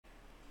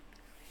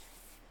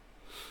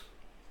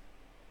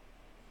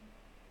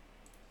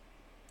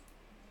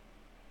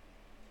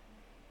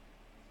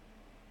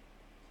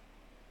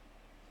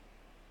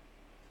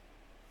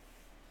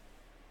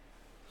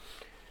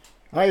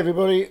Hi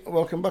everybody,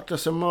 welcome back to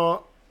some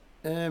more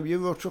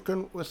Euro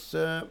trucking with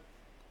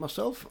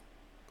myself.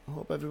 I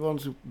hope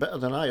everyone's better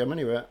than I am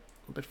anyway.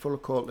 A bit full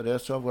of cold today,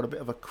 so I've got a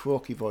bit of a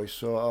croaky voice,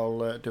 so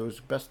I'll do as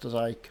best as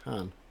I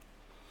can.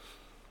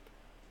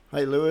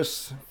 Hi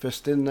Lewis,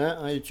 first in there.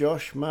 Hi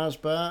Josh,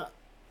 Marsbar,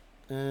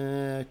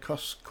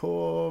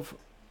 Koskov,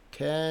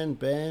 Ken,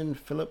 Ben,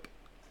 Philip.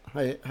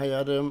 Hi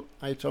Adam,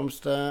 hi Tom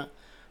Star,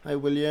 hi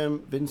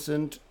William,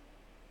 Vincent.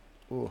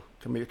 Oh,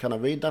 can I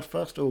read that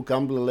first? Oh,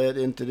 gambler late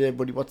in today,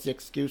 buddy. What's the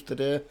excuse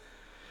today?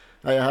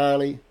 Hi,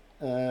 Harley.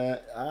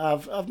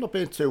 I've not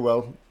been too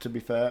well, to be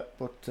fair,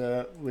 but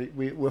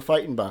we're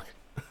fighting back.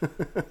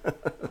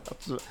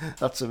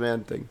 that's the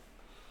main thing.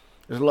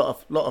 There's a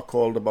lot of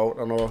cold about.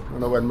 I know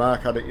when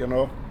Mark had it, you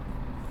know.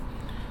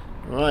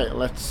 Right,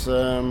 let's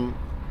wait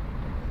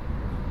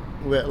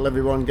till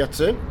everyone gets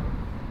in.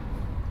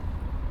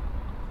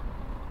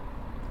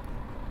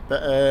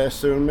 Better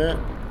soon, mate.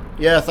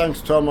 Yeah, thanks,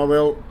 Tom. I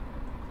will.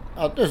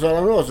 I know there's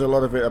a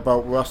lot of it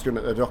about we're asking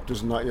at the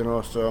doctors and that, you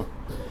know, so.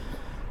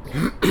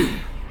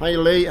 Hi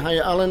Lee, hi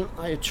Alan,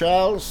 hi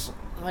Charles,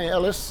 hi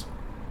Ellis,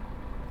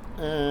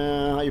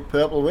 hi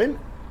Purple Win,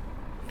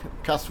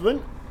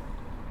 Catherine,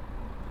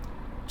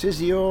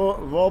 Tizio,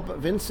 Rob,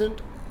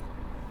 Vincent,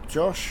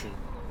 Josh.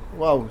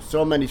 Wow,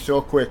 so many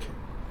so quick.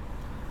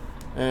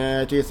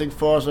 Do you think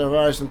Forza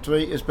Horizon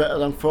 3 is better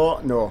than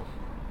 4? No.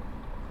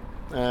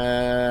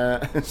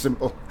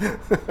 Simple.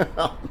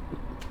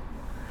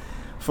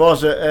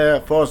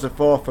 Forza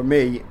 4 for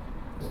me,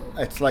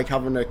 it's like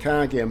having a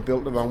car game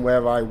built around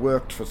where I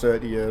worked for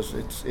 30 years.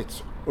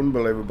 It's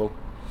unbelievable.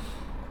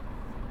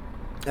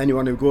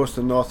 Anyone who goes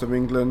to the north of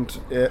England,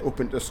 up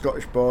into the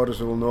Scottish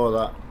borders will know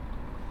that.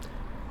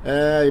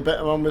 You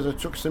better on with a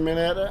truck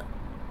simulator.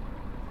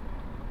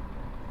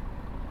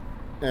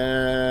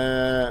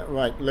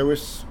 Right,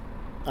 Lewis,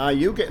 are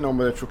you getting on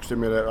with a truck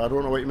simulator? I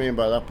don't know what you mean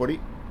by that, buddy.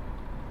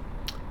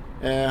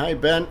 Hi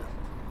Ben.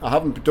 I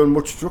haven't done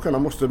much trucking, I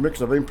must admit,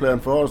 because I've been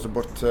playing Forza,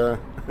 but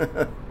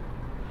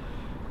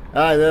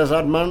hi, there's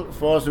Adman.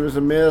 Forza is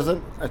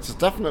amazing. It's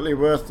definitely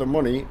worth the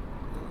money,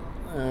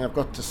 I've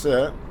got to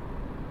say.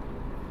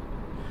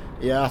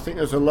 Yeah, I think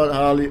there's a lot,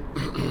 Harley.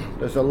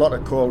 There's a lot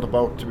of cold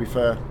about, to be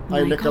fair.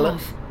 Hi, Nicola.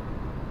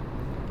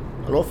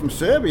 Hello from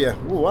Serbia.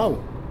 Oh, wow.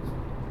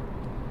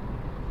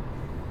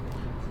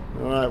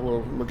 Alright,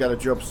 we'll get a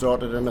job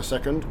sorted in a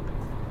second.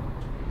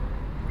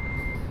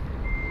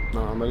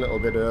 No, I'm a little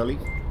bit early.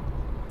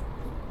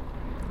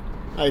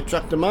 Hi,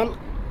 Tractor Man.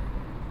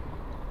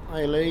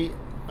 Hi, Lee.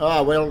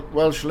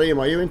 Welsh Liam,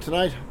 are you in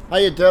tonight?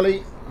 Hiya,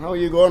 Delhi. How are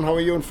you going? How are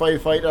you in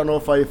firefighter? I know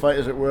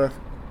firefighters at work.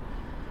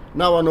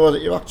 Now I know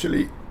that you're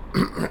actually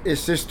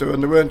his sister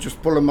and they weren't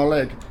just pulling my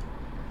leg.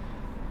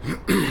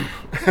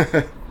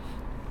 I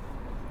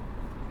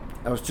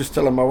was just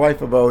telling my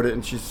wife about it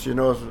and she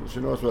knows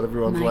what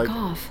everyone's like.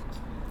 Off.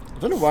 I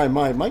don't know why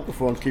my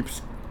microphone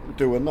keeps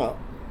doing that.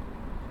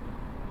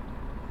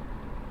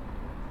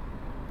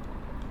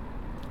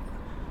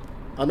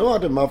 I know,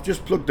 Adam, I've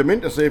just plugged them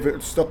in to see if it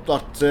would stop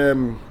that,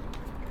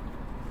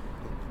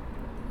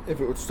 if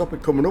it would stop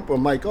it coming up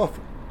on mic off.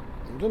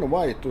 I don't know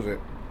why it does it.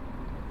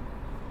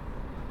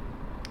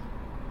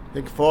 I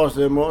think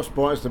Forza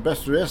Motorsport is the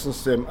best racing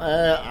sim.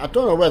 I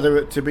don't know whether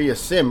it to be a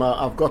sim.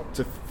 I've got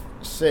to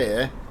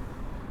say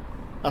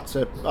that's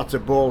a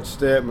bold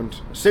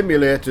statement.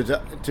 Simulated,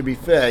 to be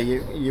fair,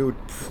 you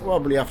would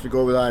probably have to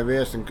go with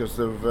iRacing because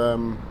of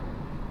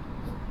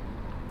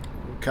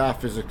car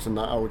physics and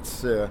that, I would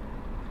say.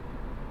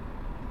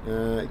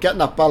 Getting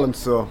that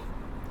balance though.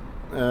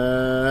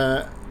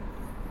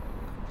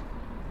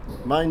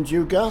 Mind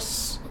you,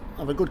 Gas,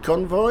 have a good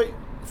convoy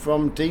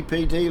from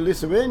DPD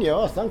Lithuania.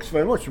 Oh, thanks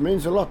very much, it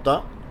means a lot,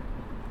 that.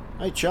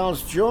 Hi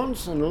Charles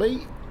Jones and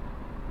Lee.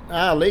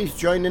 Lee's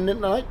joining in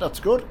tonight, that's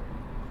good.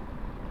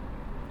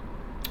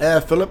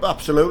 Philip,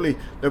 absolutely.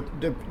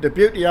 The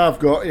beauty I've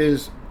got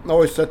is, I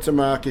always said to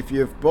Mark, if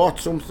you've bought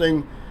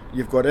something,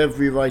 you've got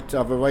every right to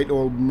have a right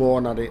old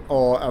moan at it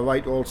or a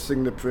right old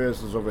sing the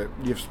praises of it.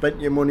 You've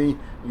spent your money,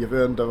 you've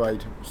earned the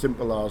right.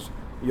 Simple as.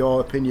 Your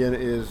opinion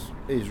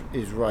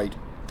is right.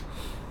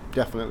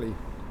 Definitely.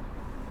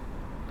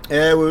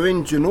 We're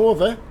in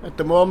Genova at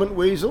the moment,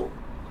 Weasel.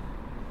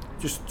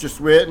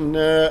 Just waiting.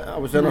 I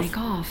was in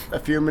a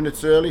few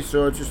minutes early,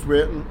 so just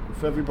waiting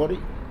for everybody.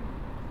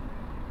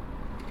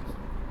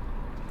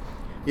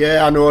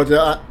 Yeah, I know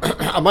that.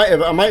 I might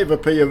have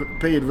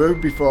appeared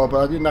rude before,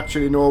 but I didn't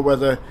actually know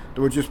whether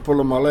they were just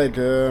pulling my leg.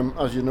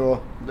 As you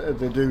know,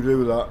 they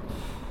do that.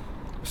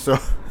 So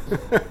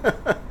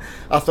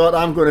I thought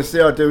I'm going to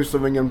say or do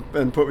something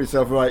and put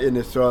myself right in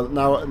it. So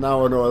now I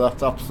know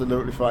that's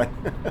absolutely fine.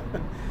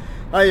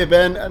 Hiya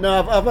Ben.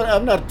 No, I've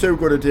not had too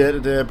good a day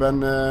today, Ben.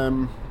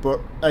 But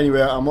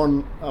anyway, I'm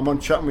on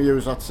chatting with you.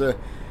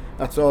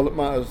 That's all that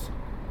matters.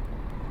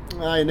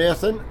 Hi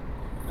Nathan.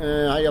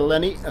 Hiya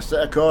Lenny.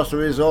 Assetto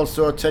Corsa is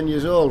also 10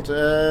 years old.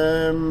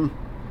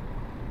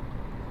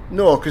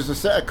 No, because the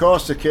Assetto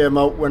Corsa came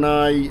out when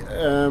I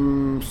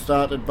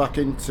started back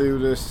into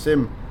the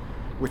sim,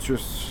 which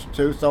was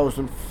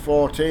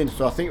 2014.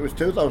 So I think it was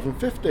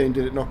 2015.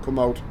 Did it not come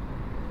out?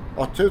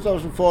 Or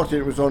 2014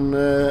 it was on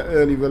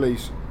early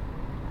release.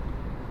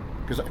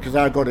 Because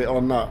I got it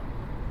on that.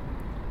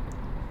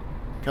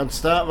 Can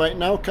start right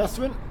now,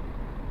 Catherine.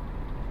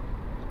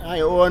 Hi,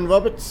 Owen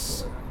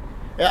Roberts.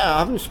 Yeah, I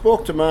haven't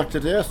spoke to Mark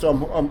today, so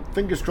I'm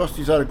fingers crossed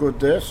he's had a good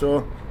day.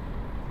 So,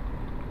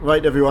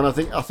 right, everyone, I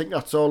think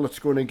that's all that's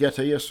going to get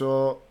here.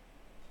 So,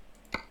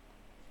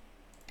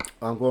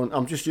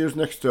 I'm just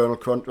using external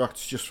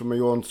contracts just for my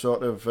own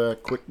sort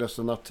of quickness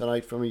and that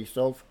tonight for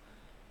myself.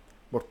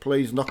 But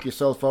please knock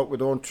yourself out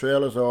with own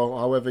trailers or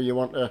however you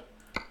want to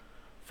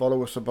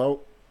follow us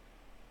about.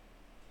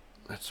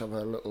 Let's have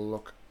a little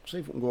look. See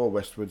if we can go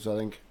westwards, I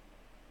think.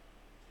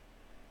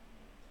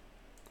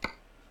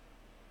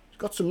 It's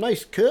got some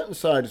nice curtain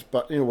siders,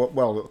 but you know what?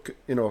 Well,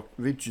 you know,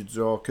 rigids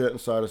or curtain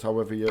siders,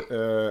 however you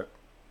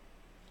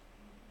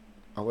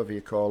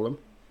call them.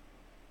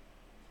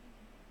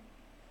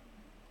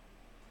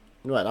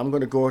 Right, I'm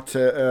going to go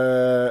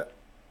to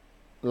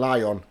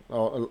Lion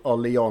or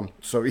Leon.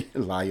 Sorry,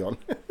 Lion.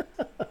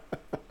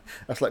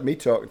 That's like me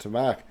talking to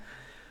Mark.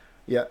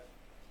 Yeah,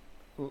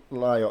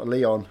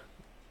 Leon.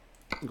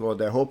 Go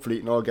there. Hopefully,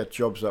 you can all get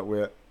jobs that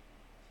way.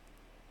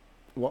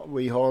 What are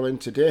we hauling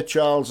today,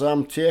 Charles?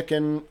 I'm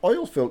taking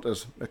oil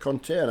filters, a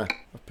container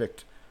I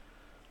picked.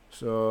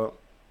 So,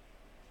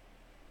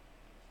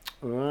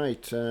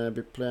 right,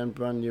 be playing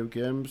brand new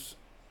games.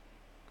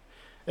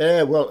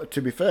 Well,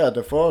 to be fair,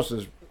 the Force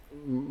is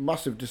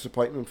massive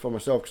disappointment for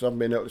myself because I haven't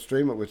been able to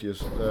stream it with you.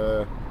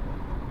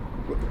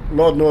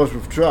 Lord knows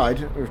we've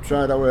tried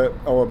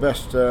our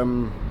best.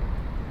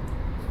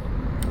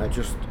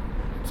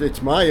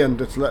 It's my end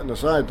that's letting the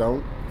side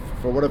down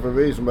for whatever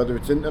reason, whether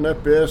it's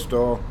internet based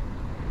or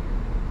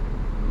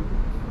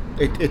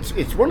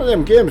it's one of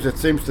them games that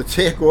seems to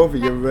take over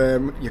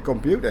your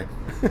computer.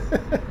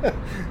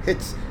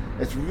 it's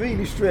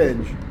really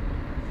strange.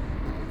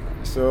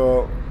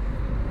 So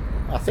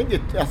I think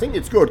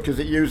it's good because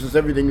it uses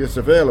everything that's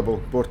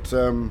available, but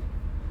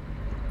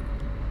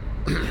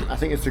I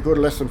think it's a good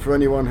lesson for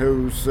anyone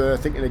who's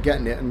thinking of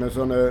getting it and is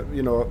on a,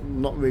 you know,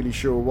 not really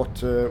sure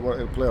what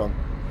it'll play on.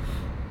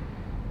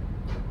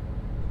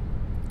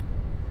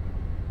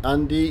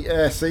 Andy,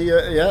 see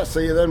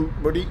you then,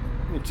 buddy.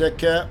 You take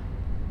care.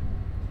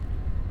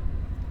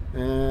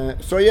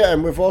 So yeah,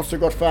 and we've also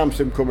got Farm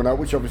Sim coming out,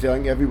 which obviously I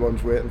think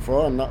everyone's waiting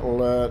for, and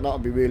that'll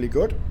be really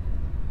good.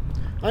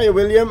 Hiya,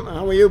 William.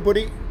 How are you,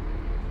 buddy?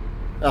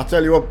 I'll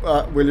tell you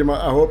what, William.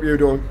 I hope you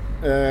don't.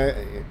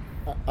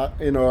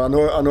 You know,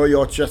 I know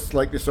your chest's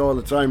like this all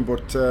the time,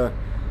 but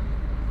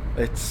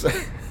it's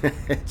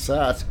it's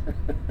hard.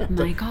 I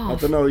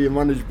don't know how you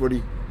manage,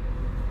 buddy.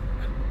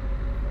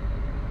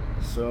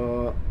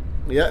 So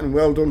yeah, and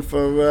well done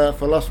for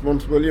last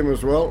month, William,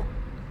 as well.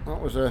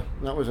 That was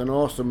an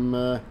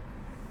awesome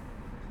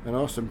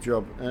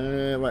job.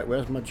 Right,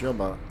 where's my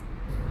job at?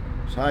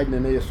 It's hiding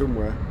in here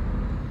somewhere.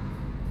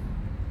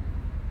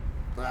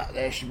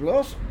 There she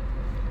blows.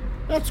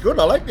 That's good.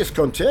 I like this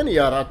container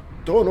yard. I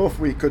don't know if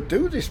we could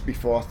do this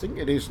before. I think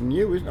it is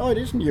new. Oh, it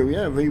is new.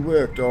 Yeah,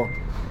 reworked or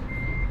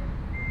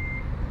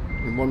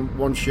in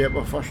one shape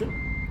or fashion.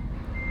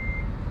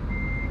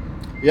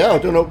 Yeah, I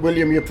don't know,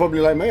 William, you're probably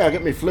like me. I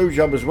get my flu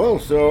job as well,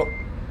 so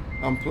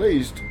I'm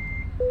pleased.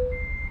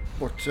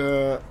 But,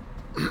 oh,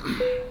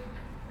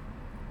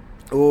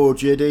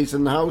 JD's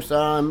in the house,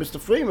 and Mr.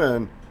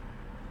 Freeman.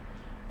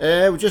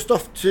 We're just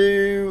off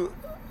to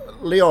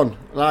Lion,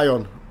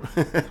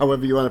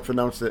 however you want to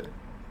pronounce it.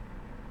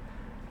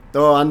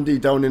 Oh, Andy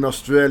down in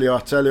Australia, I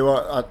tell you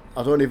what,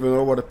 I don't even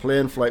know what a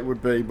plane flight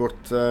would be,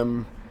 but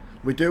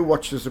we do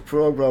watch, there's a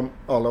programme,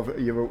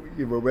 you're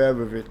aware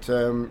of it,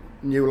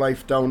 New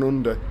Life Down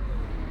Under.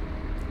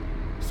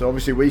 So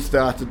obviously we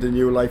started the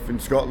New Life in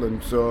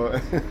Scotland, so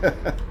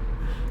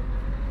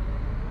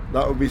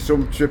that would be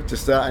some trip to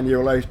start a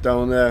new life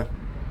down there.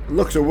 It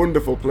looks a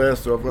wonderful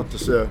place, though, I've got to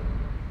say.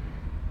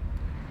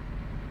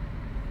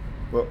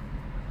 But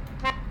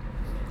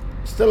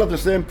still have the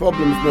same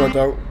problems, no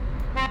doubt.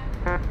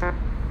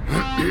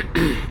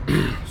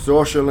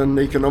 Social and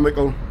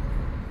economical.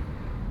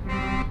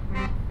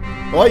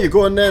 Oh, you're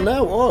going there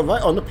now? Oh,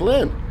 right, on the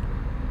plane.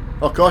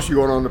 Of course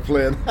you're going on the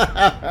plane.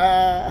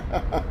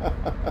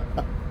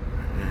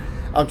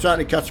 I'm trying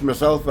to catch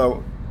myself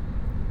out.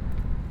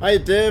 Hiya,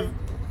 Dave.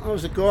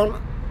 How's it going?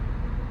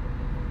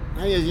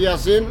 Hiya,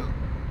 Yasin.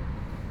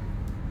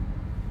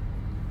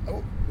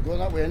 Oh, go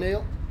that way,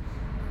 Neil.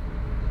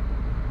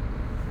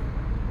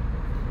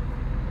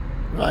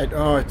 Right,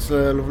 oh, it's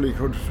lovely.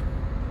 Good.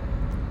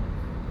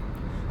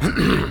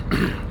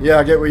 Yeah,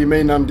 I get what you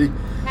mean, Andy.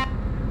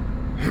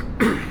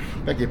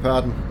 Beg your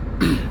pardon.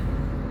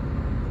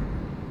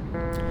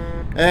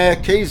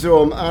 Keys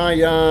home, I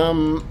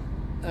am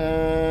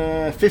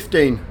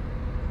 15.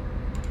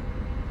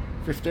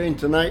 15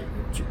 tonight.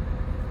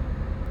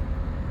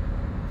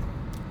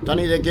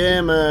 Danny, the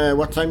game,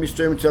 what time you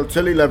streaming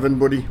till 11,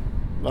 buddy?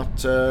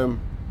 That,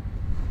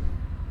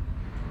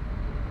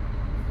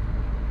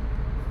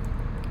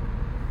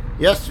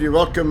 yes, you're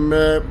welcome,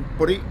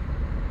 buddy.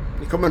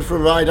 You coming for a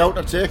ride out,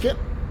 I take it?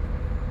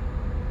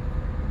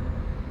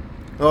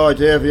 Oh,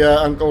 Dave, yeah,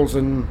 uncles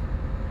and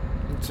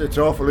It's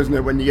awful, isn't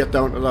it, when you get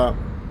down to that.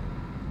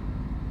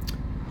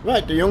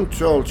 Right, the young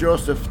troll,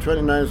 Joseph,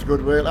 29 is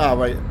goodwill. Ah,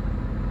 right.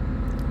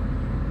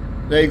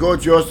 There you go,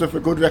 Joseph, a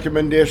good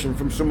recommendation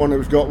from someone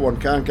who's got one.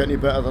 Can't get any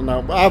better than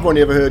that. But I've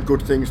only ever heard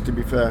good things, to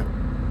be fair.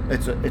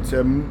 It's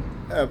a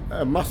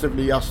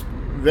massively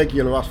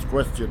regular asked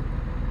question.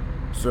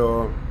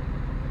 So,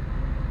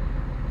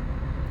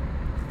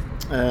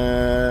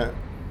 but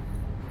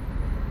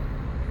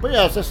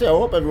yeah, as I say, I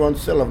hope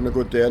everyone's still having a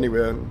good day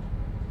anyway.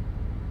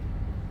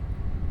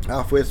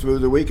 Halfway through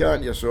the week,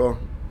 aren't you? So,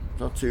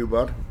 not too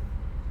bad.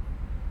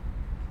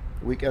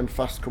 Weekend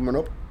fast coming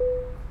up.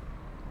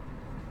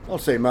 I'll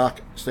see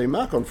Mark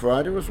on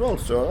Friday as well,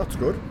 so that's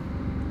good.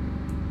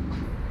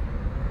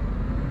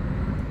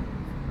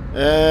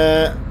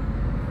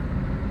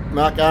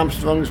 Mark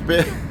Armstrong's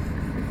bit.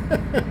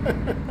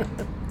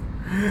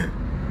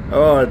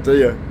 Oh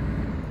dear.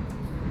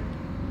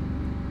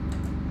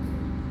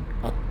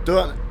 I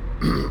don't.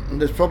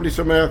 There's probably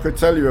something I could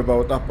tell you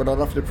about that, but I'll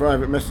have to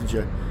private message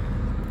you.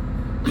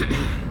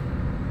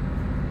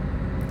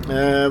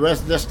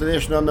 Where's the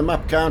destination on the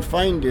map? Can't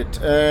find it.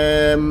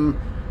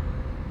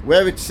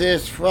 Where it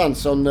says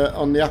France on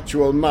the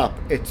actual map,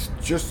 it's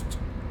just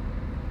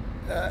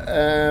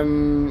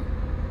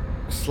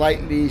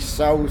slightly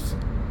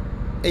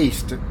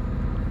southeast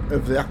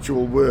of the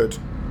actual word.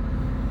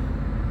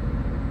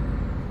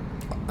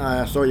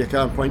 So you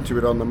can't point to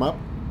it on the map.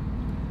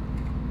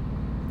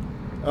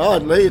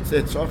 Oddly, it's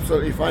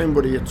absolutely fine,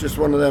 buddy. It's just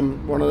one of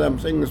them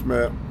things,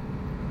 mate.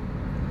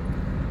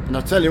 And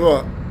I tell you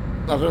what,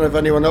 I don't know if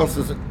anyone else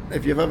has.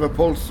 If you've ever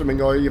pulled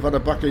something or you've had a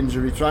back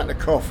injury trying to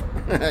cough,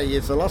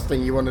 it's the last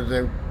thing you want to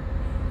do.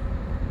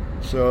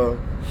 So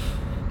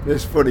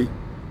it's funny.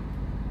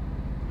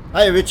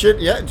 Hi Richard,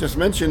 yeah, just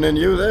mentioning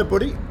you there,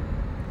 buddy.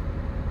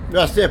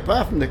 I say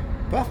apart from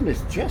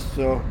his chest,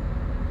 so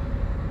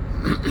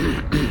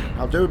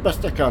I'll do the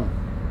best I can.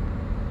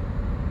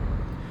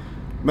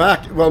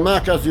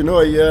 Mark, as you know,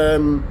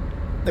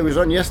 it was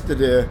on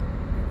yesterday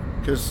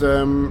because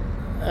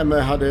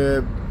Emma had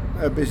a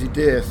busy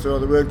day, so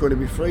they weren't going to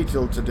be free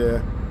till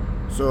today.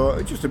 So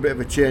it's just a bit of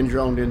a change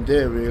round in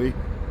day, really.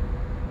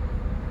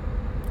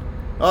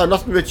 Oh,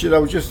 nothing, Richard. I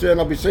was just saying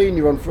I'll be seeing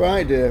you on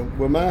Friday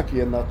with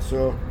Marky and that.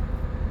 So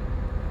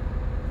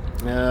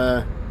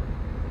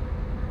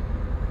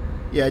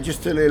yeah,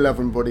 just till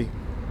 11, buddy.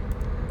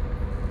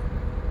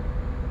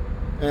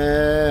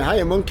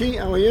 Hiya, Monkey.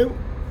 How are you?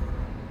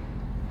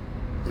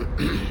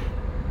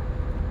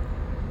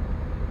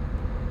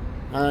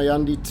 Hi,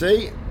 Andy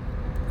T.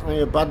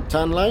 Hiya, Bad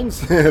Tan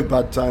Lines.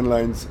 Bad Tan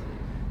Lines.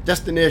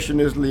 Destination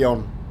is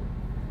Lyon.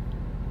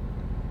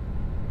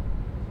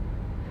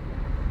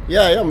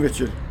 Yeah, I am,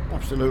 Richard.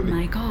 Absolutely.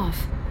 Mic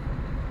off.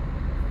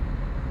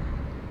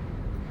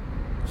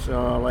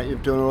 So, like,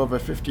 you've done over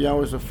 50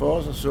 hours of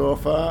Forza so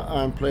far.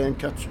 I'm playing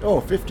catch. Oh,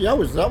 50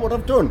 hours. Is that what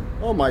I've done?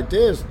 Oh, my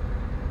days.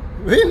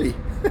 Really?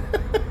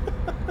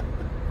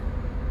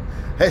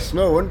 It's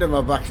no wonder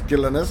my back's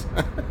killing us.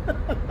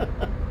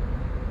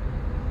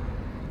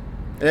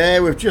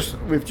 We've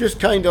just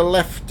kind of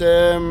left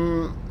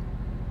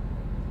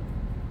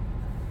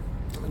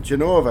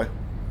Genova.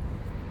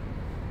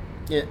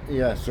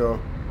 Yeah. So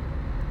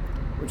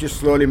we're just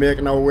slowly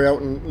making our way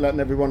out and letting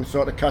everyone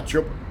sort of catch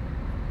up.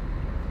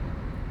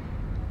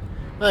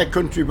 Hi,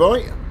 country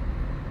boy.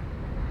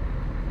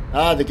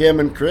 The game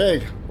and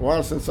Craig. A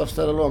while since I've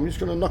said hello. I'm just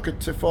going to knock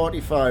it to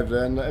 45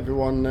 there and let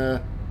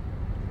everyone.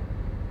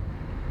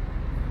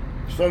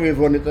 Sorry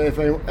everyone, if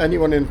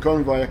anyone in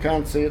convoy, I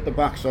can't see at the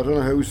back, so I don't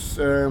know who's,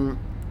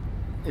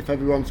 if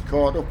everyone's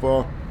caught up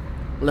or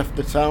left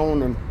the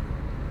town.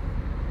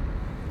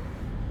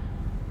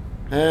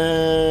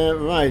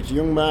 And right,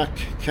 young Mark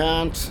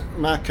can't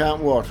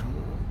what?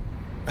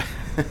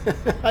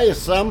 Hiya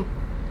Sam.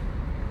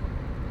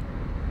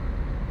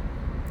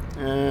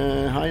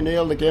 Hi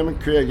Neil, the game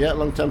and Craig. Yeah,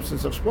 long time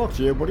since I've spoke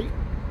to you, buddy.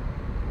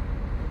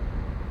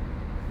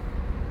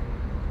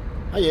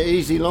 Hiya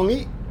Easy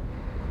Longy.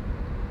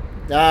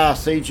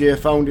 CJ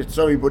found it.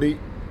 Sorry, buddy.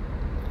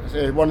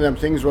 One of them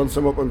things runs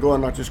some up and go,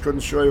 and I just couldn't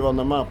show you on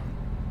the map.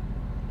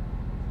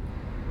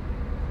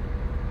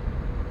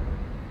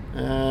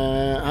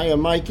 Hiya,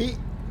 Mikey.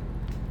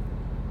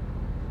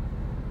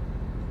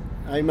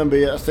 I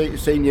remember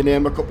seeing your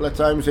name a couple of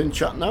times in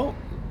chat now.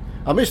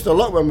 I missed a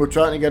lot when we were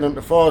trying to get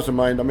into Forza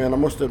Mind. I mean, I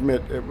must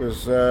admit, it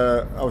was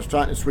I was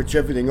trying to switch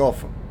everything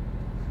off.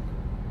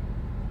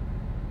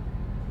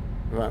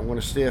 Right, I'm going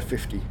to stay at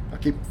 50.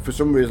 For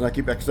some reason, I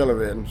keep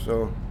accelerating,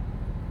 so.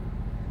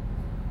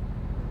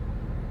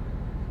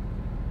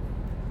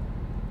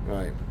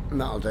 Right,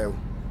 that'll do.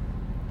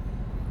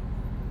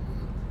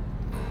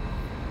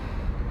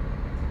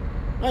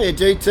 Hiya,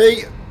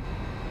 DT.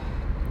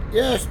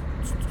 Yes,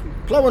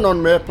 ploughing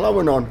on, mate,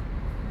 ploughing on.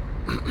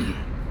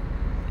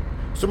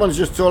 Someone's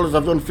just told us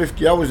I've done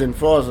 50 hours in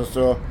Forza,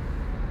 so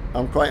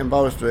I'm quite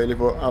embarrassed, really,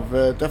 but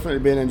I've definitely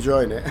been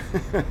enjoying it.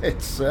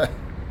 It's.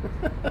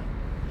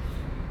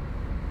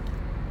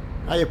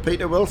 Hiya,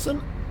 Peter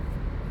Wilson.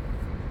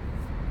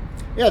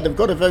 Yeah, they've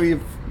got a very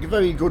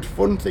good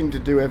fun thing to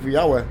do every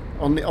hour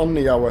on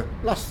the hour.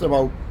 Lasts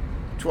about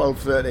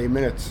 12-13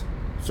 minutes.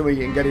 Something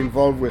you can get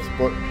involved with,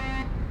 but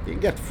you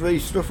can get free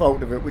stuff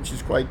out of it, which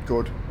is quite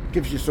good. It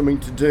gives you something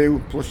to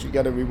do, plus you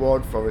get a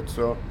reward for it.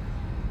 So,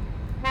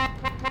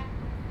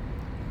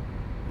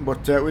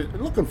 but we're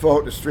looking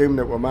forward to streaming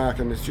it with Mark,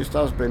 and it just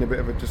has been a bit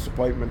of a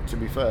disappointment, to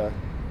be fair,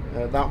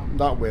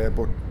 that way.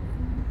 But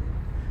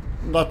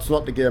that's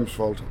not the game's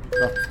fault.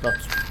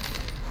 That's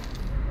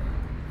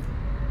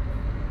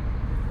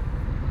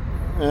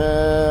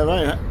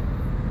right.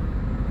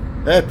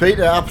 Hey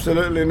Peter,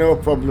 absolutely no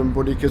problem,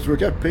 buddy, because we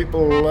get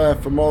people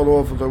from all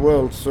over the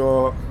world,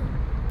 so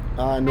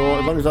I know,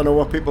 as long as I know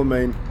what people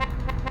mean.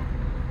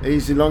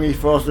 Easy longy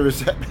force the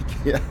receptic,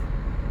 yeah.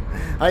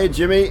 Hiya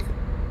Jimmy.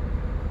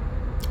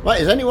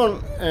 Right, is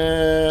anyone,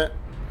 oh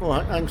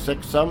hang on a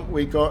sec Sam,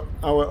 we got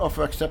our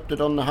offer accepted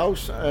on the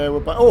house,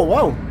 we're back. Oh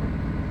wow,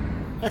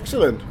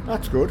 excellent,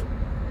 that's good.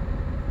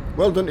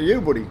 Well done to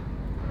you, buddy.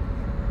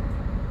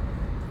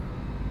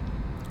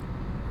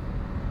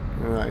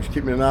 Alright, just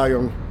keeping an eye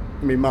on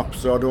my map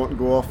so I don't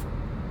go off.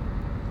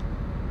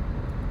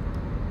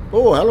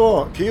 Oh,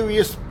 hello,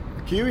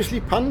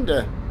 Curiously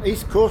Panda,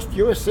 East Coast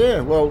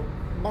USA. Well,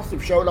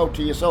 massive shout out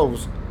to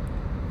yourselves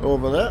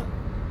over there.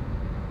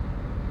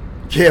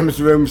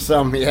 James Room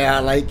Sam, yeah, I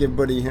like it,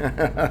 buddy.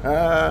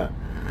 Yeah,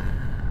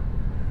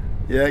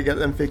 get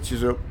them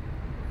pictures up.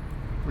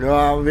 No,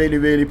 I'm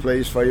really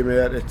pleased for you,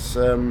 mate. It's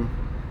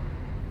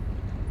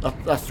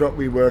that's what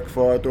we work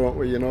for, don't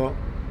we, you know.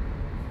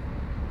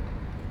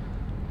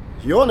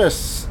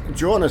 Jonas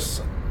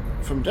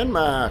from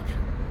Denmark.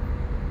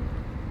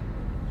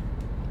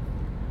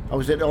 How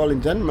was it all in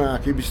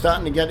Denmark? You'll be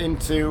starting to get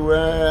into,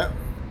 I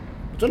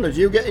don't know,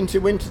 do you get into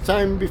winter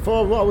time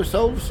before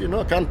ourselves? You know,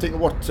 I can't think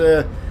of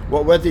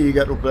what weather you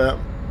get up there.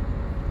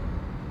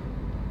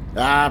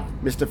 Ah,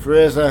 Mr.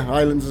 Fraser,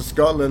 Highlands of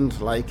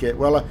Scotland, like it.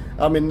 Well,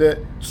 I'm in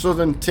the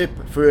southern tip,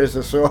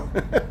 Fraser, so...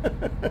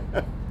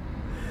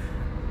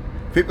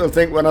 People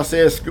think when I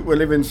say we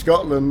live in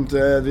Scotland,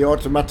 they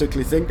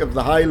automatically think of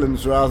the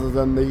Highlands rather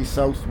than the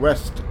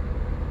southwest.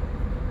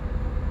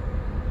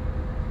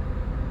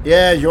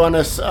 Yeah,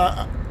 Johannes,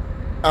 I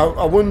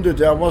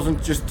wondered, I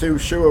wasn't just too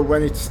sure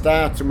when it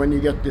starts and when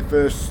you get the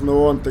first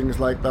snow and things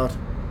like that.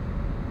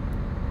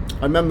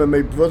 I remember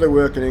my brother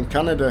working in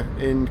Canada,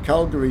 in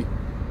Calgary,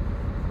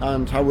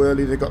 and how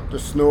early they got the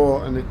snow,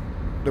 and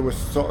there was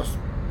sort of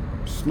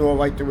snow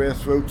right the way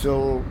through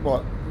till,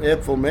 what,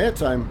 April, May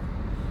time.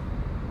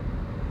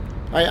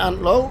 Hi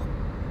Antlo.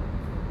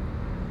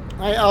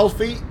 Hi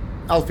Alfie.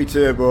 Alfie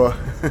Turbo.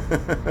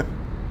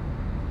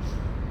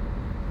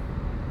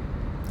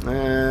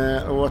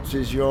 What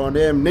is your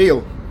name?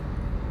 Neil.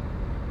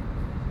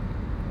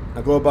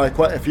 I go by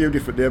quite a few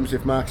different names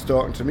if Mark's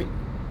talking to me.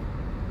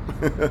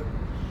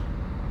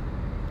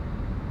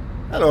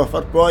 Hello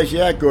fat boys,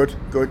 yeah, good.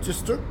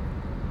 Just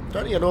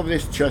trying to get over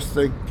this chest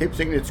thing. Keep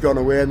thinking it's gone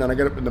away and then I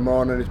get up in the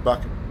morning and it's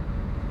back.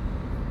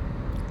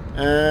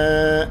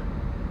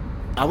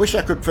 I wish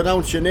I could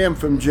pronounce your name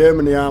from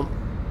Germany. I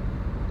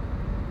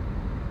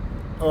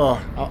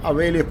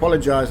really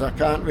apologise. I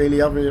can't really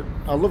have it.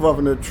 I love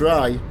having a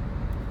try.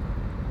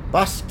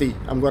 Basti.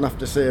 I'm going to have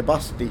to say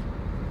Basti.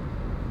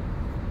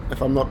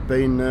 If I'm not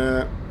being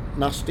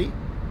nasty.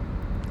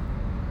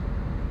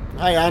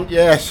 Hi, Aunt.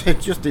 Yes,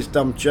 it's just this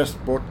damn chest,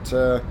 but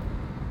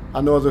I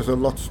know there's a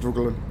lot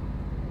struggling.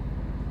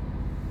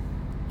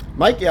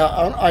 Mikey,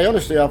 I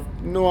honestly have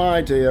no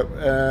idea.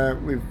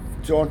 We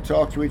don't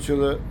talk to each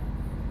other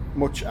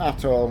much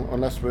at all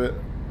unless we're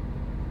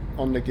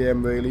on the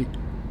game, really.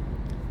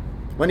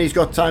 When he's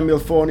got time he'll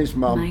phone his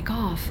mum. Mic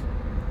off.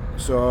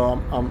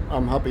 So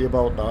I'm happy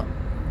about that.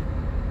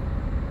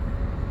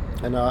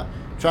 And I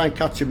try and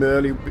catch him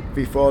early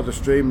before the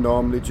stream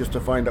normally, just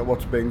to find out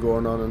what's been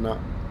going on and that.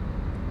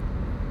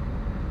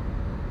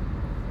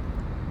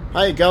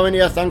 Hi Gavin,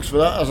 yeah, thanks for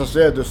that. As I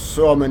said, there's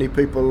so many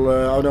people.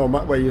 I know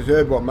well, you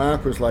heard what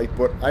Mark was like,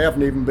 but I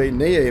haven't even been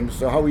near him,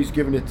 so how he's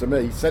giving it to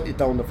me. He sent it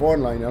down the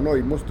phone line. I know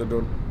he must have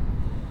done.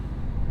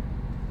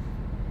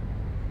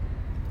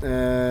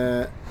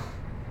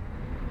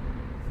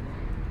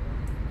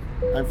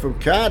 I'm from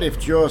Cardiff,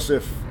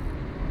 Joseph.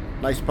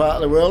 Nice part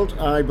of the world,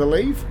 I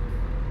believe.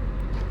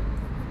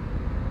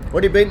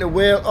 What have you been to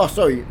Wales? Oh,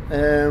 sorry.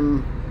 I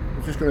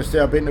was just going to say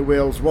I've been to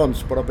Wales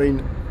once, but I've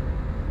been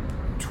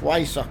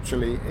twice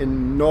actually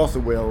in north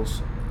of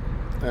Wales.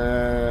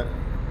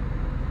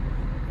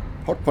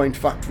 Hot Point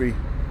Factory.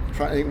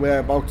 Trying to think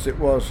whereabouts it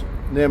was.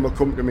 Name will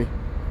come to me.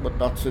 But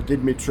that's I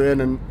did me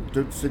training.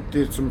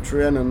 Did some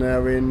training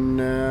there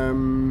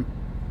in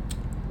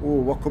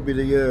what could be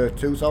the year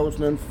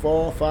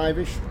 2004,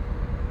 5ish,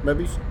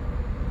 maybe.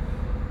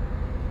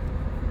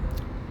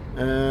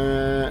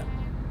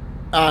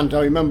 And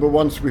I remember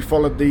once we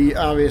followed the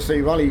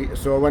RAC rally,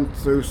 so I went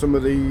through some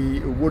of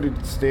the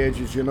wooded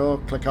stages, you know,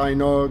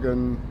 Cleckynog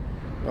and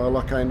all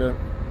that kind of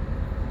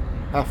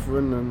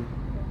Haffron and...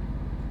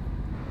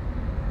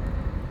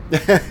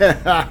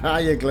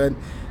 Hiya Glenn.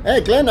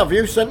 Hey Glenn, have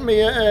you sent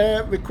me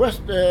a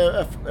request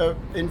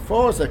in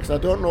Forza, because I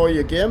don't know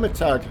your gamer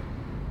tag.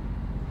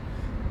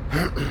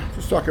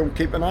 Just so I can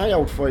keep an eye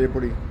out for you,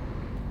 buddy.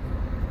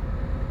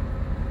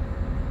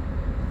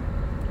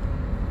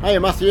 Hiya,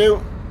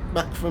 Matthew.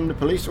 Back from the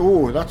police.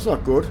 Oh, that's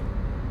not good.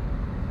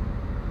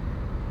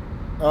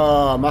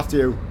 Ah,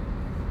 Matthew.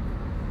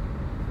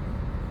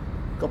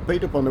 Got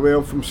beat up on the way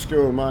home from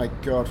school, my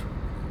God.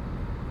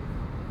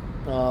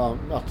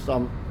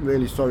 I'm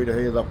really sorry to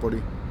hear that,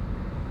 buddy.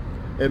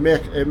 It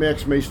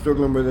makes me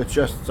struggling with the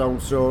chest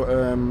sound so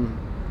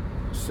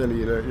silly,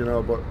 you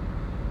know, but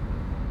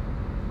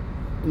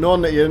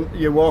knowing that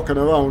you're walking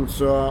around,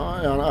 so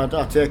I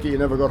take it you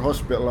never got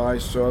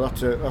hospitalised, so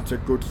that's a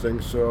good thing.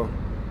 So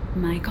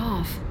mic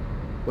off.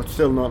 But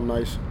still not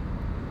nice.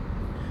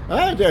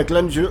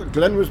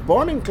 Glenn was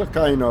born in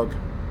Clockeynog.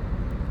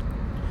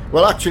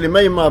 Well, actually,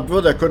 me and my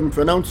brother couldn't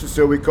pronounce it,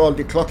 so we called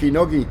it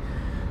Clockynoggy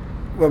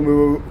when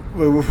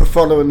we were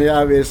following the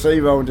RAC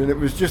round, and it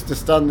was just a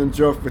standing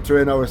joke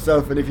between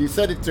ourselves. And if you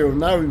said it to him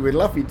now, he would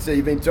laugh. He'd say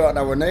you've been taught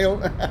our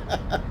nail.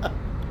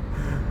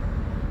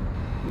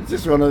 It's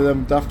just one of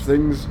them daft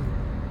things.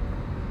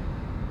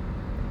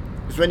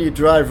 Because when you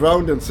drive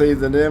round and see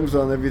the names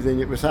on everything,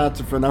 it was hard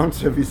to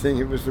pronounce everything.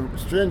 It was a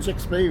strange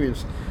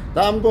experience.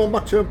 That I'm going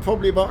back to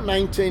probably about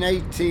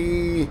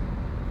 1980,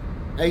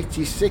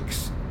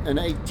 86 and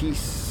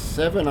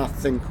 87, I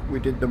think we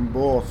did them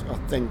both, I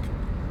think.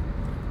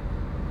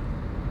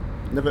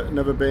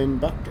 Never been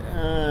back.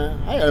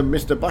 Hi,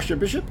 Mr. Basher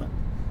Bishop.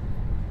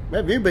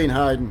 Where have you been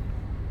hiding?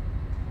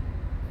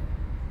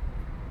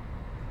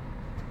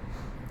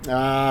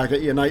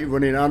 Get your night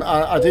running. And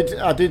I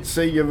did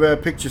see your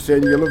picture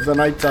saying you love the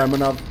night time,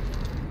 and I've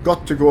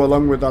got to go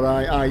along with that.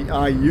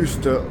 I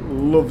used to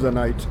love the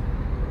night.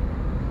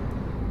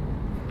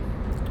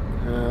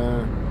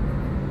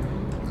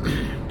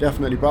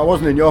 Definitely, but I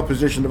wasn't in your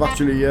position of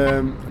actually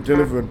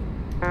delivering.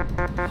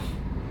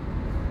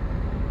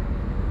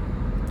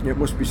 It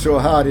must be so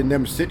hard in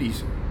them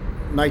cities,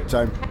 night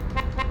time.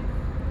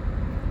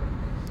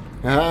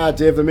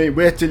 Dave the meat.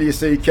 Wait till you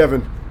see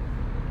Kevin.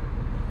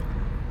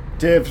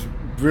 Dave's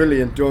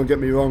brilliant, don't get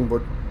me wrong,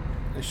 but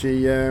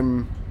she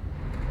did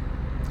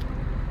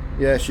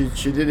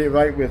it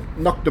right with,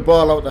 knocked the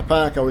ball out the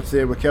park, I would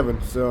say, with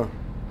Kevin. So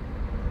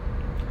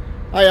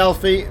hi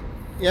Alfie.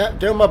 Yeah,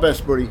 doing my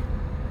best, buddy.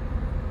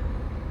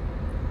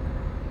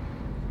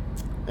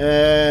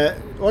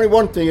 Only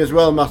one thing as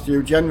well,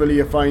 Matthew, generally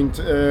you find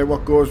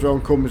what goes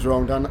round comes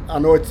round, and I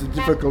know it's a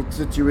difficult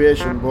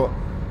situation, but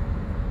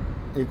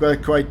you've got to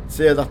quite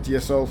say that to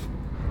yourself.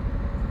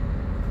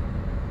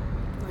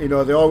 You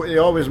know, they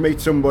always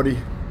meet somebody.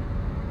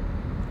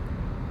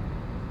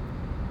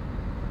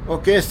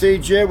 Okay,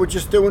 CJ, we're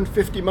just doing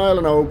 50 mile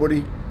an hour,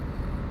 buddy.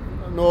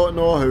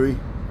 No hurry.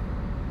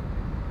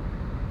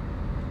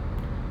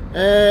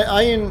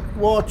 Iron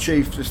War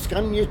Chief, the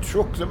Scania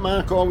truck that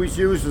Mark always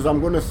uses,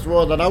 I'm going to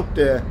throw that out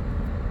there.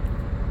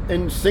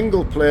 In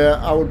single player,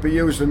 I would be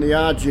using the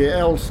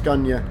RJL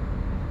Scania.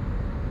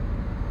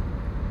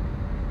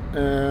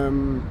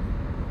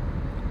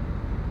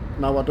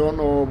 Now, I don't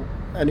know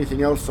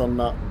anything else on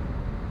that.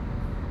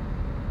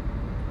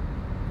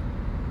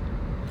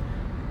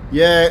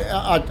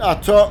 Yeah, I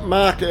taught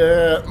Mark,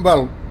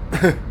 well,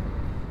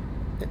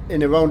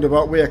 in a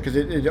roundabout way, because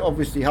it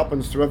obviously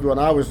happens to everyone.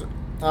 I was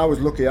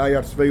lucky. I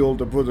had 3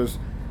 older brothers.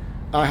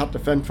 I had to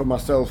fend for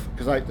myself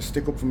because I had to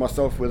stick up for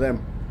myself with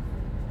them.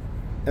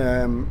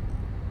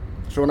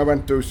 So when I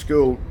went to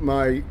school,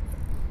 my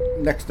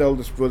next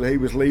eldest brother, he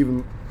was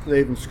leaving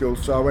school,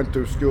 so I went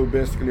to school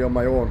basically on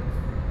my own.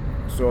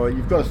 So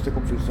you've got to stick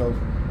up for yourself.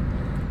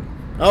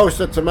 I always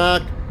said to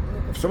Mark,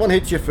 if someone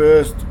hits you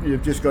first,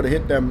 you've just got to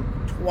hit them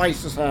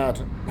twice as hard.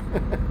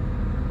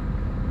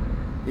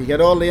 You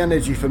get all the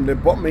energy from the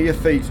bottom of your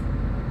feet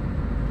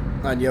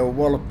and you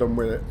wallop them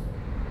with it.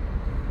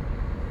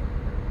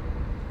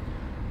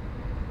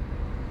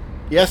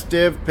 Yes,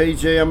 Dave,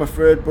 PJ, I'm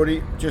afraid,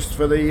 buddy, just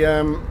for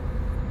the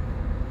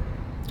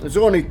there's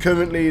only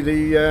currently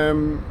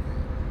the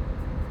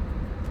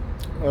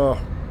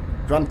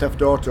Grand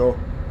Theft Auto.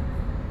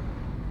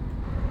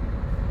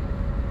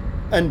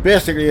 And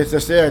basically, as I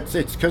say,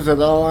 it's because of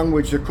the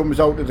language that comes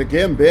out of the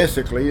game,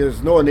 basically.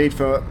 There's no need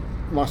for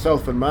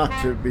myself and Mark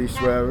to be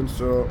swearing,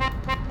 so...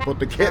 But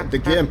the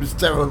game is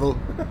terrible.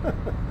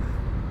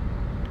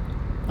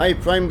 Hi,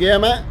 Prime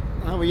Gamer.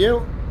 How are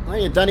you?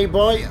 Hiya, Danny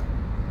boy.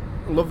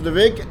 Love the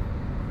rig.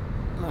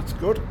 That's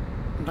good.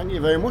 Thank you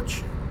very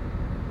much.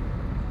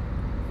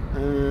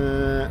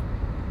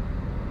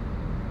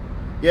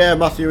 Yeah,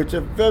 Matthew, it's a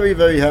very,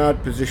 very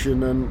hard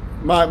position, and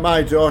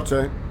my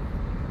daughter...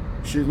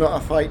 She's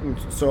not a fighting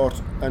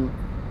sort, and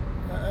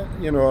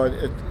you know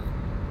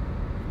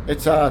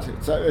it's hard.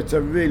 It's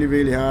a really,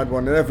 really hard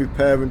one, and every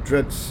parent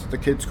dreads the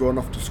kids going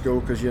off to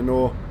school because you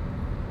know,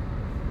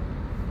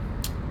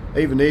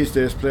 even these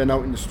days playing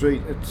out in the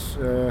street, it's.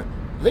 I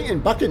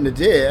think back in the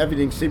day,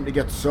 everything seemed to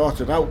get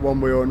sorted out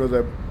one way or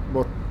another,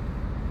 but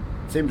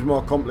it seems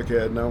more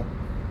complicated now.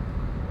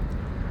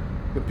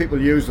 With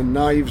people using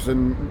knives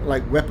and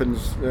like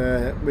weapons,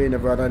 we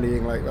never had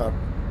anything like that.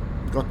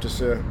 Got to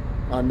say.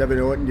 I never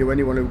knew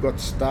anyone who got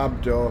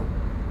stabbed or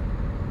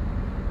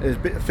there's a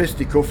bit of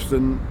fisticuffs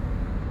and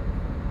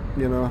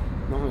You know,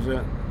 that was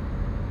it.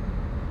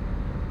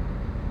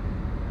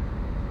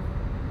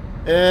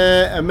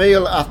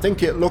 Emil, I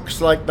think it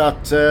looks like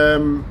that.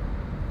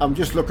 I'm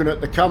just looking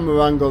at the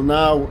camera angle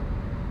now.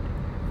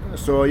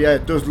 So yeah,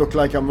 it does look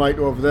like I'm right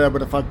over there.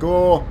 But if I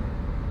go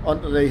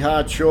onto the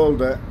hard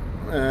shoulder,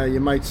 you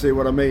might see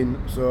what I mean.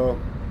 So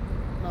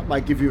that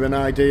might give you an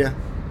idea.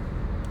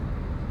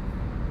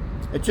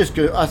 It just,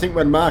 I think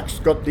when Mark's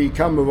got the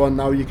camera on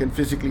now, you can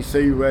physically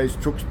see where his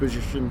truck's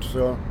positioned.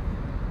 So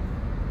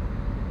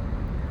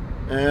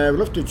we'll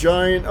have to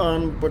join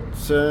on, but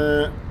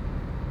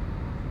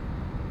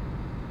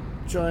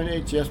join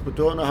ATS, but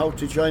don't know how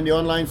to join the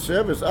online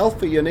service.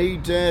 Alpha, you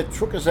need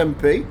Truckers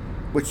MP,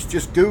 which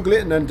just Google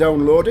it and then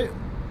download it.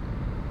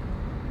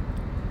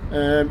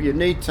 You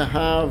need to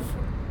have.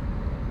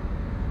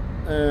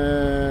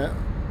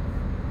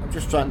 I'm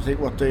just trying to think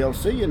what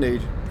DLC you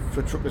need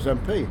for Truckers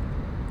MP.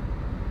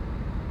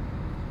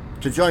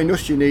 To join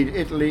us, you need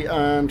Italy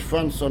and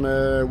France on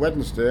a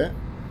Wednesday,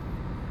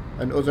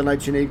 and other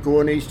nights you need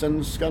Go and East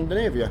and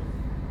Scandinavia.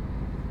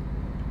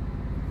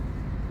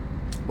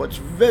 But it's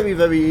very,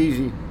 very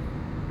easy.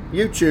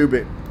 YouTube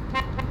it.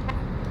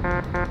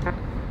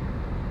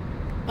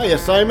 Hiya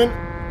Simon,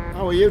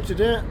 how are you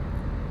today?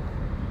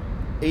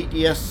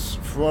 ETS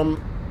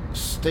from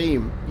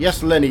Steam.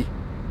 Yes, Lenny.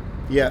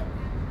 Yeah.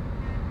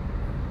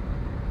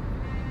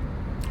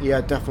 Yeah,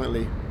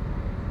 definitely.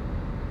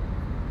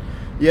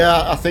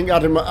 Yeah, I think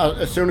Adam,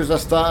 as soon as I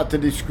started to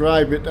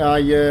describe it, I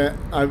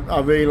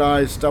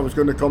realised I was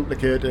going to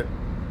complicate it.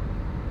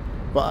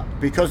 But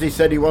because he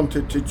said he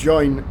wanted to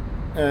join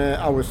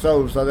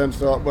ourselves, I then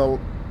thought, well,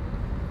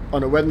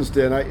 on a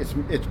Wednesday night,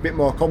 it's a bit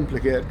more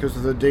complicated because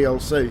of the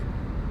DLC.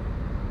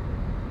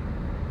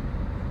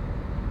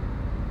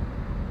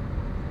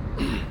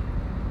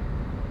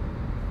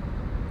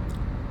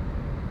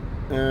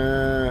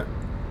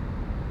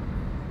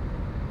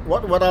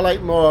 What I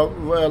like more,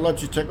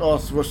 Logitech or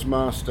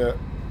Thrustmaster?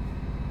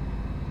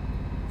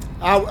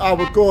 I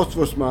would go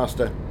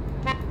Thrustmaster,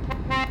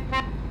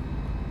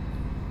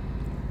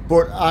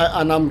 but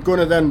I'm going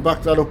to then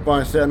back that up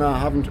by saying I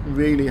haven't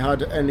really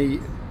had any.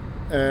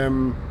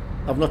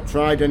 I've not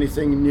tried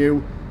anything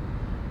new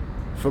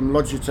from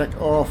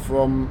Logitech or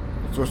from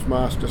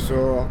Thrustmaster,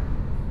 so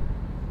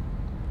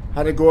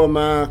had a go at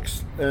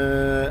Mark's.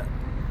 I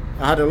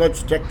had a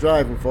Logitech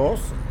driving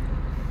force.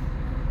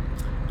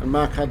 And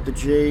Mark had the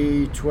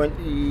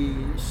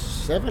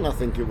G27, I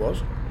think it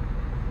was.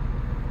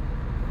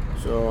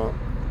 So,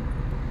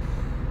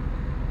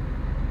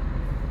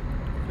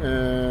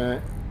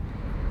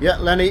 yeah,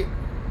 Lenny,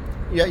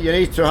 yeah, you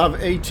need to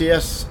have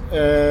ETS,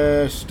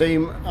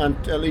 Steam,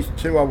 and at least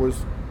 2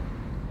 hours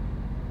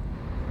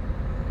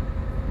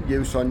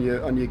use on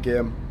your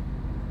game.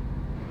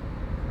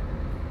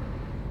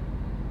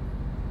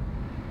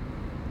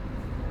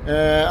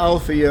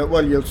 Alpha,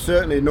 well, you'll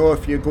certainly know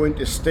if you're going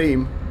to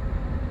Steam.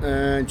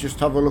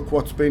 Just have a look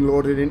what's been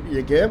loaded into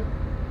your game.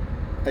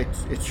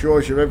 It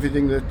shows you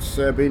everything that's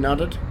been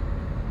added.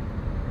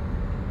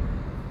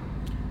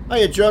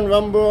 Hiya John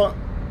Rambo.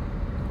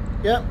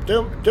 Yeah,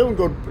 doing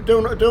good,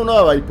 doing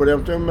all right, buddy.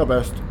 I'm doing my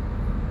best.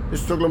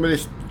 Just struggling with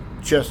this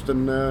chest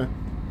and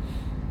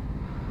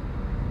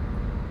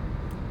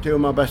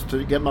doing my best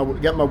to get my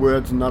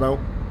words and that out.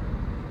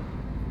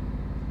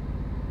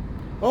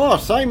 Oh,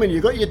 Simon,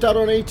 you got your dad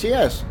on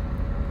ETS.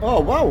 Oh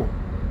wow.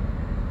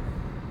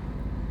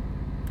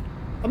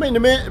 I mean,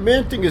 the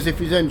main thing is if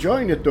he's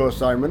enjoying it though,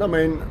 Simon. I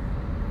mean,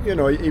 you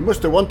know, he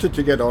must have wanted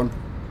to get on.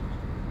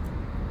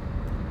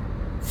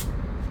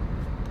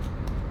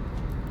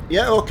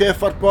 Yeah, okay,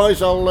 fat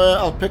boys,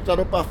 I'll pick that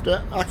up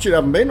after. Actually, I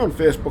haven't been on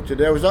Facebook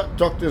today. I was at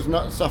doctor's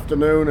this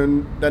afternoon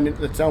and then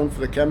into the town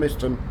for the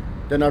chemist and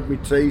then had my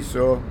tea,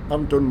 so I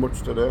haven't done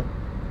much today.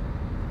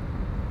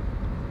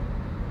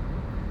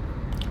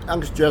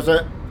 Thanks,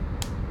 Jezza.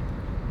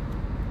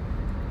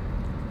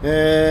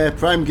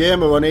 Prime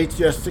Gamer on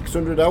ATS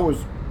 600 hours.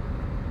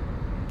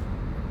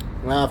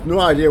 I have no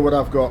idea what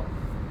I've got.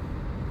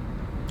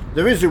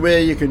 There is a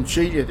way you can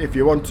cheat it if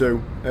you want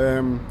to.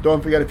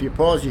 Don't forget, if you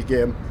pause your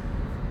game,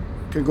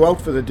 you can go out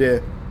for the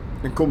day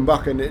and come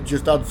back and it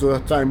just adds the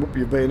time up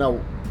you've been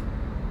out.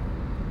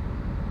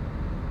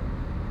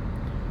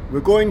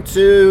 We're going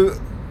to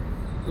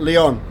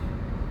Leon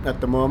at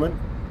the moment.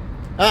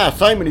 Ah,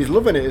 Simon, he's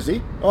loving it, is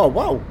he? Oh,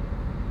 wow.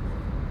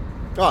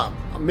 Ah,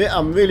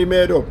 I'm really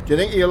made up. Do you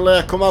think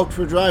he'll come out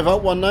for a drive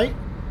out one night?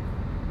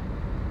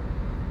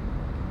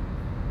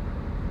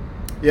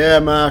 Yeah,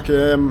 Mark,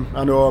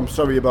 I know, I'm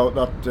sorry about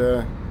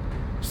that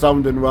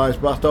sounding wise,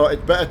 but I thought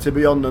it's better to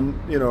be on than,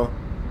 you know,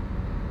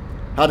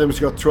 Adam's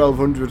got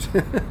 1200.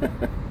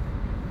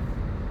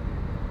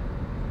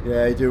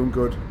 Yeah, you're doing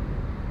good.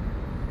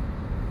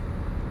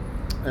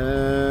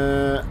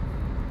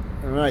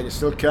 Alright, I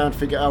still can't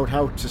figure out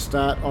how to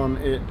start on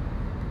it.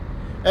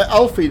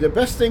 Alfie, the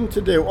best thing to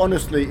do,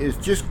 honestly, is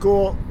just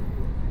go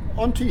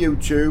onto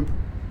YouTube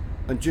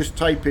and just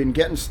type in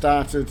getting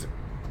started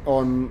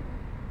on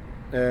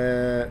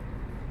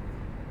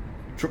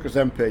Truckers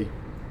MP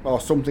or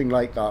something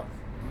like that.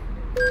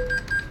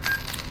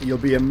 You'll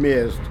be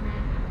amazed.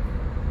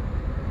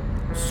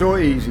 So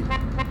easy.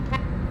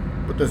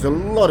 But there's a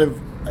lot of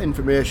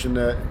information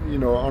there, you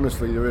know,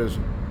 honestly there is.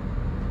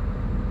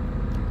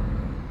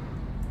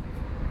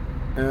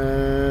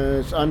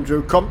 It's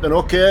Andrew Compton.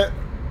 Okay,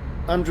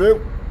 Andrew.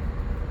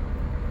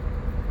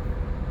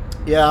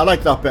 Yeah, I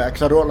like that better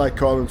because I don't like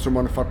calling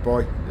someone a fat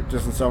boy. It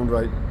doesn't sound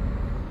right.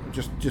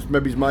 Just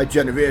maybe it's my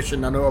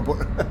generation, I know,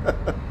 but...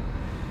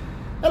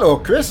 Hello,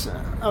 Chris.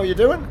 How you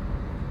doing?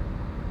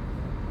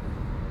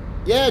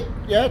 Yeah,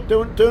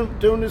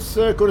 doing as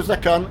good as I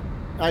can.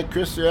 Hi,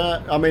 Chris.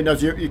 Yeah, I mean,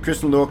 as you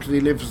Chris will know, because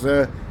he lives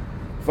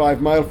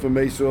 5 miles from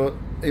me, so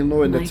he'll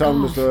know in the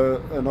town there's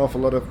an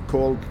awful lot of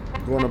coal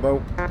going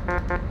about.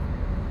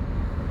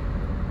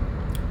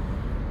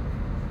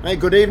 Hey,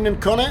 good evening,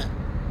 Connor.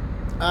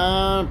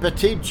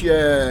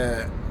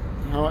 Petitje.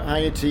 How are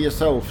you to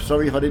yourself?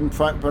 Sorry if I didn't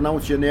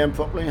pronounce your name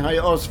properly. Hi,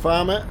 Oz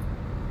Farmer.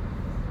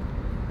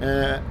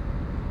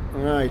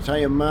 Right,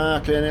 hiya,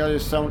 Mark. Any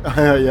sound?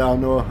 Yeah, I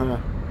know.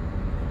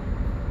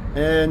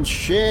 And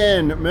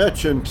Shane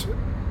Merchant.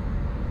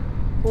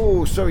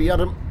 Oh, sorry,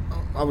 Adam.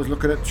 I was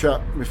looking at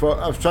chat before.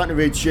 I was trying to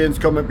read Shane's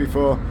comment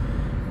before.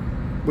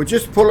 We're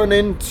just pulling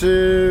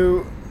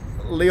into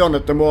Leon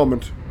at the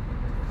moment.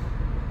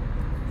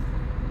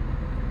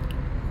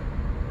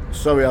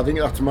 Sorry, I think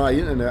that's my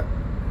internet.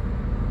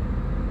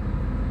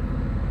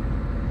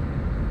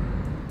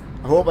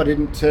 I hope I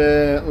didn't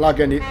lag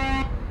any.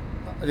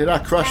 Did I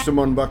crash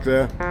someone back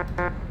there?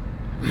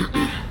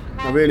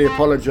 I really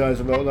apologise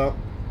about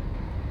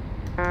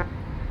that.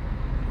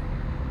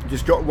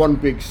 Just got one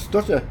big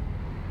stutter.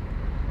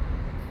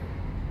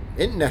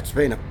 Internet's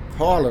been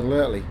appalling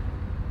lately.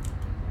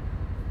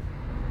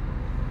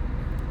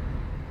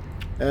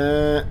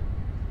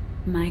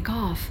 Mic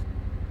off.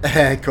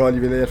 Call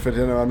you late for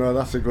dinner. I know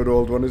that's a good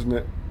old one, isn't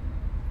it?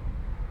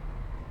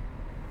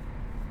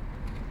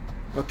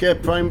 Okay,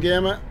 Prime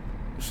Gamer.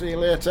 See you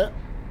later.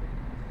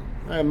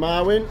 Hi,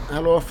 Marwin.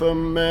 Hello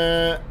from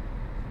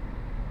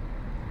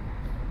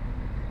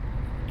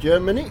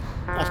Germany.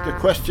 Ask a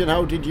question.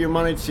 How did you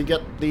manage to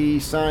get the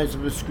size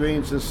of the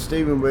screens and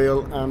steering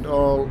wheel and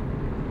all?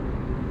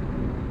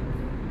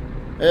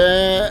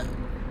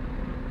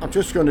 I'm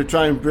just going to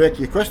try and break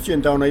your question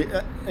down.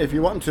 If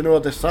you want to know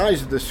the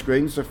size of the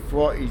screens, a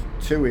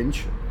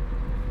 42-inch.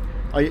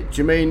 Do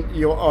you mean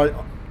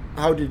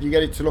how did you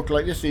get it to look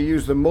like this? You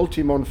use the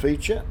multi-mon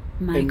feature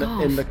in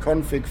the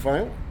config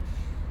file.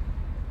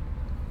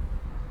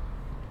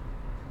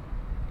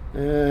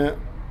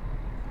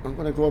 I'm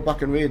going to go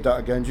back and read that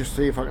again, just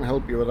see if I can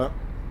help you with that.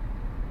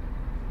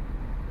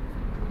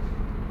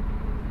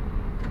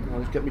 I'll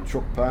just get my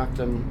truck parked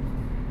and...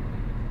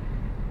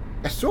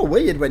 It's so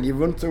weird when you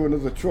run through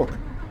another truck.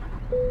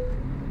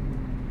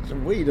 It's the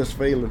weirdest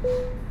feeling.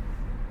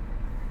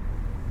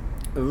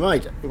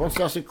 Right, he wants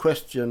to ask a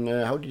question.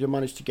 How did you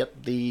manage to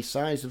get the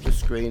size of the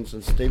screens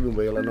and steering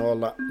wheel and all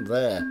that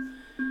there?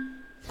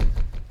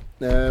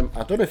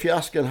 I don't know if you're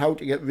asking how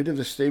to get rid of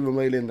the steering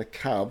wheel in the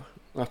cab.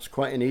 That's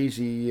quite an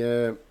easy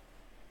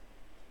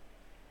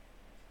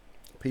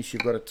piece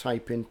you've got to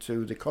type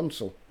into the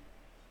console.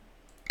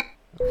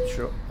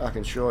 I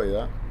can show you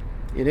that.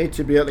 You need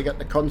to be able to get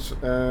the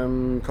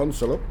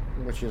console up,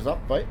 which is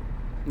that bit,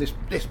 this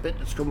bit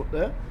that's come up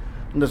there,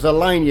 and there's a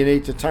line you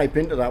need to type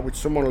into that, which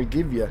someone will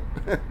give you,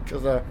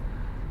 because I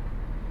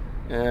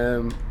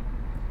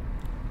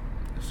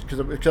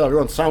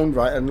don't sound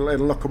right, and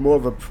it'll not come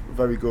over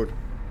very good.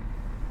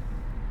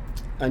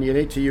 And you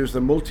need to use the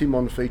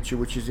multi-mon feature,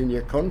 which is in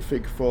your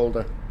config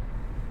folder,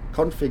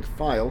 config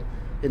file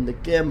in the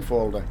game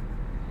folder.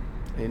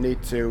 You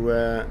need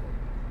to,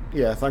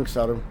 yeah, thanks,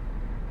 Adam.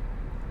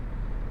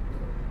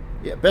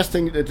 Yeah, best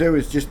thing to do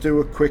is just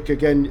do a quick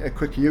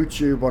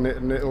YouTube on it,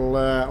 and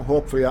it'll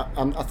hopefully.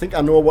 I think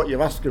I know what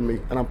you're asking me,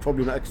 and I'm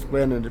probably not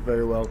explaining it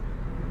very well.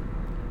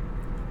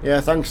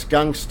 Yeah, thanks,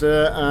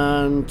 Gangster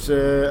and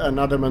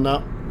Adam and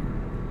that.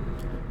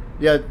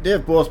 Yeah,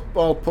 they've both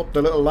all put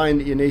the little line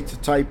that you need to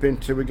type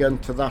into again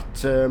to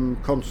that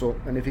console.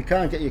 And if you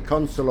can't get your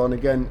console on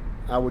again,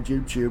 I would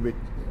YouTube it.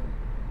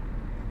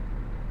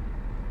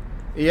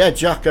 Yeah,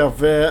 Jack,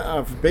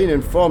 I've been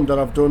informed that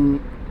I've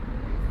done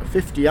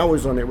 50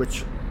 hours on it,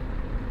 which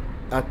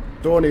I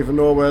don't even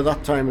know where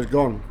that time has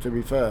gone, to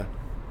be fair.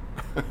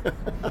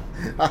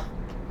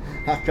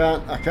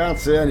 I can't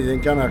say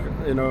anything, can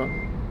I? You know,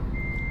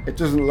 it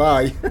doesn't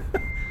lie.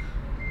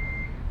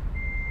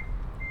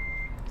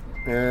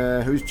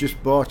 Who's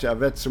just bought it?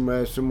 I've read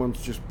somewhere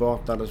someone's just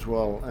bought that as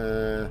well.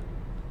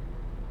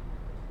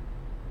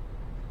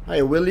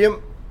 Hi,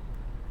 William.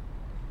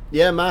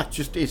 Yeah, Mark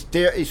just he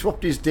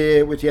swapped his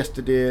day with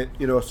yesterday,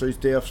 you know, so his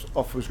day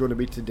off was going to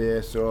be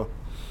today, so.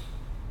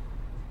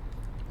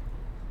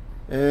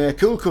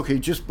 Cool Cookie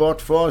just bought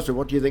Forza.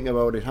 What do you think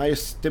about it? Hi,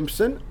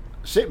 Stimson.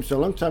 It's a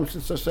long time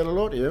since I said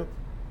hello to you.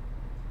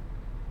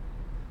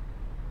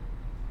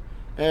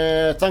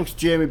 Thanks,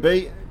 Jamie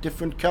B.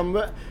 Different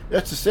camera.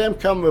 That's the same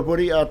camera,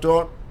 buddy. I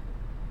don't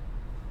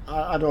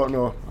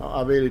know.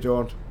 I really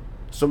don't.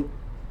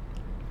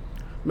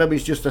 Maybe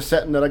it's just a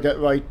setting that I get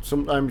right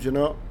sometimes, you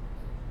know.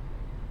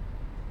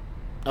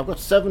 I've got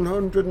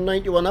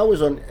 791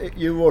 hours on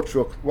Euro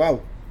Truck.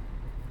 Wow.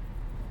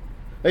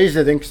 Here's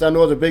the thing, because I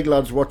know the big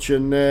lad's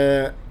watching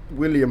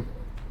William.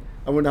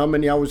 I wonder how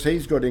many hours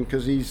he's got in,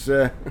 because he's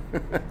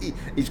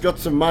he's got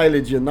some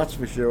mileage in, that's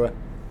for sure.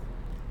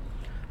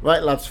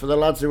 Right, lads, for the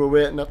lads who are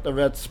waiting at the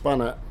red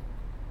spanner,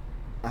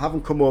 I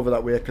haven't come over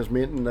that way because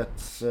my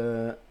internet's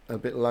a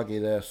bit laggy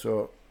there,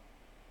 so...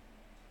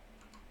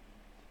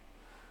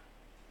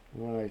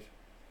 Right,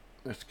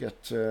 let's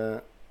get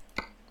a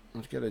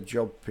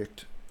job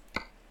picked.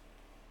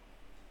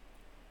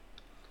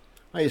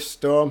 Hiya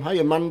Storm,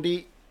 hiya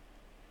Mandy.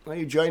 Are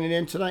you joining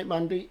in tonight,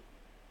 Mandy?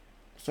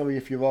 Sorry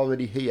if you're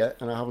already here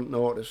and I haven't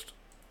noticed.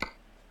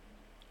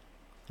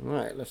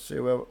 Right, let's see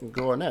where we can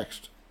go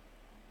next.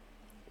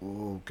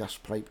 Ooh, gas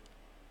pipe.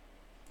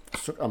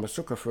 I'm a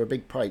sucker for a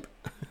big pipe.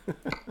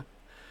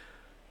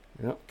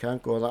 Yep,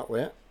 can't go that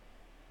way.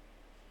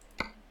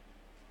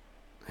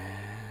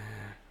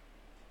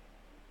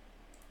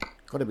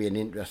 Got to be an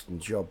interesting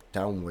job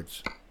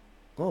downwards.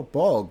 Oh,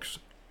 bogs.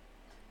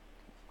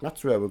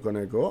 That's where we're going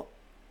to go.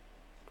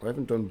 I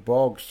haven't done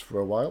bogs for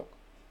a while.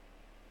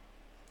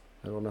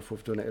 I don't know if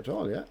we've done it at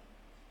all yet.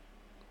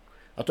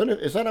 I don't know.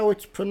 Is that how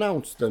it's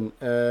pronounced? Then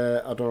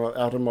I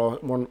don't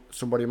know.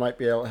 Somebody might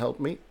be able to help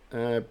me.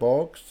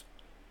 Bogs.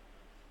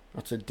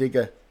 That's a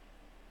digger.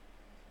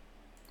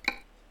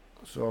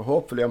 So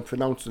hopefully I'm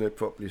pronouncing it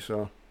properly.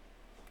 So,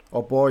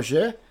 or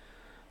Bourget,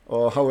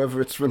 or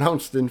however it's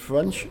pronounced in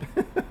French.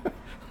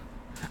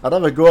 I'd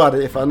have a go at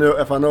it if I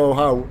know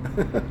how.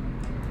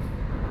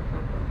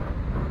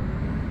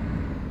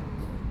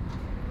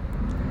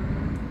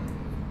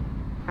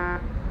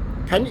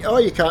 Can you? Oh,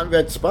 you can't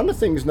red spanner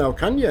things now,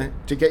 can you?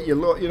 To get your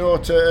load, you know,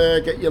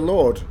 to get your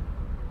load.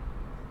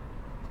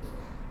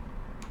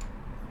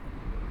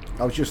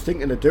 I was just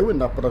thinking of doing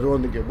that, but I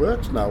don't think it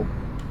works now.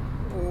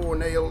 Oh,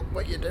 Neil,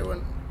 what you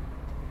doing?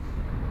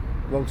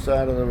 Wrong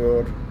side of the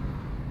road.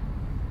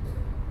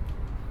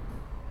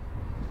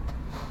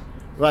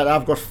 Right,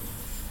 I've got.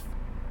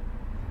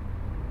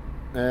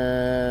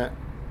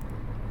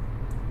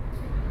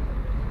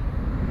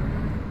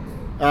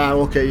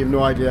 Okay, you've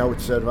no idea how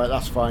it's said. Right,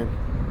 that's fine.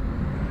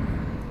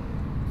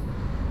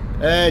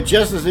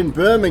 Jess is in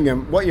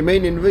Birmingham. What you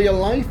mean, in real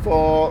life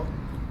or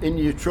in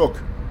your truck?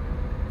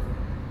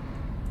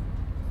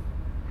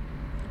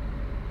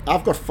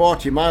 I've got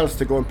 40 miles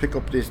to go and pick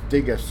up this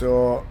digger,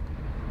 so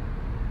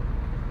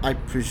I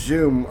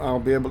presume I'll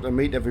be able to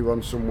meet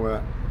everyone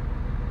somewhere.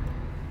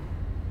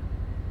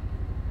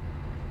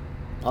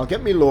 I'll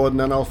get me load and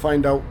then I'll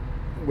find out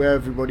where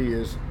everybody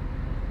is.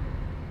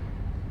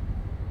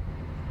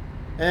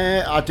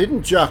 I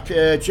didn't, Jack.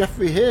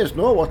 Jeffrey Hayes,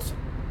 no, what's...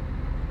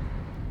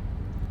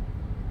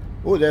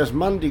 Oh, there's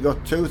Mandy,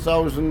 got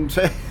 2,000...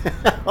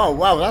 Oh,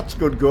 wow, that's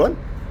good going.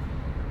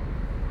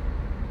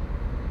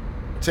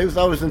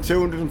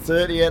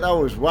 2,238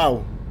 hours,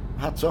 wow.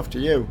 Hats off to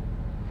you.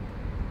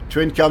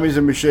 Twin cam is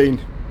a machine.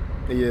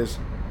 He is.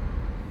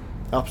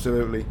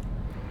 Absolutely.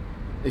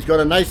 He's got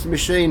a nice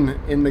machine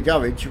in the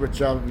garage,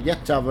 which I've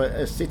yet to have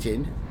a sit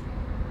in.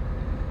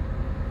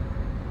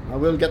 I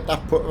will get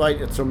that put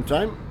right at some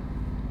time.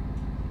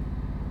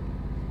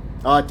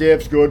 Ah,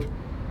 Dave's good.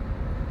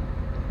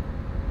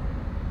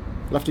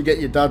 I'll have to get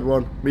your dad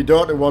one. My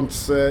daughter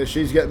wants,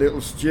 she's getting a little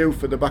stew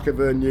for the back of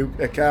her new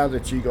car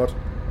that she got.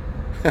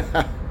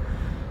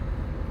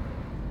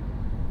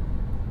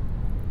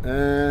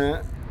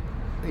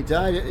 He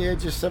died at the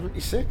age of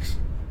 76.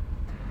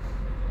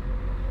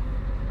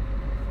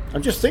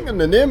 I'm just thinking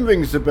the name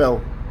rings a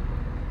bell.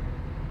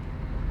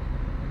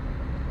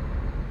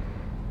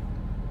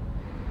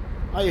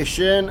 Hiya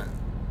Shane.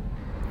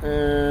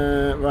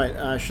 Right,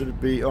 I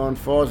should be on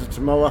Forza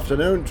tomorrow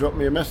afternoon. Drop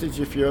me a message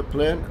if you're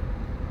playing.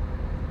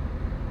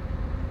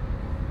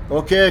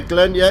 Okay,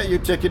 Glenn, yeah, you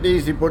take it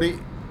easy, buddy.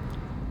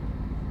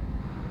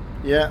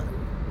 Yeah,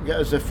 get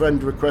us a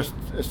friend request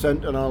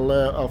sent and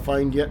I'll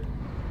find you.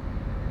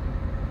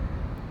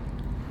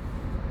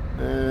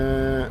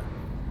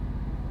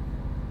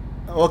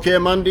 Okay,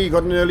 Mandy, you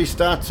got an early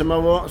start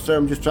tomorrow, so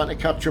I'm just trying to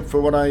catch up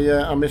for what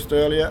I missed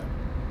earlier.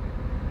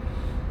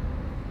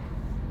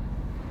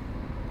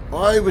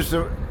 Oh,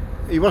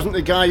 he wasn't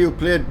the guy who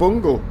played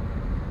Bungle.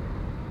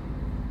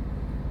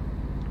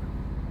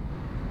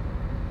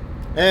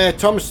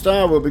 Tom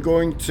Starr will be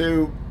going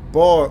to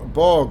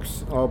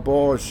Bourget or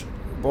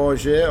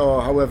Bourget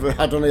or however,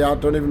 I don't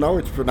even know how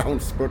it's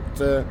pronounced, but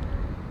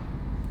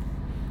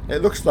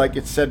it looks like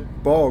it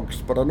said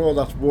Bogs, but I know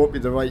that won't be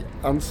the right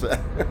answer.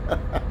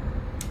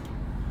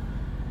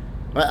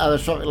 Right, are the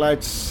traffic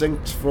lights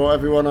synced for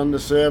everyone on the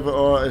server,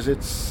 or is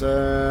it?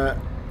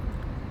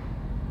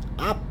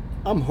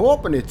 I'm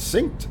hoping it's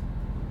synced.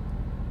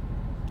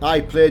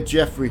 I played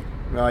Jeffrey,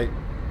 right?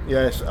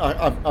 Yes,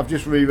 I've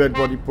just reread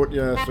what he put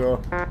here,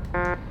 so.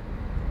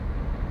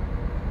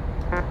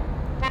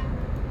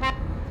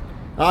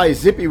 Aye,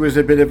 Zippy was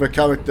a bit of a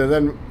character.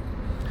 Then,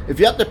 if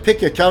you had to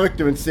pick a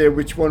character and say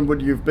which one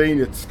would you have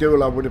been at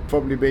school, I would have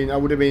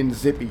been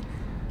Zippy.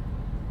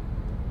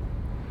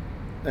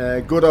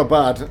 Good or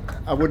bad,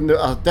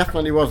 I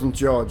definitely wasn't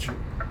George.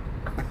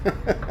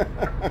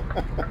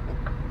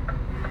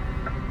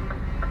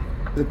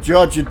 If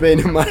George had been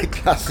in my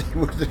class, he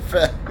would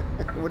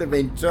have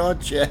been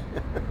torture.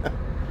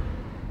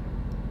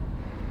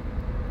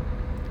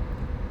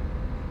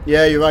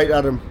 Yeah, you're right,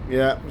 Adam.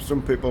 Yeah,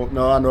 some people.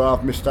 No, I know.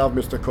 I've missed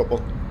a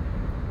couple.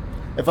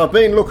 If I've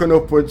been looking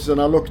upwards and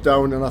I look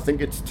down and I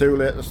think it's too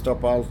late to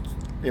stop, I'll,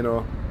 you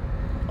know.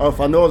 Or if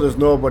I know there's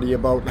nobody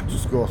about, I'll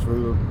just go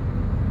through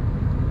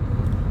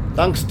them.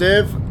 Thanks,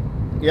 Dave.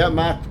 Yeah,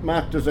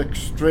 Mark does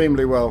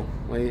extremely well.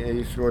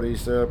 He's good.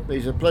 He's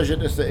a pleasure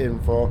to sit in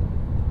for.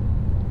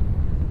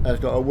 He's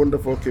got a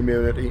wonderful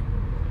community.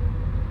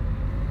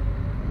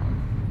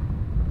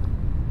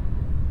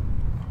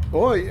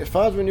 Oh, your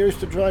father used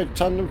to drive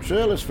tandem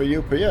trailers for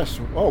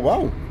UPS. Oh,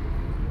 wow.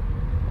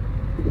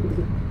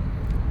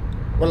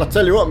 Well, I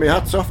tell you what, my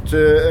hat's off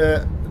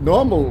to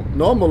normal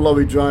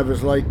lorry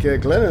drivers like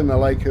Glenn and the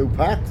like who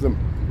park them.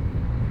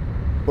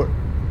 But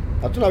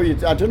I don't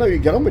know how you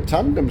get on with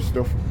tandem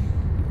stuff.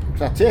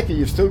 'Cause I take it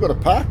you've still got to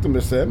park them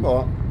the same,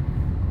 or.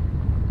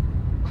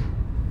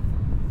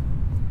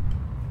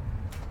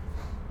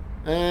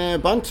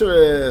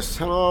 Banterous,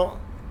 hello.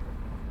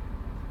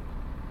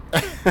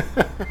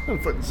 I'm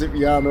putting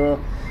Zippy on.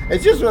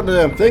 It's just one of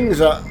them things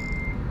that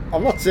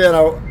I'm not saying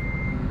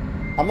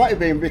I might have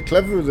been a bit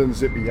cleverer than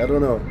Zippy, I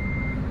don't know.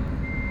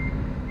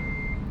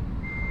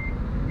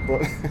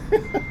 But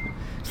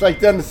it's like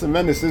Dennis the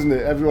Menace, isn't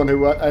it? Everyone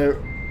who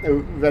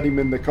read him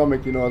in the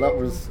comic, you know, that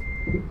was.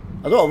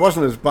 I thought it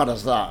wasn't as bad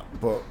as that,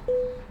 but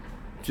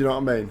do you know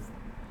what I mean?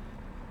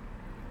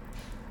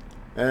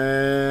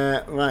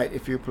 Right,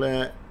 if you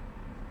play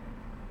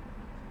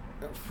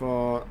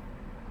for.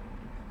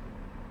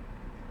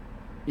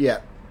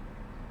 Yeah.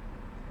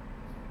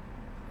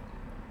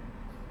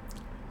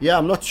 Yeah,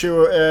 I'm not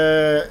sure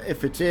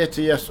if it's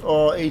ATS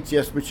or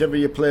ETS, whichever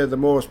you play the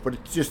most, but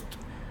it's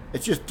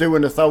just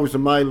doing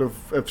 1,000 mile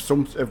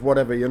of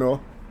whatever, you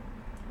know.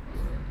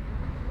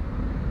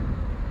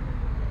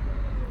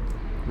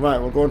 Right,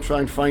 we'll go and try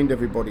and find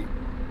everybody.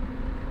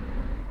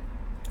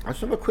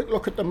 Let's have a quick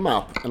look at the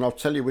map and I'll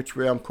tell you which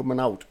way I'm coming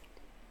out.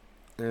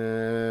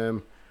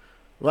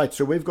 Right,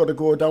 so we've got to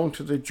go down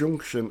to the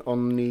junction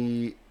on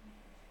the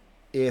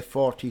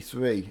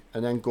A43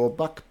 and then go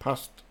back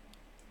past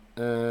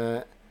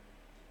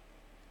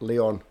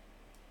Leon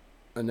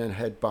and then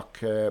head back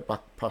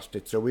past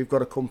it. So we've got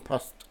to come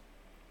past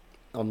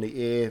on the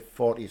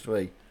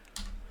A43.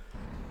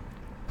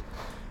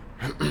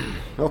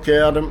 Okay,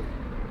 Adam.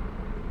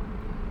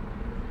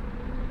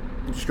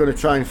 I'm just going to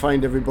try and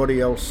find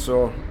everybody else.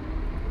 So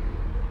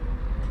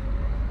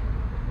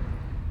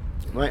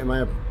right, am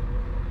I?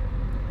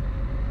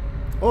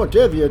 Oh,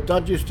 Dave, your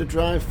dad used to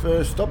drive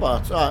for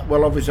Stobart. Ah,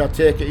 well, obviously I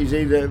take it he's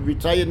either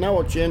retired now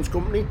or changed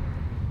company.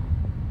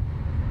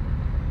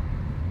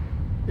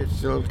 It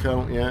still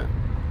count, yeah.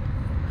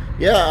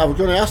 Yeah, I was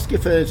going to ask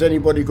if there's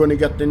anybody going to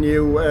get the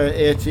new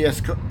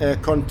ATS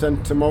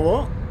content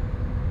tomorrow.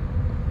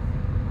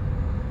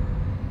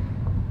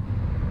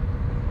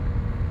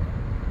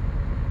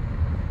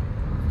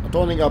 I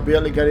don't think I'll be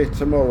able to get it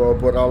tomorrow,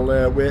 but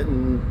I'll wait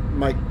and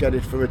might get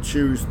it for a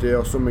Tuesday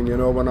or something, you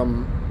know, when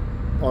I'm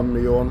on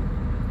my own.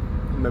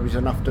 Maybe it's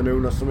an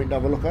afternoon or something to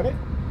have a look at it.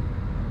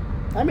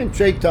 I'm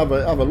intrigued to have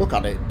a look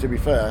at it, to be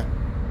fair.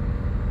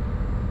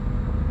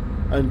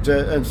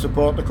 And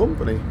support the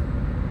company.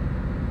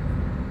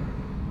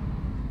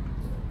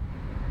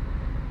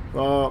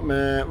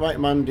 Right,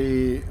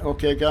 Mandy.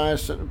 Okay,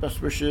 guys,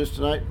 best wishes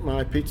tonight.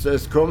 My pizza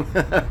has come.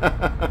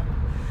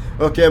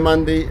 Okay,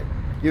 Mandy,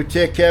 you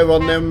take care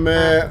on them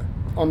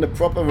on the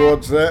proper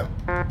roads there.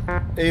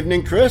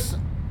 Evening, Chris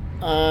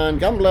and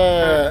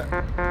Gambler.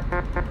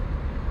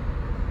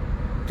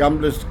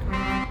 Gambler's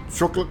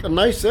truck looking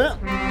nice there.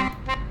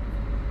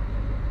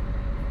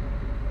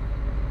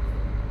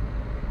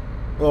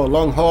 Oh,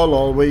 long haul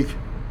all week.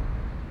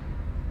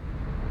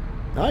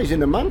 Ah, he's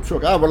in a man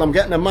truck. Ah, well, I'm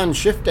getting a man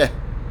shifter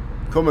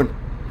coming.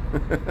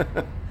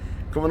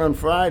 Coming on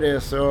Friday,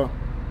 so.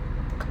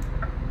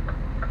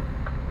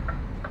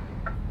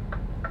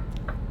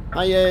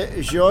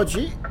 Hi,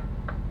 Georgie.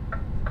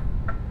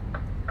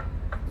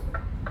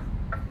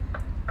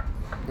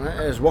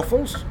 There's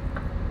Waffles.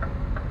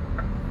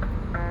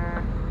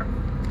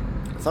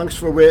 Thanks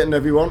for waiting,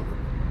 everyone.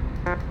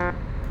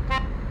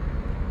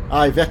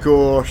 Hi,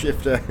 Veco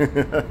shifter.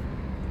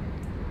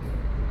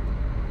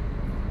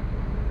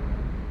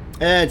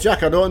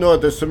 Jack, I don't know.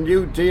 There's some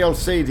new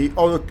DLC, the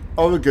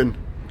Oregon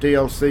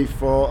DLC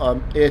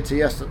for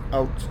ATS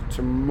out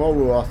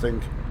tomorrow, I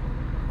think.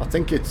 I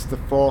think it's the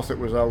 4th it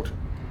was out.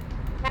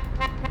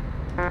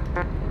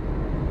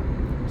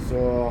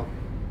 So,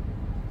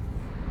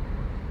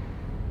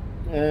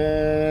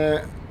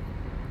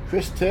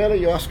 Chris Taylor,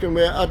 you're asking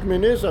where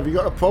admin is. Have you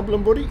got a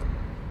problem, buddy?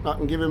 I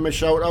can give him a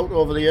shout out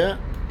over the air.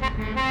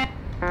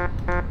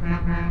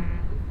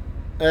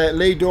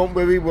 Lee, don't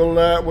worry.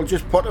 We'll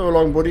just potter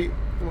along, buddy.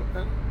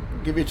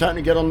 Give you time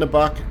to get on the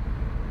back.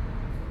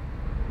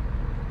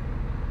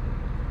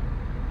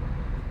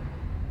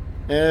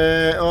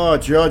 Oh,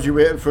 George, you're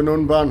waiting for an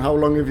unban. How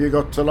long have you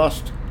got to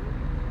last?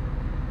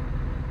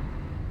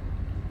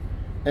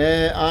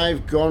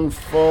 I've gone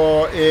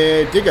for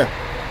a digger.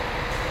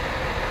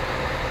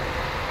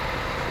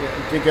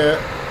 Yeah,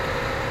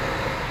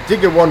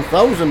 digger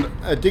 1000.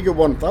 A digger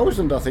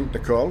 1000, I think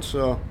they're called.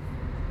 So.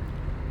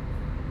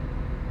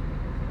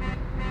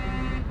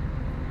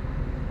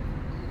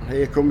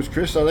 Here comes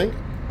Chris, I think.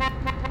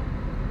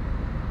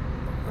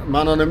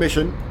 Man on a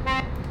mission.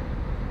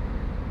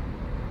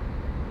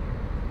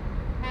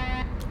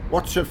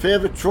 What's your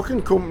favourite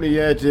trucking company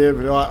here,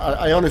 David?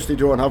 I honestly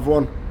don't have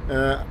one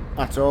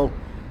at all.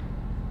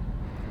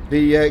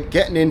 The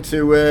getting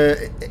into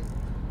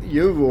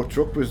Euro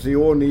truck was the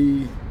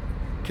only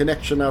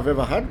connection I've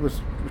ever had with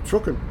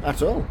trucking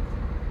at all.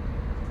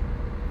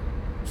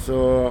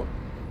 So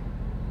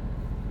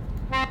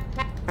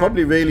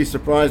probably really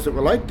surprised that we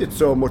liked it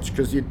so much,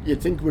 because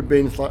you'd think we'd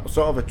been sort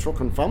of a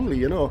trucking family,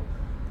 you know.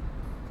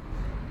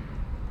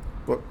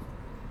 But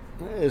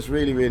it's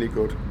really, really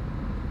good.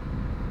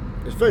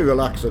 It's very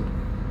relaxing.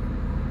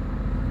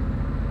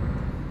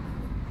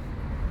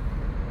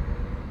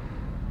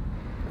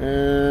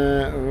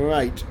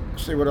 Right,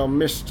 see what I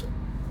missed.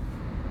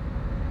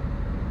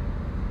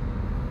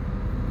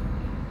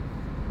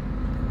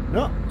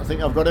 No, I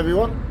think I've got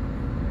everyone.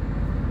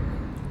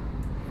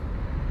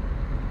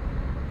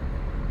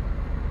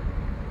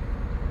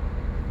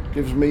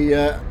 Gives me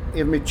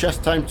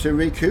chest time to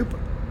recoup.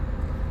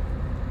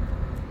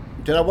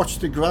 Did I watch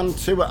the Grand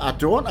Tour? I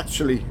don't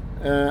actually.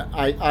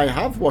 I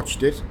have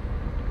watched it,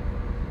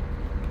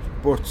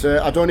 but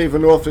I don't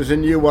even know if there's a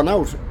new one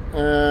out.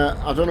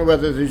 I don't know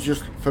whether there's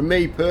just, for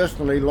me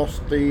personally,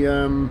 lost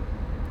the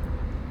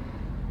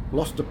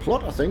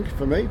plot. I think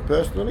for me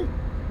personally.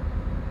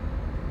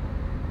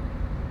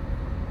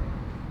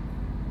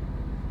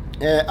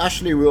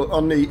 Ashley will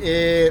on the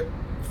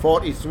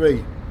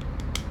A43,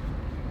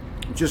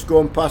 just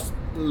going past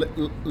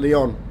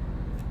Leon.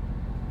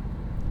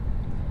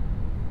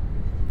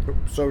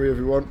 Oops, sorry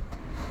everyone.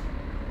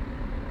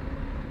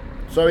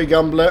 Sorry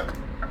gambler.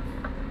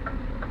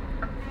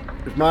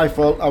 It's my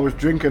fault, I was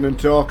drinking and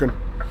talking.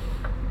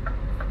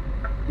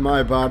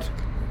 My bad.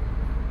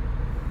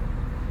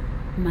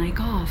 Mic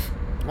off.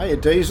 Hiya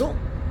Diesel.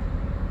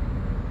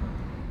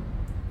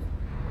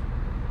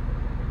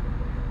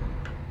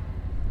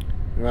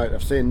 Right,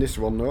 I've seen this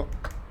one though.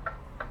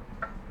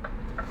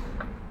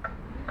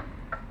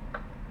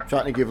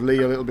 Trying to give Lee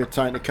a little bit of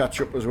time to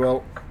catch up as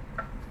well.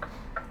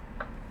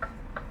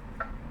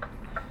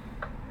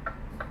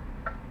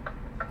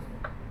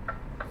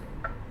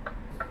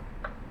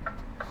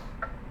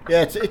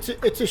 Yeah,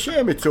 it's a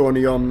shame it's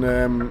only on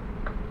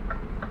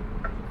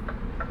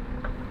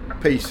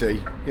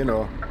PC, you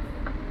know.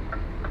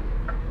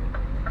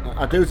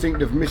 I do think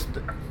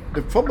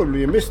they've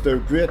probably missed a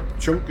great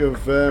chunk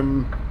of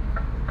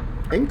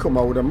income,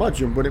 I would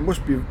imagine, but it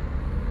must be,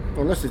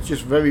 unless it's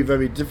just very,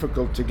 very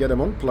difficult to get them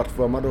on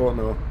platform, I don't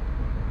know.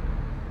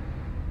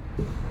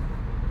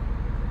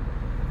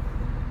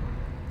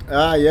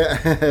 Ah, yeah,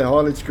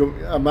 haulage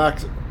company,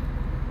 Mark's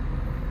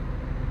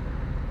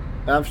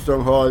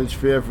Armstrong haulage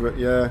favourite,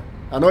 yeah.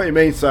 I know what you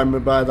mean,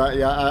 Simon, by that.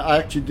 Yeah, I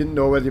actually didn't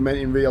know whether you meant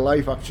in real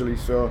life, actually,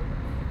 so.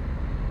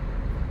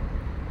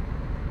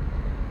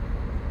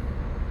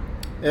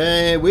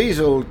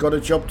 Weasel got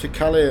a job to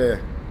Calais.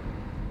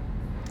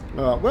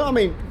 Oh, well, I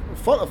mean,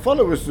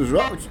 follow us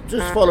around.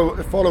 Just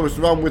follow us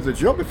around with the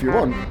job if you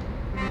want.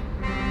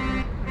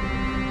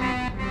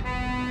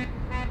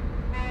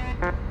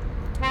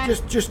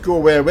 Just go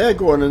where we're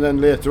going, and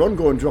then later on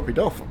go and drop it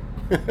off.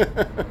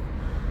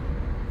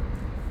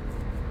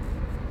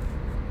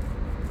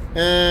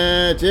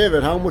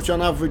 David, how much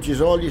on average is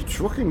all your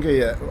trucking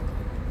gear?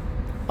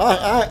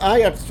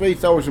 I had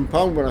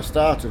 £3,000 when I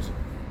started.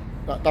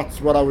 That's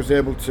what I was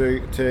able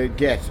to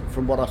get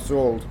from what I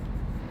sold.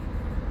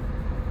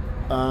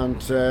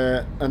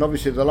 And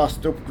obviously the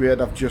last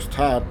upgrade I've just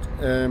had,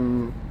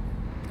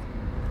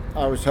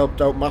 I was helped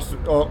out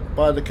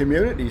by the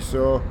community,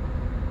 so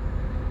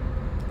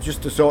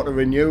just to sort of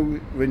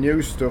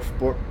renew stuff.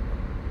 But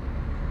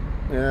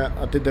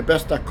I did the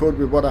best I could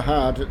with what I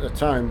had at the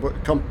time.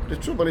 But the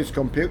trouble is,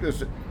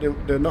 computers,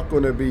 they're not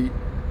going to be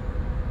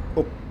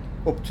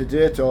up to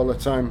date all the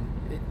time.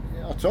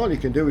 That's all you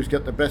can do, is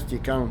get the best you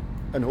can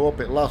and hope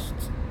it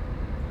lasts.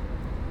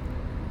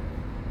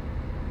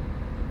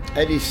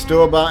 Eddie's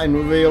store-bought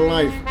in real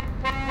life.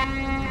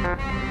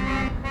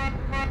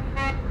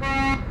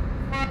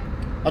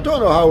 I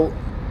don't know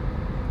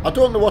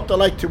what they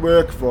like to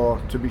work for,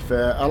 to be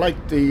fair. I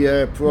liked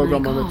the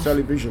programme on the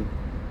television,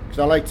 because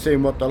I liked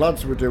seeing what the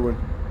lads were doing.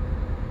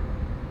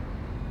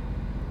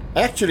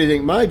 I actually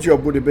think my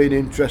job would have been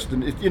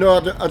interesting. You know,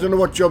 I don't know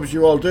what jobs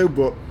you all do,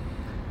 but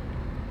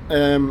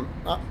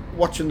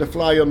watching the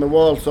fly on the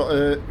wall sort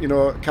of, you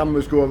know,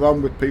 cameras go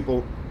around with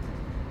people,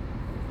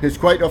 is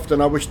quite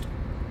often I wished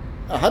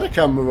I had a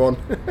camera on,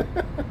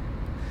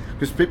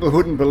 because people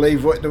wouldn't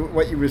believe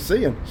what you were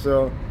seeing.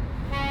 So,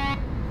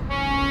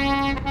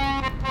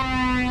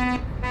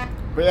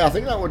 but yeah, I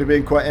think that would have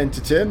been quite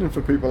entertaining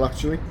for people,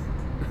 actually.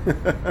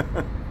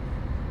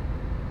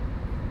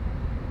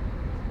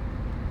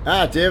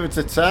 David's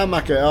a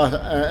tarmacker.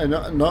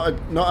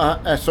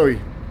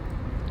 Sorry,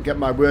 get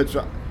my words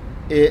right.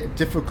 A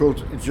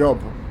difficult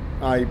job,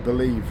 I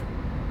believe.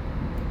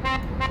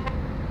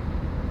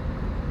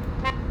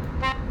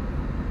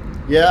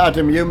 Yeah,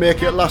 Adam, you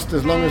make it last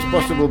as long as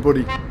possible,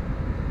 buddy.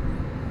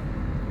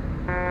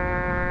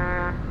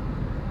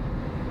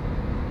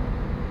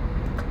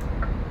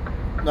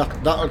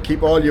 That'll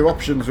keep all your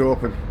options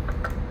open.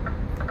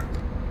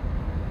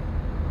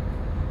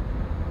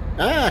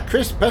 Ah,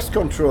 Chris, pest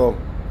control.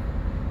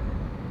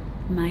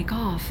 Mic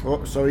off.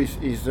 Oh, so he's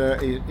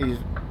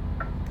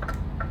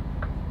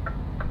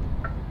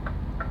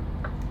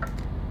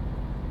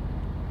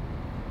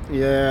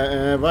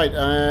yeah, right.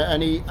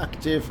 Any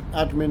active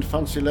admin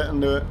fancy letting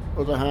the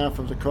other half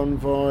of the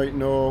convoy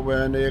know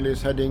where Neil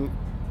is heading?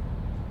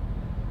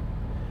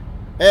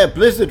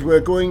 Blizzard, we're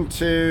going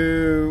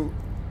to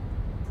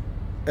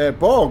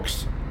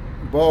Boggs.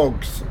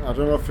 Boggs. I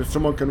don't know if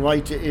someone can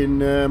write it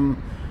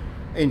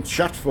in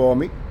chat for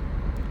me.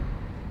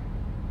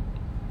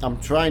 I'm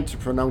trying to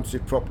pronounce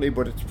it properly,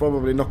 but it's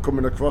probably not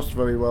coming across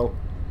very well.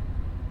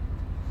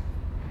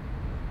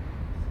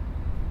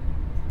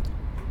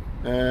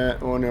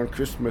 Only on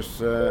Christmas.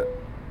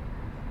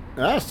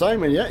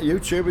 Simon, yeah,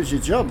 YouTube is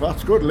your job.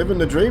 That's good. Living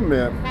the dream,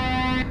 mate.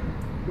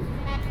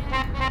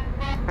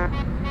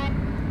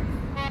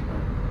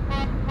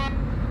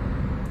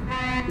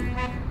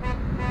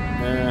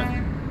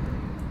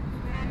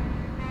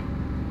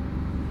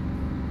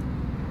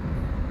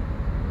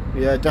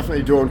 Yeah,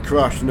 definitely don't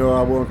crash. No,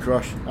 I won't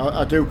crash.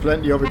 I do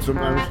plenty of it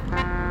sometimes.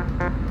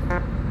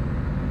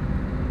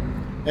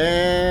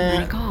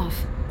 Mic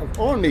off. I've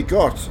only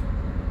got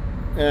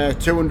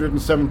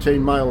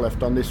 217 mile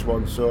left on this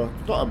one, so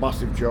it's not a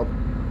massive job.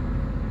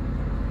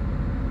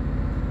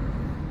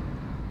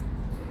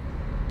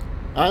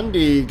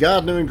 Andy,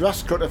 gardener and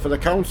grass cutter for the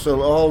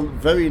council, all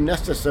very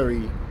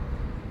necessary.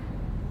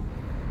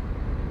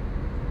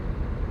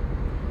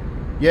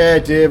 Yeah,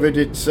 David,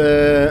 it's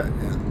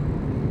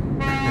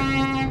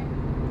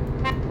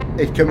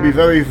it can be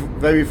very,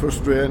 very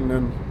frustrating,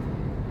 and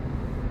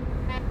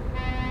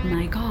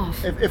Mic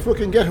off. if we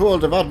can get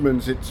hold of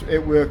admins,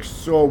 it works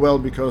so well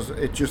because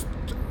it just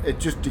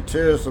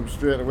deters them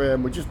straight away,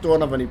 and we just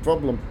don't have any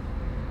problem.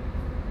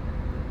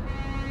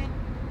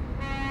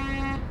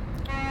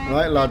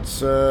 Right,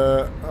 lads,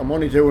 I'm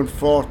only doing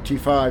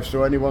 45,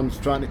 so anyone's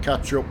trying to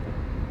catch up.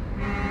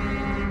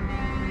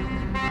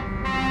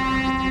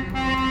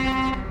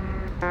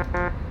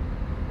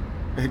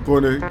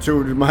 Going to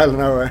 200 mile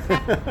an hour.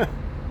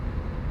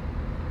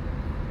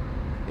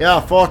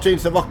 Yeah,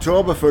 14th of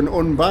October for an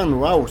unban.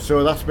 Wow,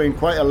 so that's been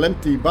quite a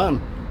lengthy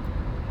ban.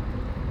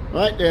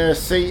 Right,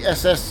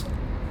 CSS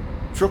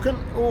trucking.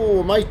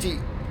 Oh, mighty.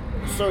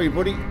 Sorry,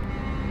 buddy.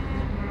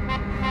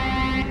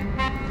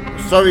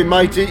 Sorry,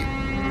 mighty.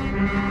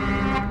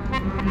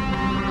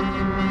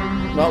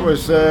 That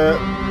was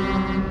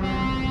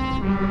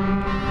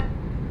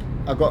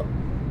I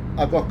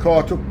got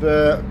caught up.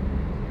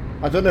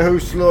 I don't know who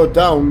slowed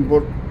down,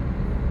 but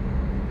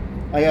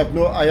I had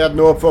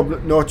no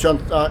problem, no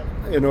chance.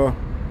 You know,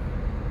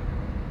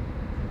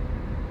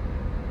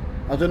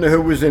 I don't know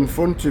who was in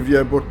front of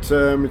you, but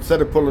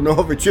instead of pulling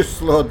over, just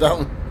slowed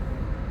down.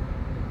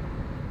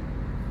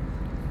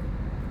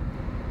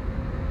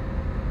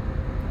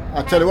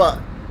 I tell you what,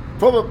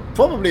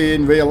 probably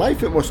in real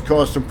life it must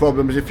cause some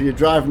problems if you're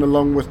driving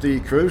along with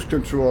the cruise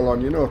control on,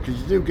 you know, because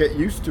you do get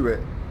used to it.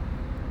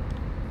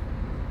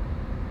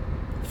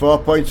 4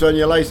 points on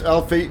your license,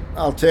 Alfie.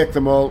 I'll take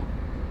them all.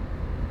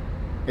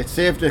 It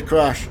saved a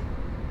crash.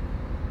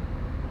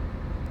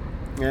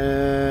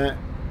 I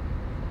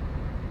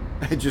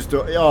just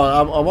don't. Yeah,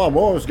 I'm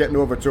always getting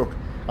overtook.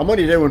 I'm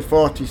only doing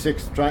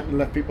 46, trying to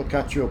let people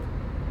catch up.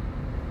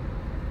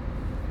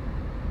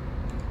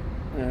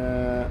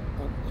 I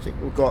think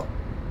we've got.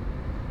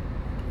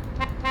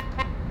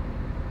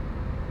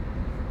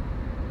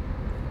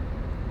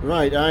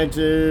 Right, I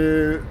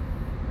do.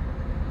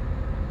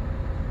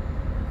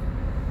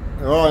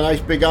 Oh, a nice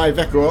big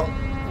Iveco.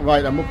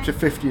 Right, I'm up to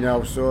 50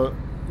 now, so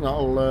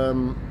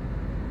that'll.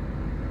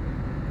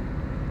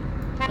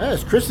 Yeah,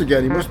 it's Chris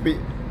again. He must be.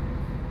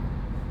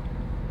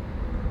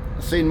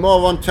 I've seen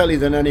more on telly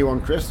than anyone,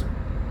 Chris.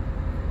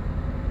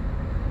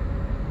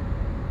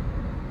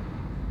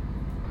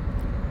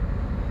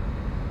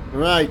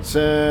 Right.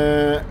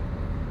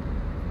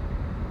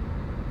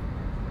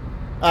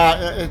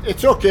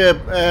 It's okay.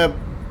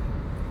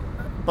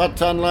 Bad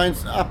tan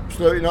lines,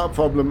 absolutely not a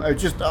problem.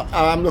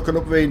 I'm looking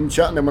up reading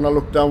chat, and then when I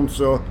look down,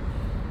 so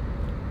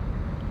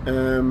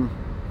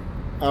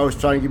I was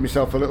trying to give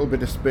myself a little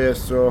bit of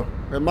space, so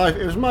it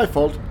was my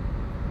fault.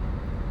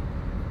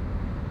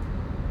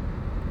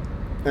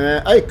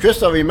 Hey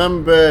Chris, I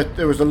remember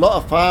there was a lot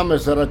of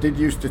farmers that I did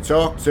used to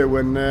talk to,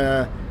 and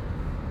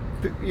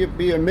you'd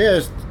be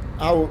amazed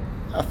how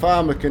a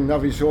farmer can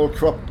have his whole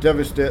crop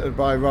devastated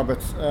by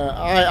rabbits.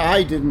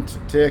 I didn't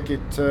take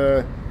it.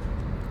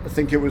 I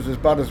think it was as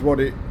bad as what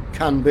it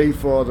can be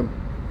for them.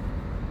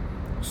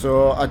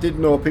 So I did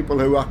know people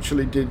who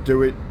actually did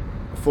do it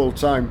full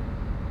time,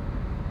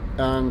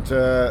 and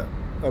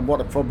what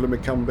a problem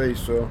it can be.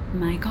 So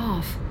mic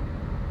off.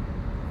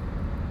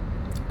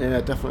 Yeah,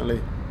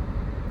 definitely.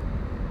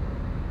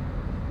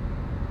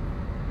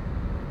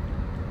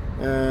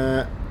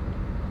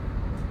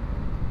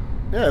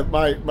 Yeah,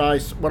 my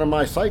one of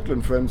my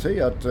cycling friends, he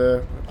had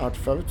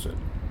ferrets in.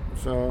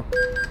 So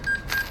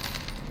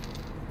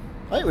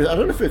I don't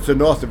know if it's a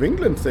north of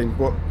England thing,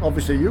 but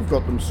obviously you've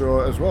got them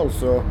so as well.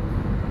 So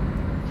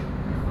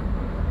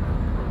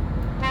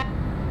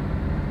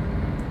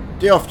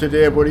day off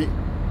today, buddy.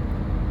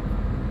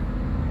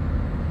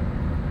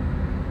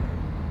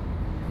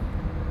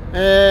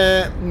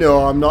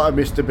 No, I'm not a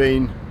Mr.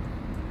 Bean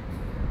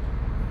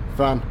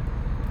fan.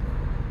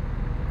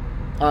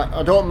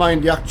 I don't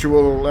mind the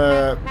actual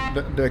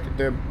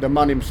the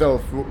man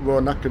himself,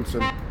 Rowan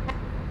Atkinson.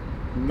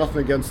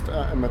 Nothing against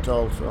him at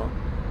all. So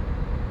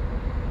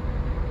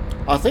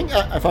I think,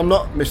 if I'm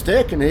not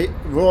mistaken,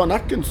 Rowan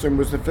Atkinson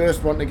was the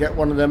first one to get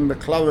one of them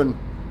McLaren.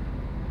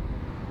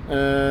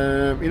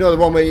 You know, the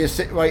one where you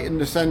sit right in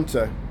the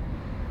centre.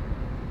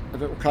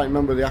 Can't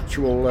remember the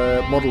actual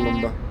model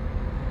number.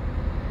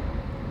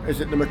 Is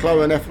it the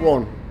McLaren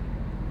F1?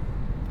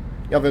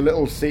 You have a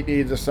little seat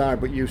either side,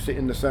 but you sit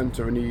in the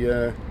centre, and he.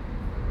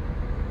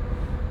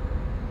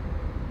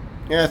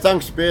 Yeah,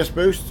 thanks, Space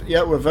Boost.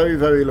 Yeah, we're very,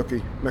 very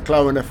lucky.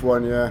 McLaren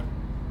F1, yeah.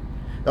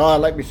 Oh, I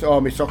like me. Oh,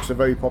 my socks are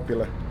very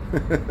popular.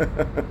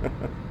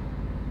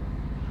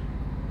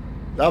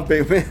 That'd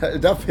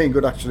been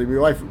good actually. My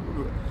wife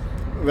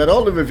read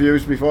all the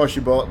reviews before she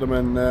bought them,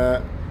 and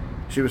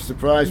she was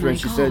surprised when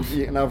she said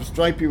you can have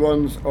stripy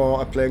ones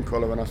or a plain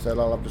colour, and I said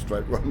I'll have the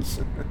striped ones.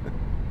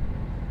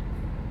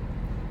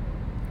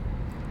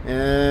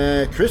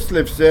 Chris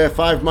lives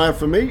 5 miles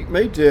from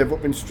me, Dave,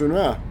 up in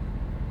Stranraer.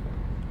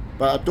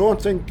 But I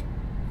don't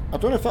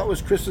know if that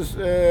was Chris's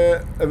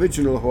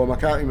original home. I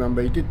can't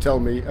remember. He did tell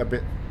me a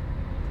bit.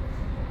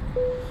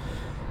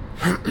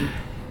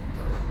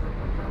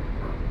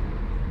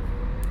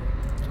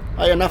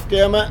 Hiya, Naff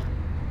Gamer.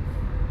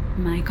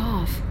 Mic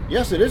off.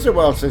 Yes, it is a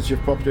while since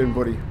you've popped in,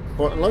 buddy.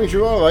 But as long as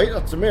you're alright,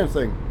 that's the main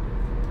thing.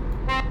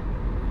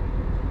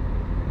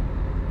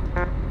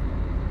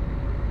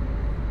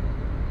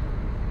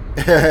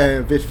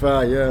 A bit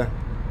far, yeah.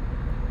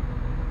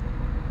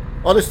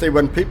 Honestly,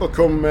 when people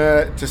come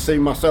to see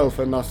myself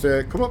and I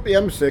say, come up the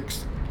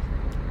M6,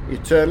 you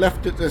turn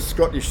left at the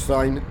Scottish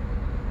sign,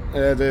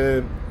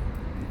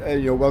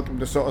 you're welcome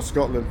to sort of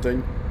Scotland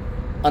thing,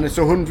 and it's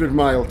 100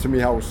 mile to my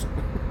house.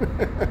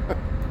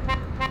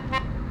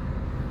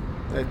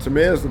 It's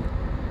amazing.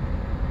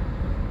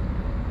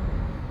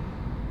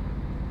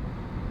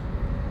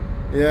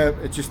 Yeah,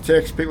 it just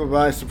takes people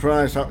by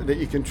surprise that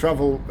you can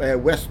travel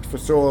west for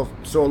so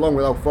long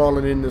without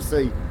falling in the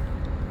sea.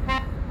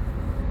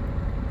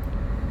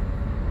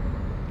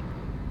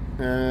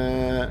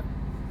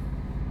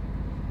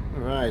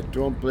 Right,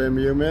 don't blame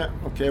you, mate.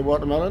 Okay,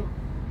 watermelon.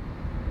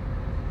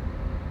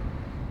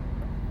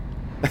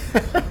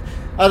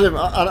 Adam,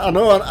 I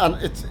know, and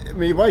it's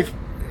my wife.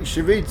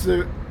 She reads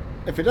the.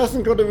 If it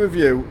hasn't got a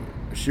review,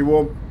 she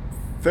won't.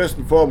 First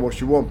and foremost,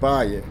 she won't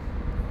buy it.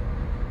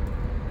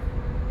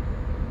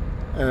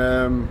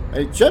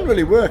 It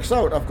generally works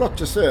out, I've got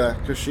to say,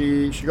 because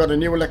she got a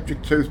new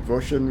electric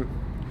toothbrush, and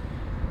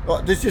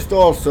there's just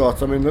all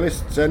sorts. I mean, the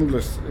list's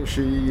endless.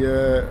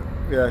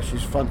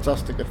 She's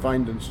fantastic at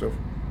finding stuff.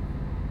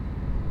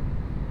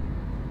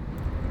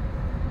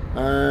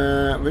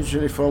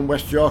 Originally from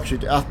West Yorkshire.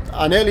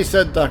 I nearly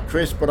said that,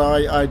 Chris, but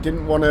I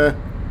didn't want to.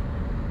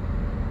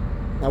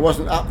 I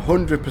wasn't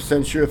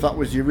 100% sure if that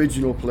was the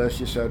original place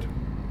you said.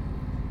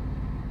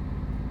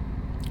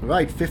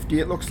 Right,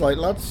 50 it looks like,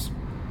 lads.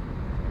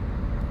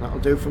 That'll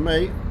do for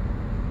me.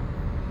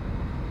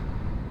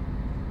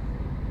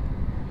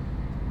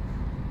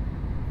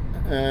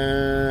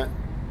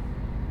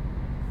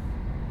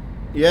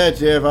 Yeah,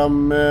 Dave, I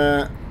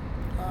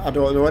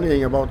don't know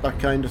anything about that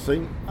kind of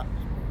thing.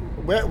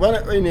 When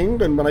in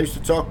England, when I used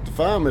to talk to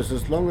farmers,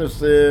 as long as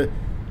they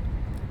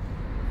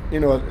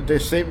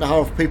seem to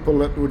have people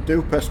that would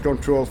do pest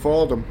control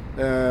for them,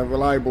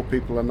 reliable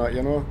people and that,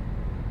 you know.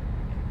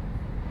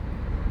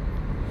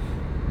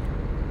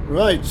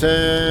 Right,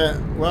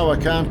 well, I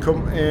can't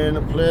come in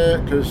and play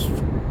because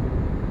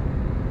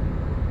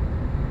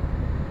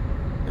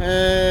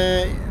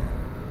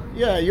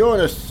yeah,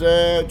 Jonas,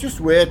 just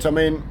wait. I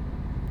mean,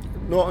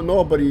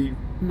 nobody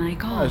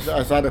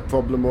has had a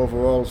problem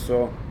overall,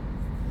 so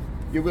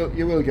you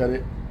will get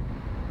it.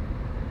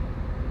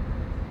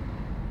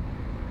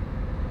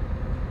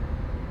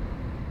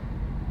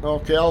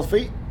 Okay,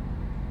 Alfie.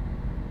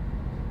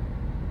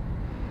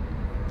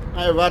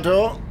 Hi,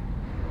 Rado.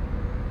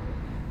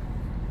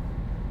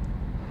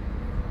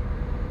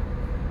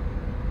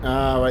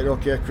 Right,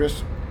 okay,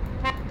 Chris.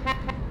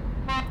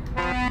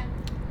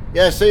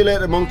 Yeah, see you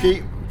later,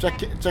 monkey.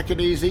 Take it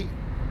easy.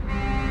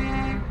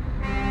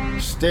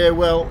 Stay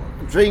well.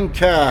 Dream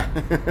car.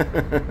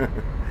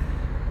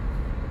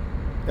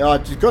 Yeah,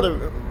 it's got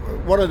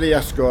one of the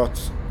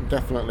escorts,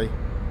 definitely.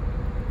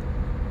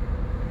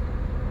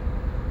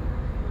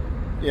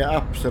 Yeah,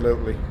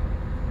 absolutely.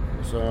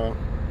 So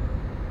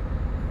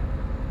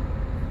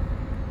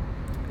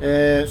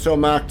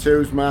Mark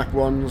 2s, Mark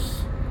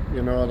 1s.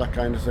 you know, that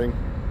kind of thing.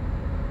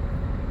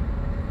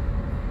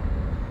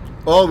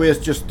 Always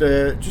just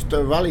a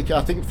rally car.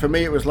 I think for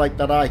me it was like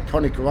that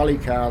iconic rally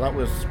car. That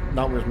was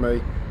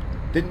me.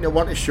 Didn't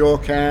want a show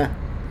car,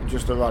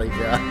 just a rally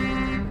car.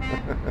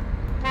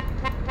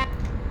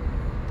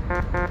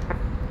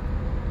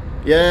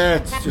 Yeah,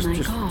 it's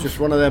just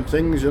one of them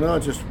things, you know,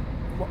 just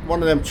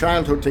one of them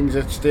childhood things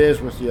that stays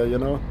with you, you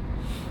know.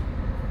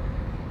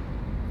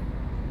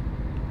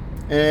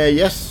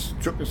 Yes,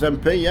 Truckers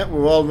MP, yeah,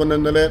 we're all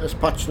running the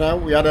latest patch now.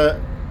 We had a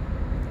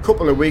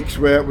couple of weeks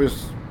where it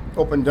was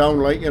up and down,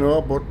 like, you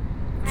know, but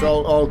it's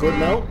all good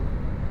now.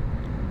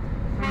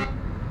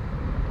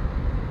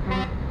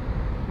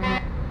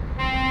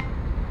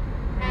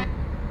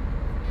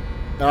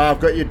 I've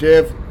got you,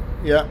 Dave.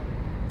 Yeah.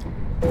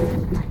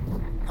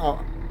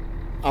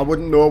 I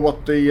wouldn't know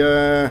what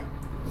the...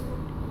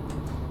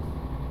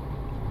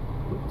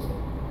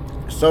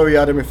 Sorry,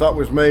 Adam, if that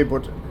was me,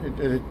 but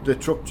the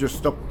truck just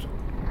stopped.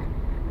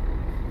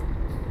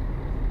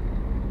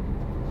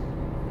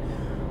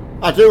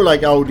 I do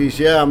like Audis,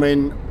 yeah. I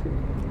mean...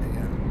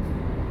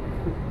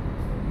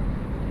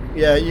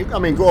 Yeah, I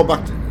mean, go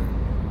back to...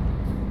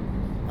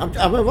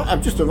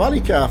 I'm just a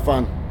rally car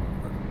fan.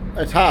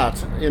 It's hard,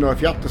 you know,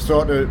 if you have to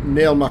sort of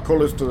nail my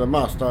colours to the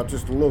mast. I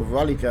just love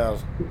rally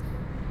cars.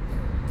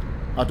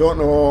 I don't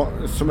know,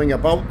 something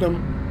about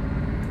them.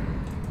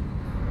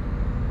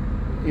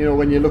 You know,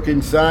 when you look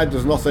inside,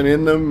 there's nothing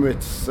in them.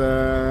 It's,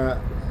 I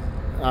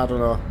don't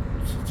know,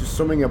 it's just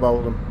something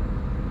about them.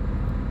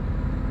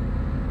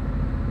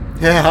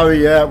 Yeah,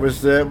 Harry, yeah, it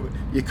was,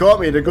 you caught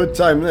me at a good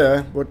time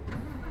there, but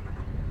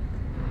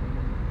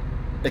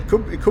it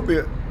could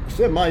be,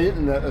 say my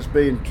internet has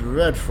been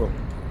dreadful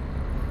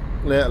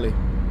lately.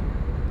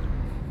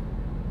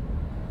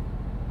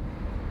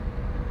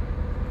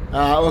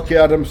 Okay,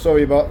 Adam,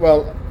 sorry about...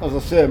 Well, as I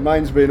say,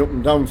 mine's been up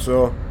and down,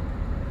 so...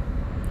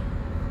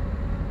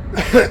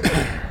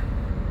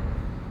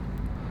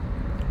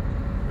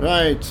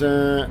 Right,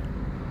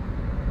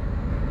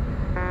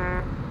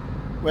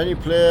 when you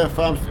play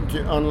Farm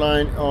Sim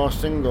online or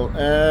single,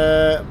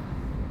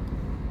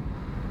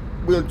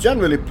 we'll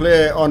generally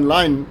play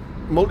online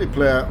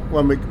multiplayer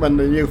when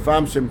the new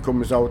Farm Sim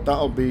comes out.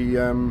 That'll be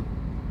on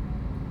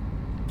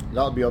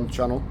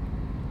channel.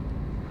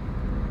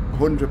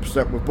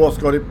 100%. We've both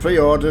got it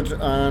pre-ordered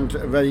and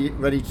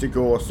ready to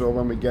go, so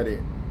when we get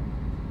it.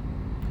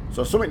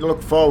 So something to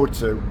look forward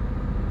to.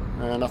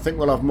 And I think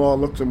we'll have more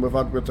luck than we've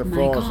had with the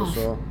Forza,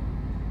 so...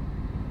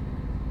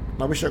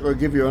 I wish I could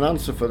give you an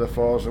answer for the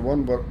Forza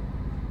one, but...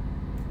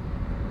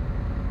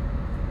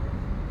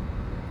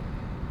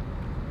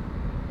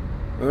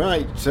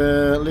 Right,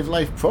 live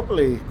life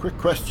properly. Quick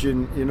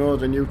question, you know,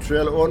 the new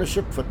trailer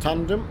ownership for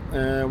Tandem.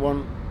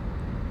 One...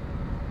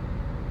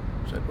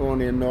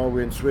 only in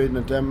Norway and Sweden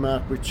and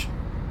Denmark, which...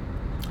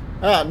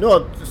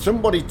 no,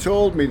 somebody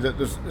told me that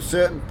there's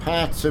certain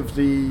parts of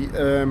the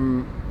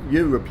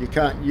Europe you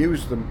can't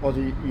use them, or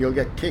you'll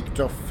get kicked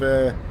off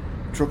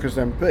Truckers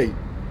MP.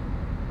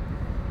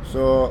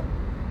 So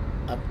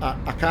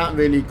I can't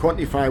really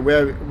quantify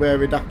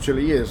where it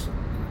actually is.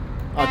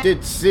 I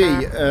did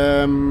see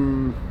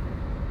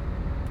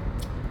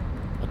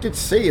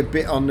a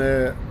bit on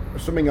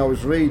something I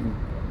was reading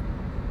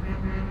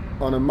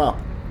on a map.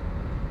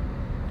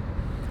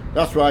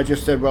 That's why I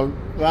just said, well,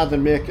 rather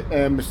than make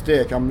a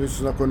mistake, I'm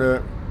just not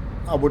gonna...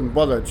 I wouldn't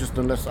bother, just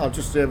unless... I'll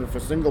just save it for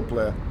single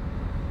player.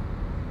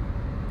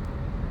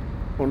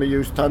 Only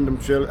use tandem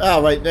trailer... Ah,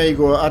 right, there you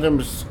go.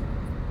 Adam's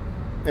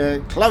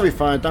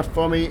clarified that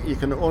for me. You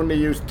can only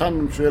use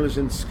tandem trailers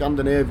in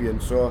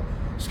Scandinavian, so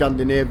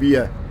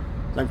Scandinavia.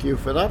 Thank you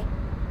for that.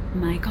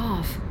 Mic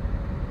off.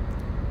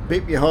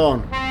 Beep your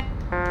horn.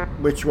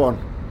 Which one?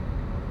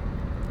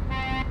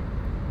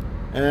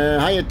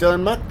 How you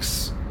doing,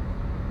 Max?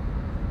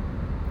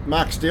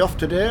 Mark's day off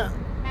today.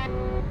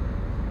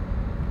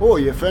 Oh,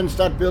 your friend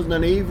started building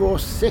an Evo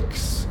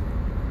 6.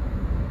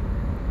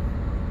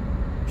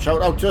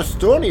 Shout out to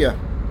Estonia.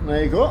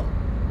 There you go.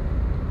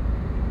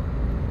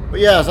 But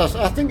yeah,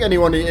 I think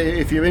anyone,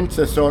 if you're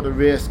into sort of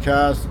race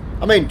cars,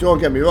 I mean, don't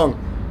get me wrong,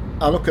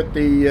 I look at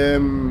the,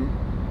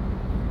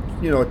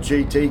 you know,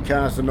 GT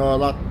cars and all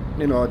that,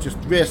 you know, just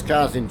race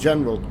cars in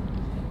general.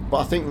 But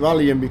I think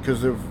rallying,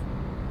 because of,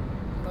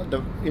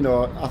 the, you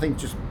know, I think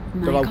just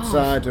they're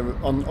outside,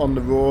 on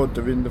the road,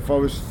 they're in the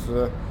forest,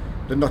 they're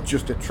not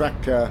just a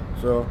track car,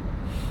 so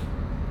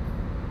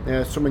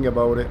yeah, something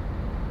about it.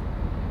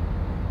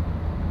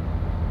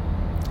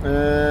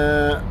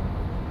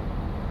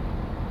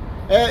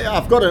 I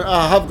have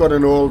got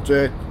an old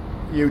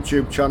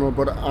YouTube channel,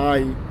 but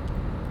I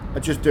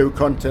just do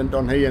content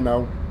on here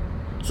now.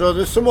 So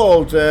there's some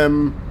old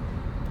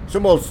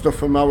stuff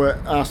from our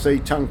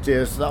RC tank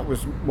days. That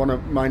was one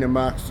of mine and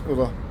Mark's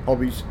other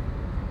hobbies.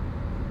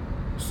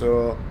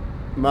 So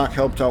Mark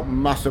helped out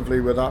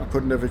massively with that. I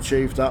couldn't have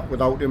achieved that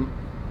without him.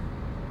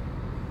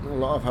 A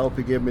lot of help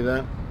he gave me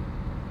there.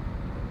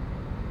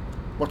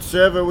 What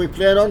server are we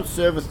playing on?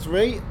 Server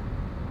 3?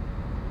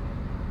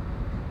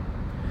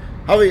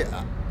 Harry,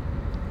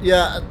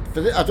 yeah,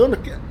 I don't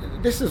know.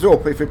 This is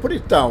up. If we put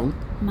it down,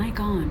 Mic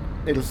on.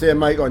 It'll say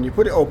mic on. You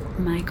put it up,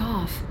 Mic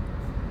off.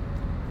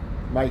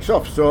 mic's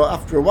off. So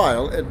after a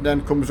while, it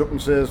then comes up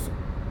and says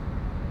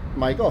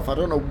mic off. I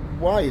don't know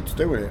why it's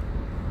doing it.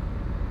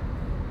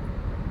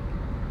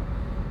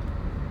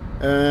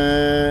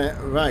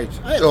 Right.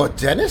 Hello,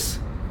 Dennis.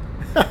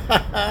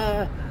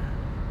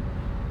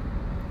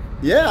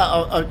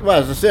 Yeah,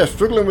 well, as I say,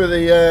 struggling with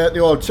the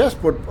old chest,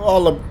 but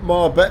all the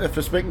more better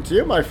for speaking to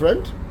you, my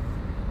friend.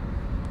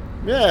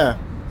 Yeah.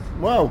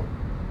 Wow.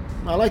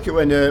 I like it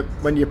when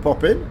you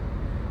pop in.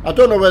 I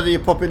don't know whether you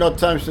pop in odd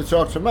times to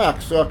talk to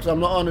Mark, so because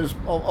I'm not on as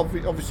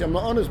obviously I'm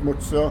not on as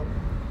much. So,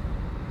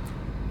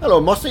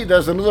 hello, Mossy.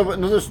 There's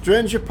another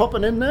stranger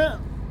popping in there.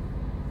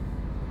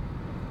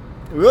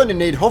 We only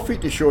need Huffy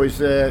to show his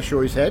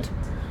head.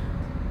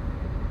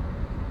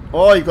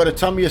 Oh, you've got a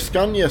Tamiya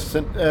Scania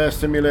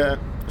simulator.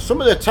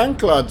 Some of the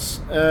tank lads,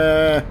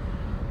 they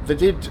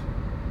did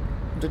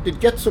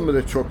get some of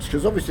the trucks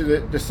because obviously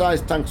the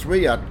size tanks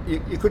we had,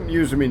 you couldn't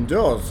use them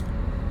indoors.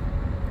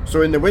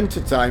 So in the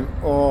winter time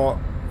or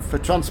for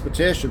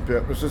transportation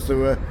purposes, they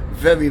were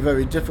very,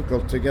 very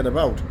difficult to get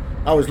about.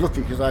 I was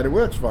lucky because I had a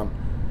works van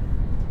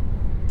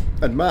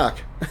and Mark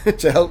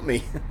to help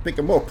me pick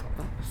them up.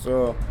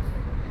 So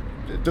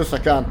thus I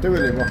can't do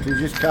it anymore because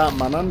you just can't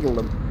manhandle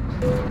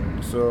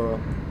them. So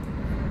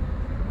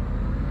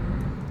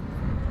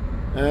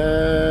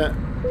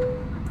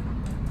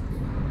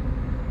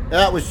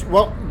that was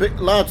what big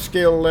large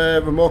scale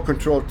remote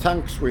control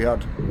tanks we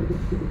had.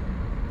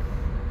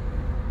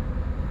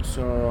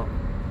 So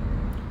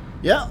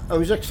yeah, I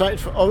was excited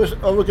for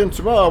Oregon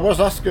tomorrow. I was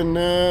asking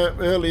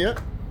earlier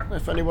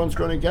if anyone's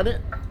going to get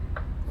it.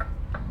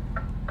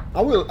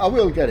 I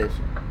will get it.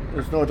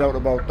 There's no doubt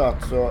about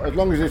that. So as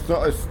long as it's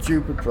not a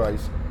stupid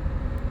price.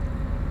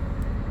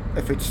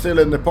 If it's still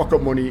in the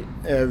pocket money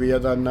area,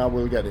 then I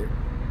will get it.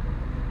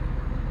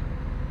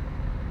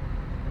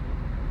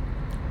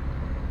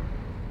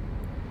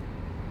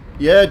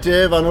 Yeah,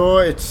 Dave, I know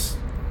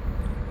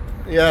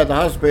there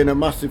has been a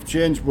massive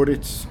change, but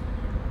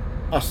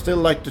I still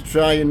like to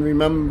try and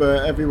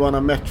remember everyone I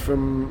met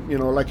from,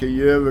 like a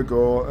year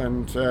ago,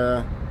 and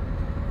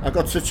I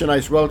got such a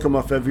nice welcome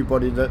off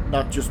everybody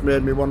that just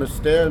made me want to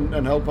stay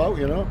and help out,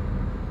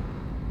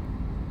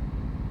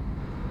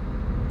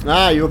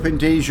 Ah, you're up in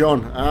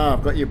Dijon. Ah,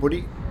 I've got you,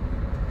 buddy.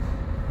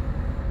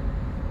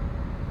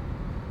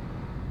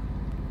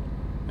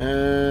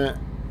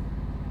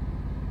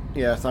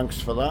 Yeah, thanks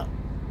for that.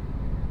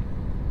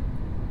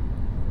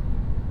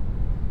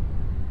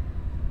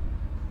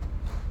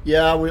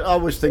 Yeah, I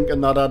was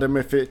thinking that, Adam,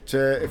 if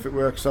it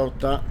works out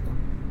that.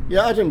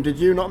 Yeah, Adam, did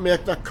you not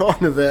make that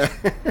corner there?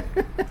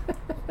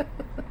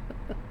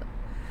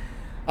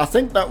 I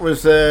think that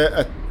was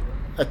a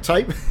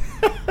type.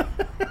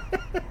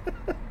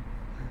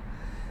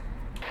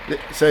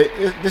 So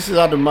this is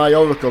Adam, my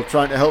oracle,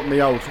 trying to help me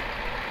out.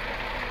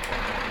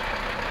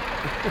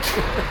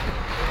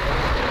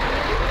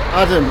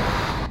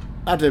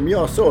 Adam,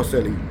 you're so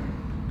silly.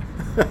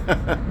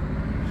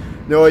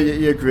 No,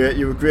 you're great.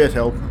 You're a great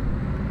help.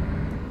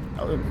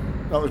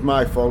 That was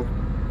my fault.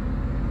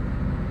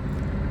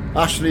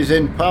 Ashley's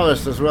in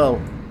Paris as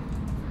well.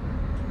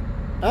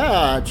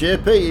 Ah,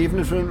 JP,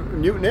 even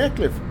from Newton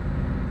Aycliffe.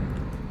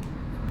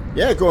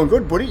 Yeah, going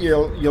good, buddy.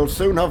 You'll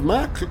soon have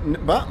Mark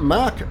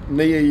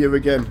near you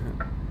again,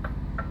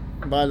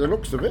 by the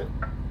looks of it.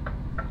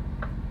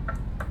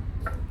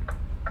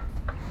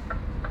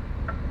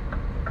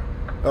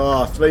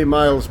 Oh, 3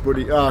 miles,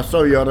 buddy. Ah,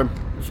 sorry, Adam.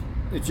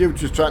 It's you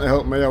just trying to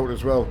help me out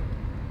as well.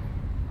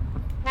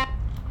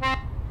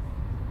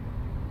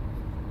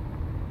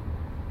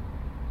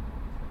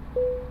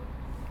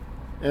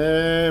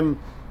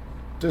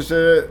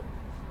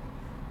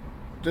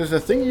 There's a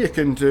thing you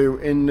can do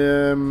in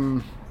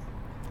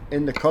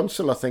the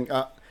console, I think.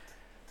 I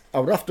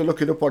would have to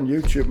look it up on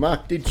YouTube.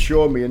 Mark did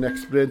show me and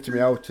explain to me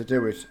how to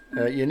do it.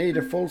 You need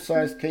a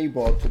full-size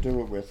keyboard to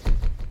do it with.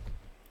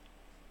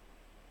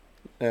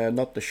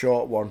 Not the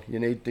short one. You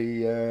need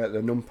the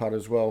numpad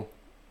as well,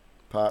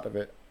 part of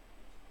it.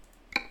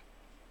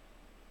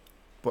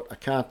 But I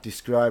can't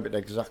describe it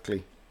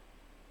exactly.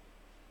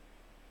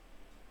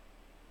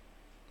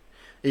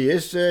 He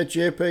is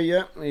JP,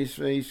 yeah.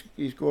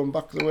 He's going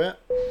back the way.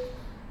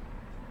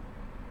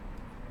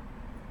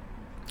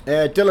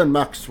 Dylan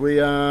Max, we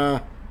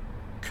are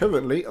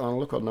currently, I'll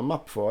look on the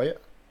map for you,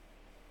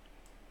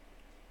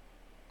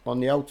 on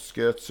the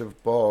outskirts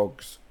of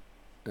Borgs.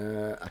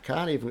 I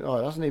can't even,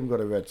 it hasn't even got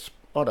a red,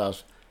 it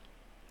has.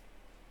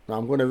 Now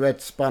I'm going to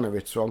red spanner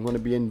it, so I'm going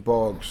to be in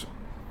Borgs,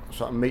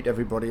 so I can meet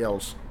everybody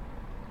else.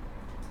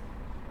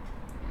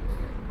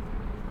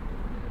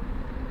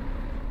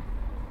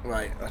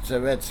 Right, that's a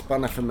red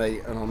spanner for me,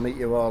 and I'll meet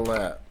you all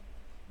there.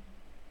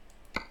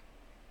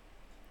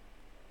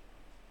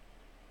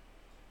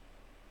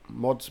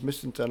 Mods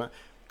missing tonight.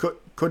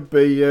 Could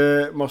be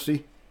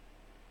Mossy.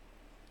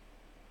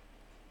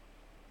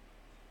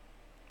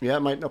 Yeah,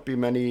 might not be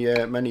many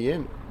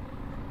in.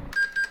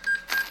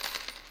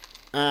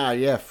 Ah,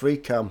 yeah, free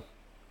cam.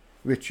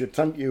 Richard,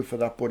 thank you for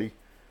that, buddy.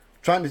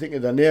 Trying to think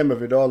of the name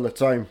of it all the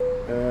time.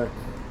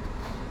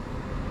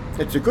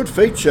 It's a good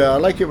feature. I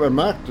like it when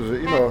Mark does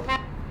it, you know.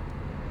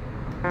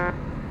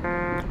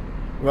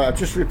 Right, I'll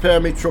just repair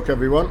my truck,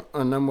 everyone,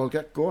 and then we'll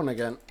get going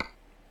again.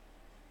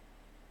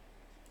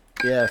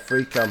 Yeah,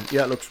 free cam.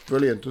 Yeah, it looks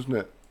brilliant, doesn't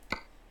it?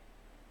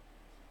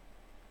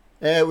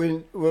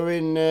 We're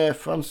in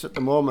France at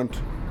the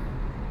moment.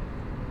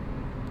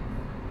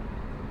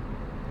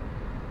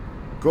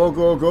 Go,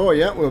 go, go.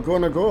 Yeah, we're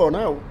going to go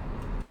now.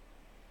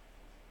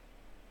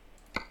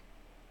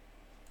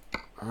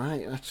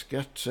 Alright, let's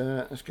get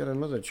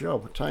another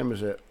job. What time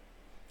is it?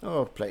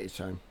 Oh, plenty of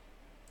time.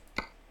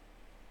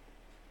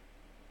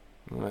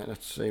 Alright,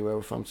 let's see where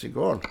we fancy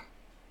going.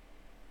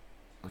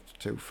 That's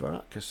too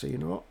far.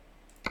 Casino.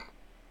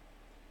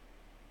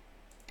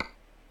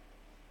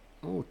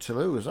 Oh,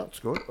 Toulouse, that's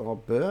good. Or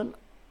Bern.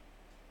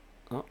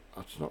 Oh,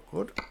 that's not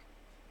good.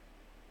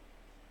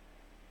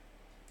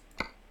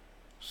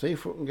 See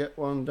if we can get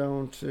one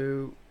down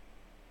to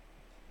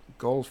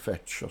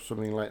Goldfetch or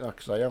something like that,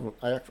 because I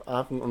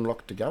haven't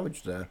unlocked the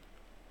garage there.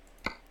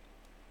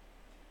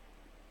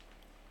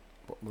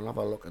 But we'll have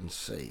a look and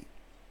see.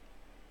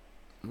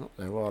 Oh,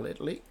 they're all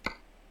Italy.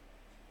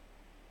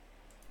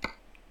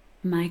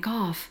 Mic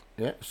off.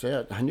 Yeah,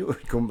 see, I knew it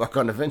would come back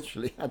on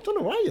eventually. I don't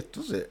know why it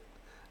does it.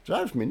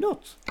 Drives me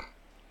nuts.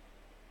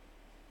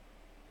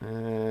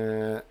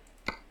 No,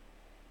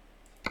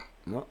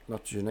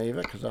 not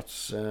Geneva, because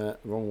that's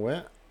wrong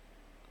way.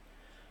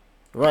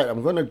 Right,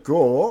 I'm going to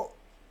go.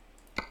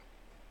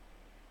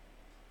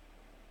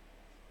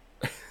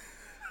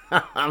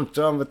 I'm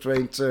torn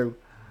between two.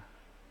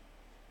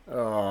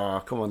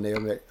 Oh, come on, Neil,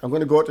 mate. I'm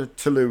going to go to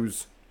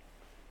Toulouse.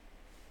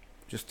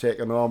 Just take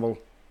a normal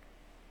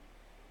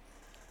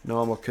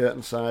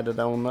curtain cider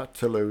down that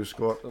Toulouse.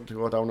 Go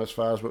down as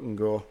far as we can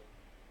go.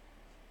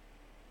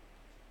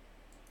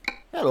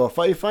 Hello,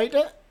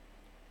 firefighter.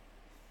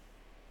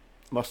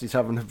 Mossy's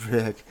having a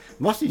break.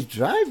 Mossy's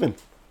driving.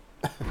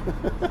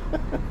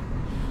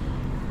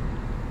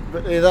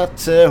 But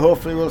that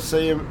hopefully we'll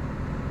see him.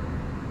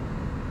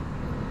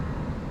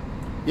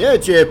 Yeah,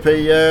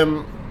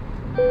 JP.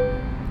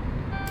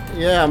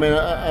 Yeah, I mean,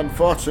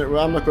 unfortunately,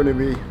 I'm not going to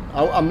be.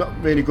 I'm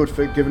not really good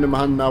for giving him a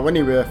hand now,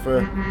 anyway.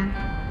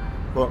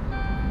 But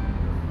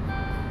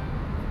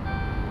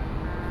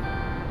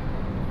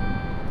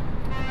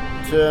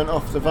turn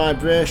off the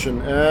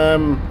vibration.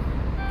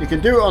 You can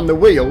do it on the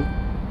wheel.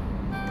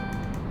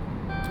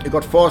 You've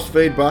got force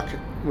feedback,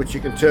 which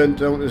you can turn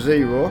down to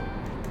 0.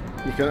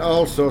 You can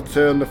also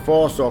turn the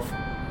force off,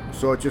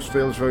 so it just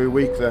feels very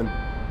weak then.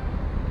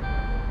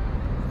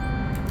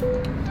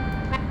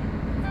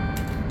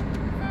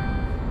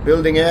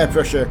 Building air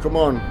pressure, come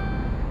on.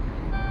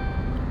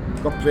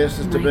 Got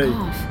places to be.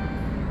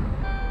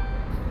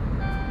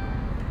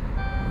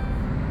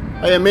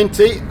 Hiya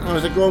Minty,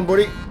 how's it going,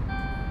 buddy?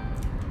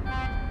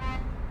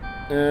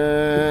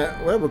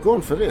 Well, we're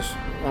going for this,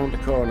 round the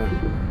corner.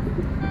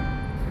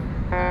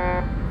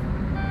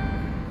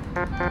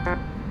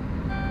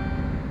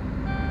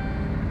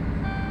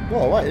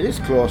 Oh, right, it is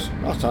close.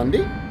 That's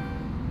handy.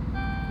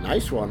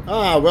 Nice one.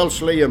 Ah,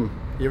 Welsh Liam,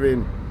 you're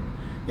in.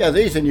 Yeah,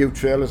 these are new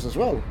trailers as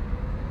well.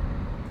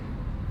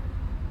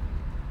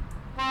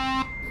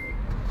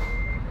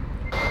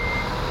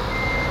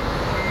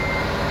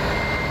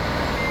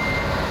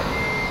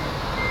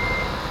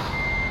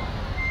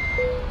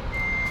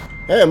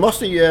 Hey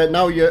Mossy,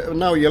 now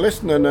you're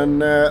listening,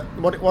 and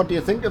what do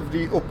you think of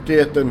the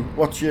update? And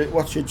what's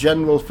your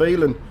general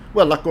feeling?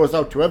 Well, that goes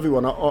out to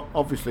everyone,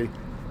 obviously.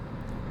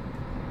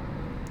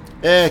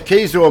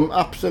 Keys home,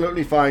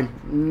 absolutely fine,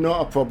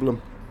 not a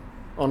problem,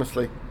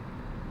 honestly.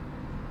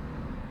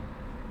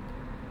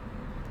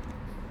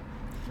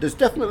 There's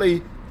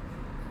definitely,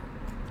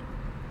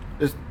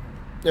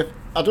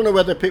 I don't know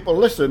whether people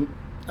listen,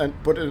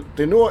 but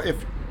they know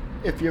if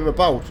you're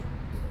about.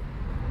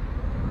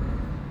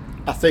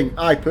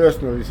 I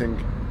personally think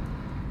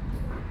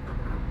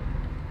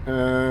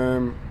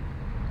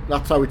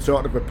that's how it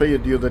sort of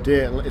appeared the other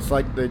day. It's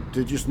like they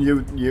just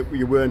knew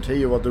you weren't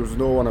here, or there was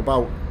no one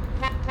about.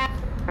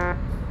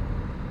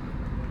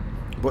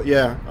 But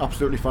yeah,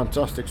 absolutely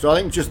fantastic. So I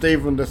think just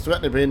even the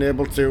threat of being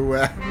able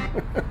to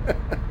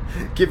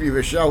give you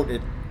a shout,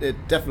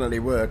 it definitely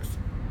works.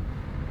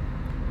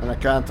 And I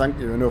can't thank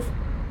you enough.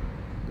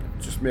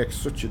 It just makes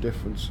such a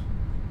difference.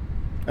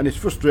 And it's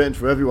frustrating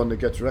for everyone that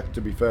gets wrecked,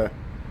 to be fair.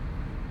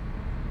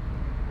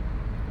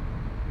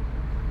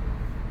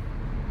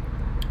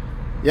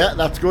 Yeah,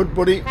 that's good,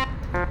 buddy.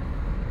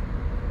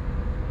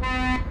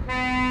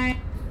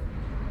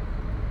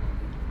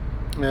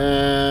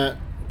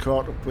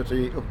 Caught up with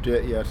the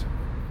update yet?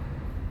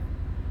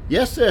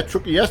 Yes,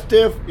 Trucker. Yes,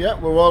 Dave. Yeah,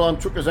 we're all on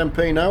Truckers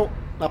MP now.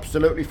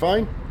 Absolutely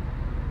fine.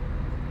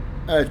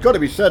 It's got to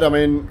be said. I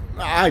mean,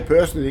 I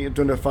personally think you've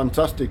done a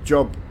fantastic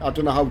job. I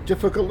don't know how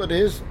difficult it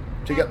is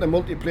to get the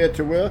multiplayer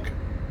to work.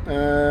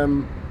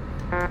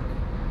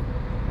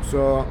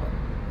 So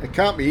it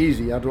can't be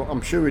easy.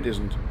 I'm sure it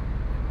isn't.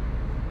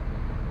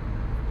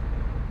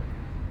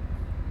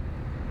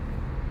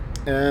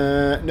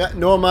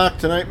 No Mark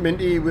tonight.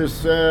 Minty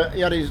was he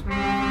had his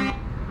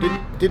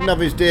didn't have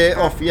his day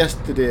off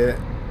yesterday,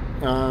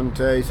 and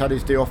he's had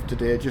his day off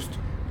today. Just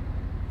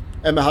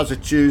Emma has a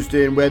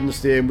Tuesday and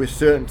Wednesday, and with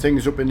certain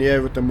things up in the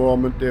air at the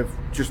moment, they've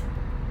just,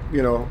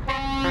 you know,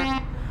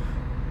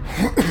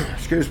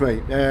 excuse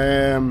me,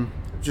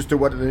 just do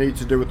what they need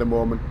to do at the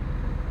moment.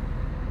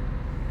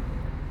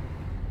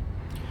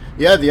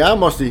 Yeah, they are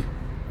mossy.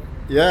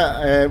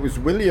 Yeah, it was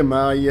William.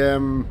 I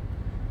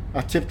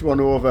tipped one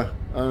over,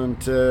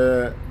 and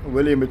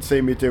William had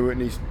seen me do it,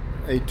 and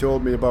he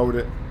told me about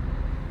it.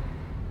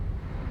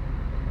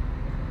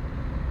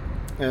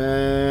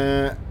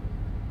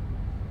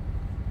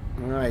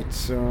 Right,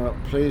 so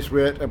please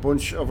wait, a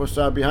bunch of us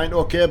are behind.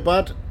 Okay,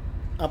 bud,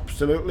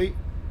 absolutely.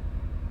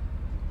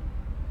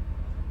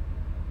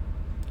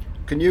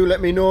 Can you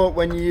let me know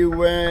when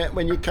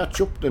you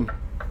catch up then,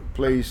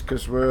 please?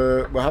 Because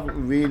we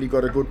haven't really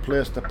got a good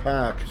place to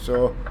park,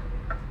 so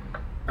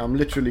I'm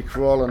literally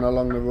crawling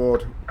along the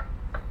road.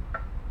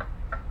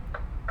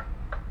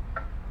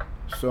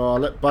 So I'll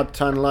let Bad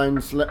Tan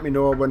Lines let me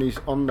know when he's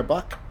on the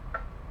back.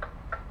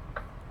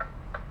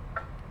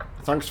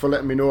 Thanks for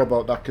letting me know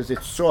about that, because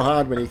it's so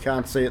hard when you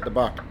can't see at the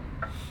back.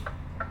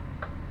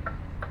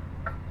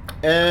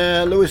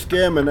 Lewis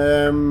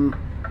Gaiman,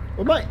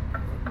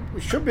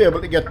 we should be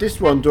able to get this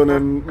one done,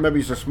 and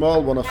maybe it's a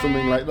small one or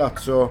something like that.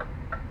 So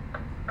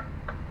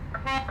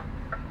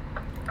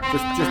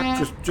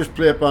just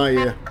play it by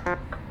ear.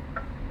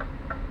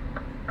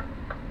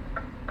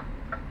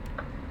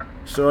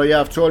 So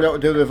yeah, I've told you how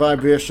to do the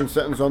vibration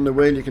settings on the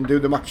wheel. You can do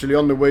them actually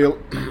on the wheel,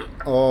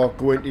 or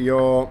go into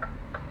your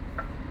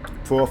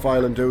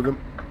profile and do them.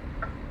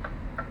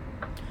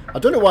 I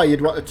don't know why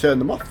you'd want to turn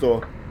them off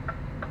though.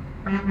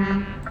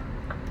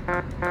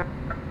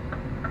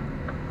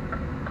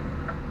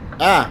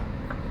 Ah,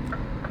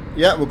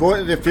 yeah, we're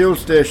going to the fuel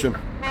station.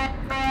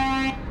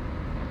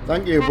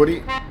 Thank you,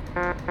 buddy.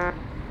 I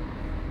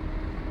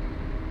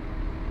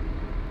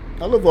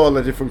love all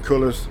the different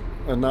colours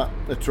and that,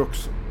 the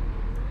trucks.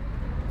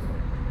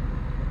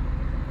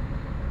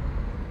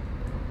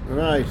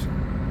 Right.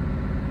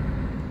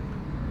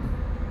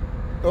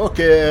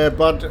 Okay,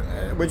 bud.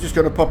 We're just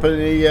going to pop in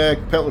the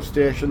petrol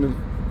station, and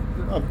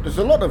there's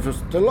a lot of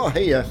us, there's a lot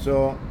here.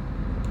 So,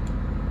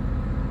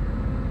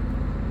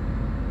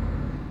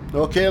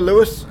 okay,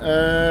 Lewis.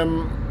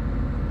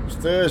 It's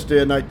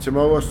Thursday night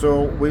tomorrow,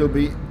 so we'll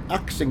be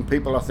axing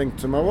people, I think,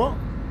 tomorrow.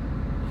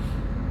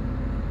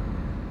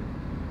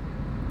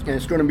 And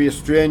it's going to be a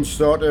strange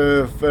sort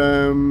of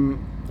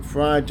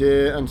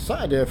Friday and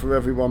Saturday for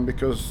everyone,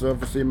 because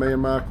obviously me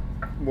and Mark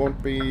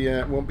won't be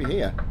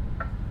here.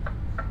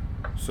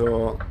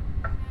 So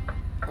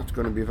that's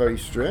going to be very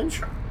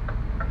strange.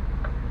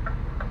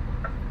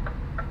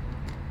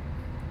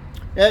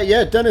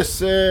 Yeah, Dennis,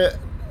 did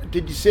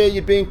you say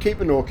you'd been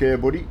keeping okay,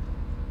 buddy?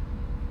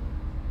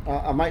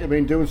 I might have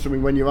been doing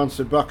something when you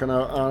answered back, and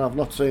I've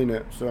not seen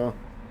it. So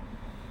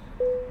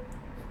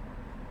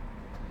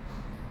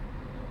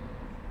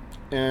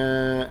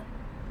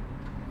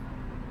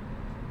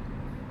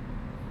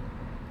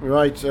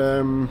right.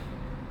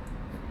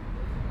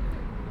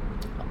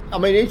 I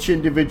mean, each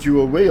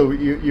individual wheel,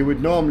 you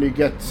would normally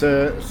get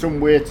some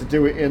way to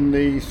do it in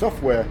the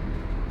software.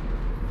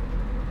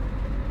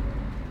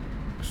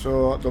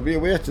 So there'll be a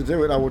way to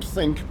do it, I would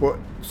think, but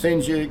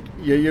since you're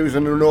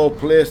using an old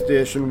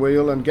PlayStation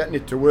wheel and getting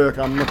it to work,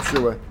 I'm not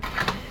sure.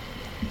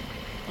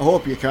 I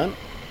hope you can.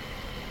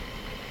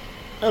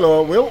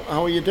 Hello, Will.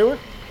 How are you doing?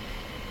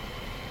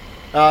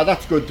 Ah,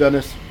 that's good,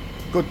 Dennis.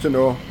 Good to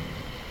know.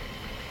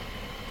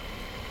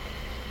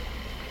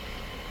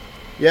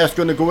 Yeah, it's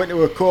going to go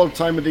into a cold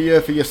time of the year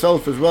for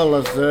yourself as well,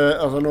 as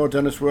I know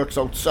Dennis works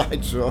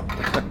outside, so.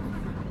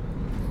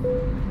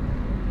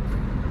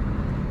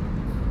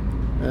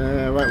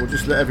 Right, we'll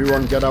just let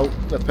everyone get out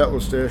the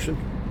petrol station.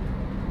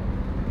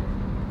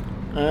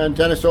 And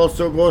Dennis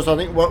also goes, I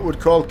think, what we'd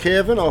call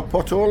caving or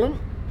potholing,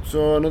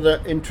 so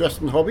another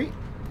interesting hobby.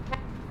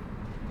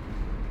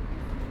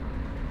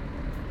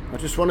 I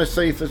just want to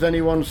see if there's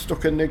anyone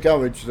stuck in the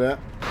garage there.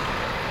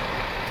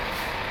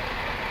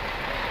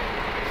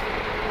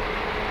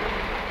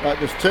 Right,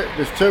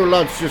 there's two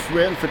lads just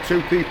waiting for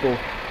two people,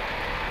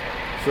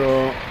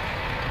 so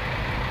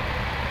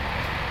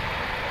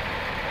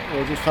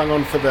we'll just hang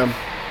on for them.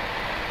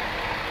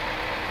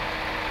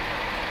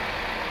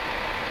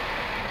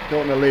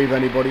 Don't want to leave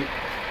anybody.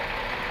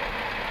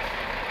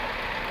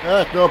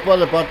 No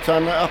bother, Bad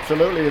Tan,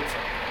 absolutely.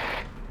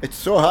 It's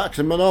so hard,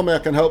 because normally I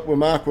can help with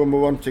Mark when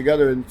we're on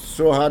together, and it's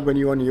so hard when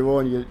you're on your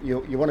own.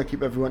 You want to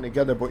keep everyone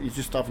together, but you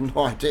just have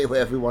no idea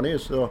where everyone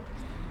is, so.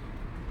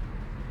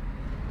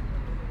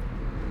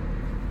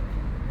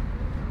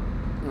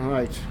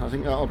 Right, I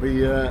think that'll be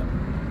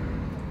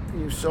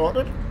you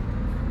sorted.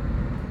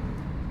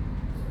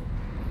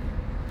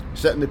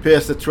 Setting the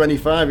pace to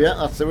 25, yeah,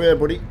 that's the way,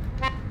 buddy.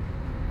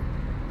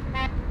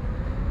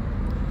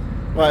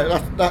 Right,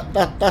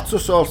 that's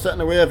us all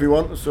setting away,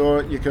 everyone. So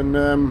you can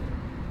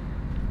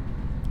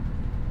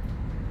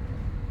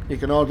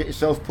all get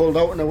yourself pulled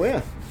out and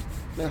away.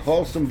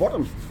 Haul some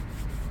bottom.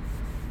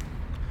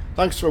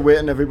 Thanks for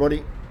waiting,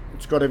 everybody.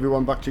 It's got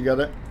everyone back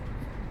together.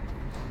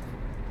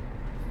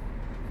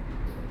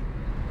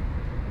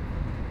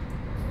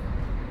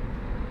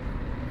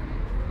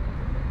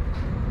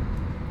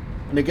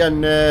 And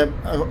again,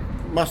 a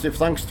massive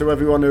thanks to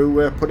everyone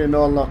who put in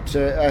all that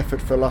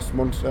effort for last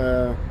month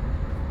to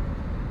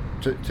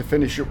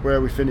finish up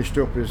where we finished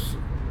up.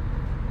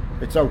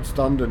 It's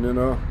outstanding, you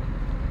know,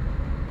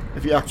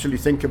 if you actually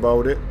think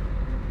about it.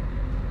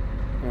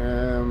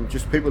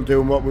 Just people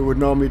doing what we would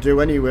normally do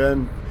anyway,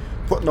 and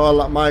putting all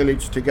that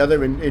mileage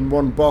together in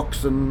one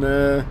box, and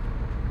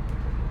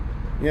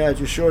yeah, it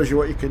just shows you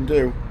what you can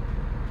do.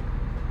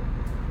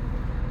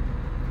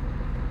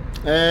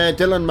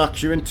 Dylan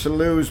Max, you're in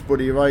Toulouse,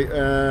 buddy, right?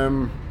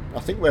 I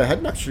think we're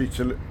heading actually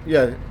to,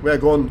 yeah, we're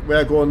going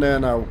there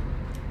now.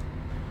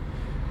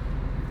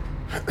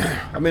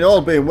 I mean,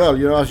 all being well,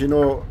 you know, as you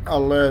know,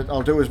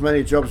 I'll do as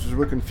many jobs as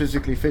we can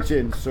physically fit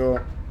in. So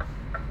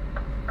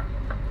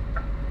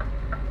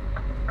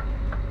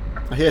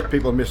I hate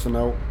people missing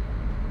out.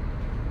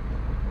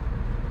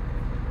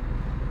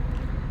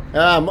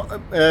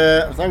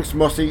 Thanks,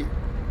 Mossy.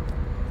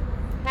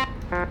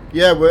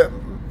 Yeah,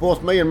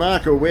 both me and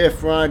Mark are away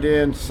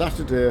Friday and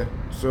Saturday,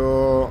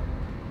 so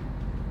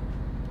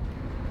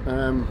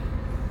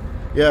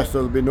yeah,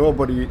 so there'll be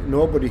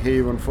nobody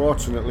here,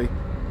 unfortunately.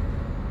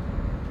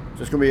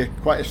 So it's going to be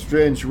quite a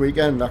strange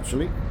weekend,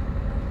 actually.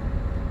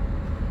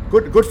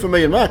 Good for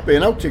me and Mark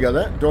being out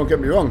together, don't get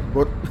me wrong,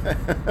 but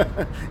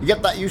you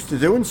get that used to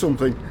doing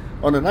something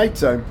on a night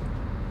time.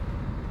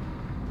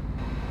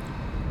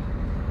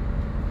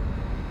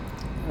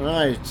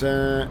 Right,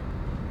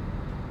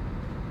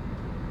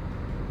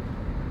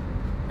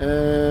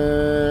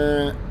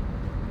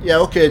 yeah,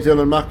 okay,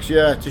 Dylan Max,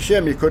 yeah, it's a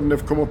shame you couldn't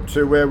have come up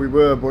to where we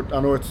were, but I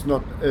know it's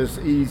not as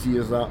easy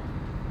as that.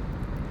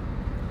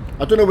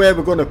 I don't know where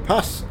we're going to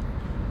pass.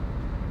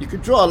 You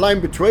could draw a line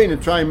between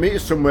and try and meet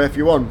us somewhere if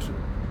you want.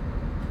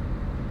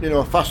 You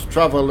know, fast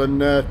travel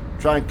and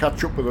try and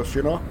catch up with us,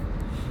 you know.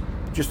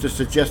 Just a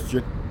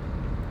suggestion.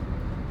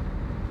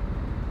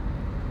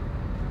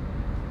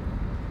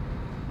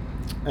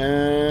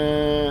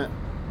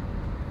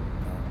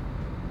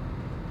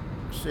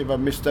 See if I've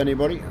missed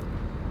anybody.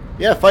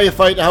 Yeah,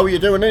 firefighter, how are you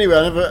doing anyway?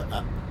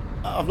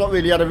 I've not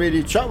really had a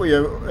really chat with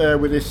you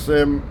with this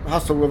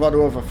hassle we've had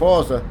over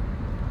Forza.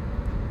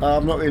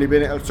 I've not really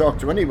been able to talk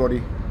to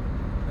anybody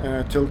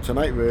till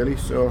tonight, really.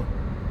 So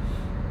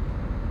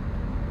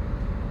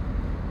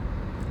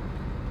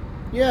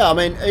yeah, I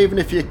mean, even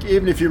if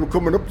you were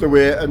coming up the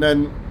way and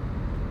then,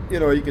 you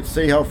know, you could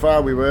see how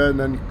far we were and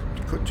then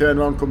could turn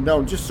around, come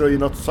down, just so you're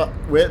not sat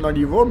waiting on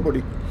your own,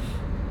 buddy.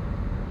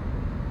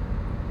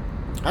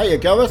 Hiya,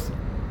 Gareth.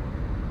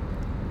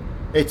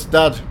 It's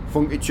Dad,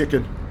 Funky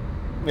Chicken.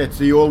 It's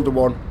the older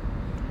one,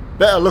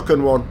 better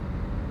looking one,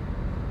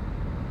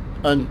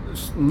 and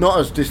not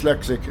as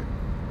dyslexic.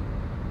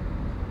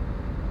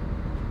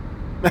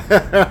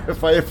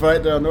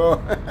 Firefighter, I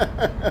know.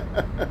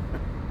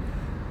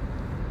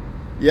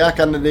 Yeah, I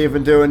can't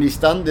even do any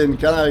standing,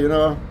 can I? You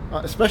know,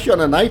 especially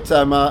on a night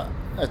time.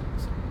 It's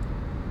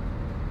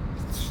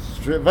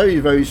very,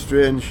 very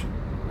strange.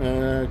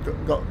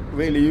 Got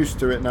really used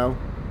to it now.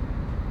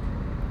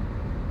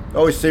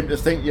 Always seem to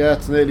think, yeah,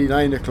 it's nearly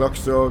 9 o'clock,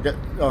 so get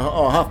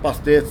or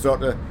 8:30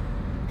 sort of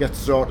get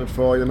sorted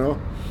for, you know.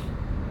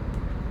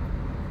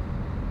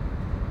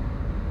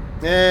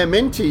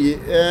 Minty,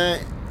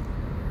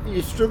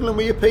 you're struggling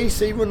with your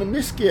PC running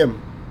this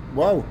game?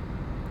 Wow.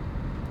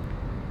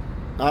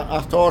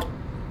 I thought,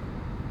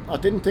 I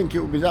didn't think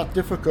it would be that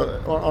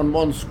difficult on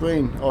one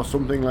screen or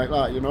something like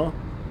that, you know.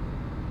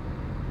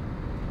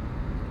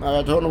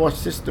 I don't know what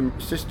system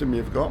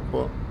you've got,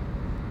 but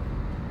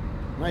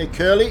hey,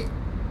 Curly.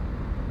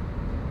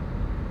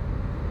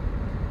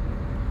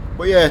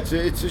 But yeah,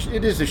 it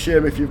is a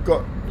shame if you've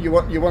got you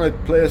want to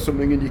play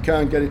something and you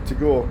can't get it to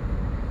go.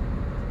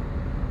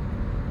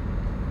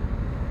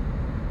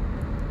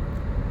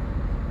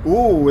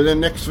 Oh, and then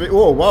next week.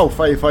 Oh wow,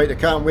 firefighter,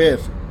 can't wait.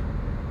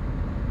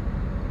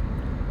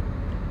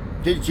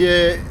 Did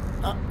you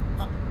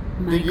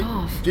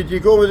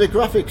go with the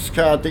graphics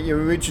card that you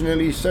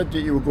originally said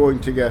that you were going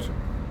to get?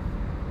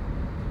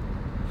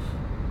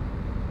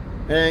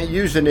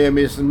 Username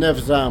is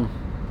Nevzam.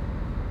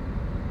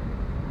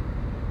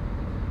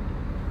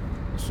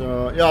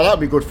 So yeah, that'd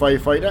be good,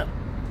 firefighter.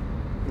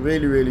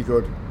 Really, really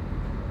good.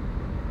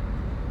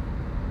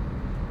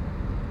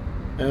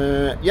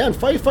 Yeah, and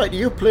firefighter,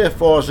 you play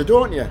Forza,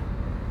 don't you?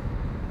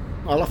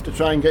 I'll have to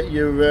try and get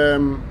your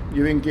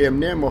in-game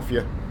name off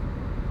you,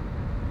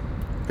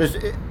 because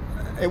it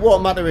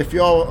won't matter if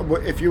you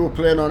were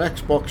playing on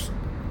Xbox.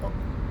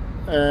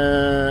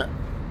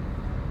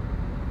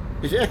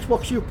 Is it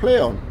Xbox you play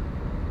on?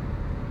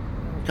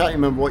 I can't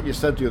remember what you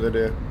said the other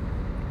day.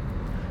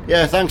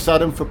 Yeah, thanks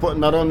Adam for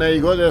putting that on. There you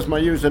go, there's my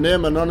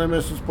username.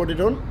 Anonymous has put it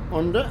on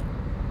under.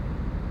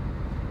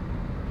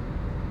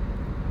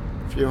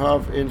 If you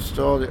have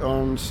installed it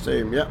on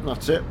Steam, yeah,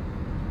 that's it.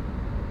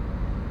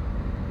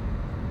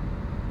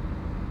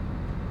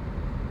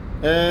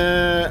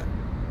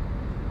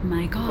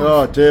 My God.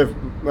 Oh, Dave,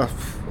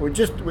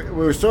 we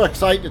were so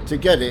excited to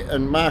get it,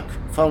 and Mark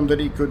found that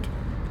he got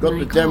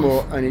the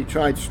demo, and he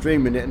tried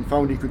streaming it and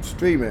found he could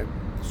stream it.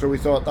 So we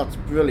thought that's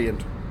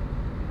brilliant,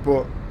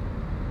 but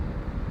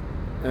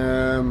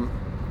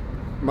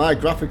my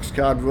graphics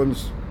card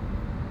runs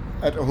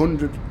at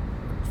 100,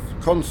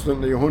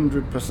 constantly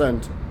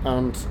 100%,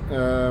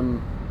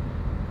 and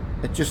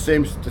it just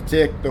seems to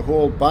take the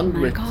whole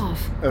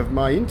bandwidth of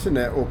my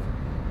internet up.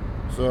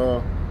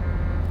 So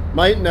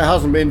my internet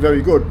hasn't been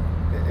very good.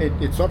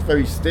 It's not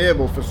very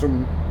stable for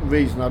some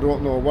reason. I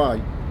don't know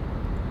why.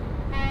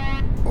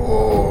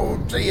 Oh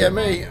dear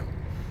me.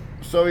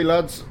 Sorry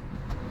lads.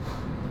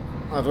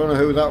 I don't know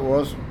who that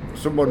was.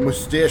 Someone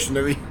was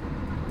stationary.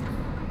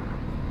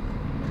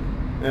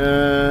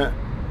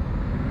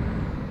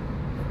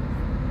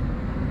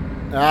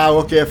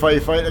 Okay,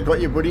 firefighter, got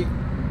you, buddy.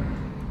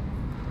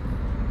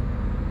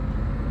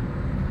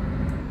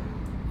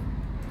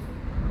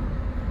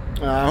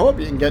 I hope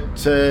you can get...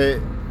 yeah,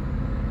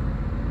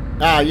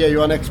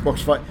 you're on Xbox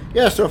Fight.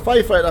 Yeah, so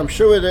firefighter, I'm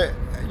sure that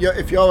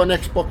if you're on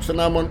Xbox and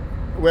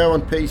we're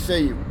on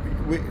PC,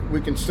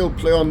 we can still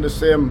play on the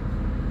same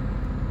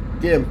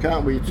game,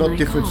 can't we? It's not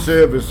different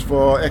servers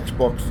for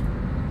Xbox,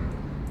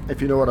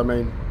 if you know what I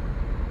mean.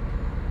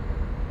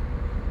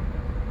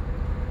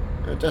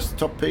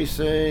 Desktop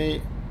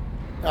PC.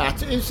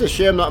 It's a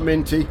shame that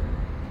Minty.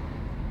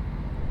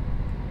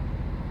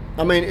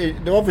 I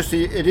mean,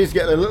 obviously it is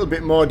getting a little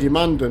bit more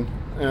demanding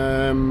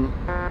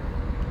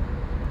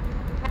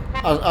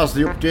as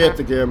they update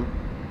the game.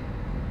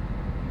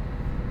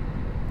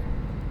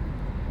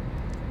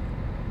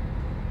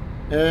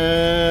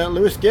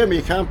 Lewis Gamer,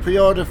 you can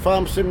pre-order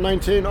Farm Sim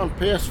 19 on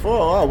PS4.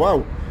 Oh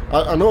wow,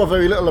 I know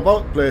very little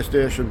about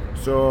PlayStation,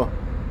 so.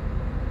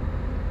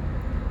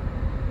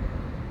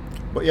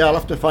 But yeah, I'll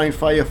have to find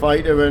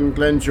Firefighter and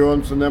Glenn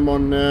Jones and them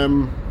on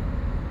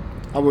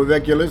our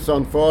regulars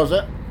on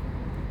Forza.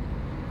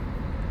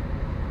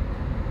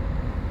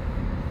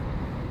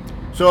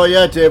 So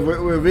yeah, Dave, we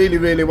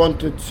really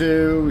wanted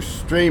to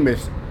stream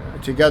it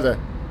together,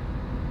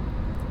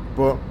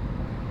 but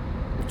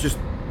just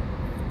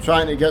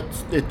trying to get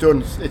it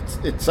done.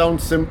 It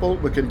sounds simple.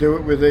 We can do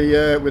it with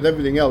with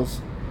everything else.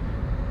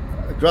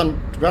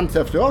 Grand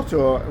Theft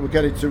Auto, we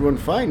get it to run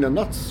fine, and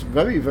that's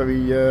very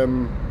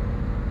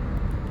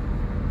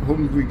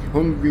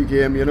hungry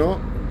game, you know,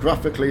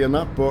 graphically and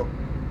that. But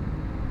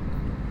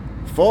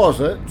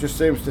Forza just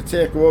seems to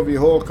take over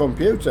your whole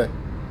computer,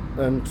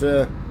 and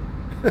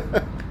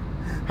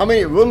I mean,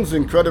 it runs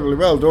incredibly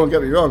well, don't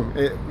get me wrong,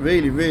 it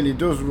really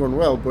does run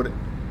well, but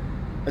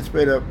it's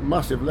been a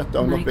massive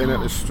letdown not being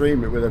able to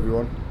stream it with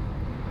everyone.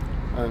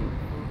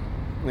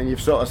 And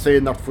you've sort of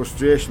seen that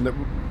frustration that,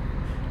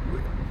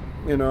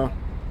 you know,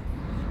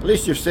 at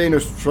least you've seen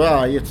us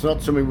try. It's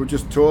not something we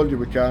just told you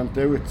we can't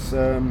do. It's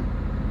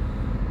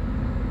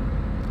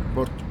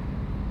but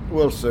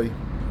we'll see.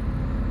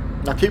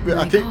 I keep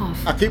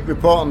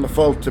reporting the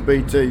fault to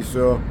BT,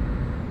 so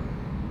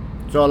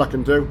that's all I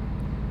can do.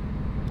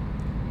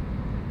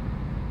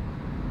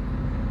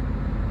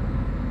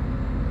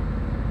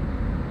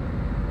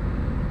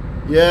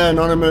 Yeah,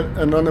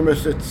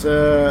 anonymous. It's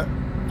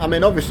I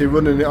mean, obviously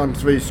running it on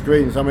 3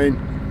 screens. I mean,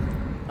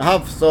 I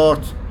have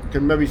thought I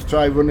can maybe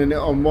try running it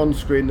on one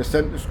screen, the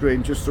centre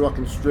screen, just so I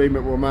can stream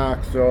it with Mark.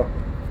 So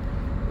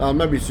I'll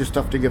maybe just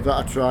have to give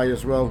that a try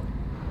as well.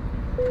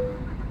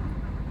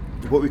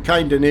 But we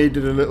kind of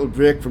needed a little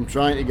break from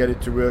trying to get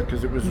it to work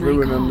because it was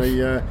ruining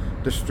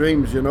the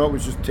streams. You know, it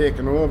was just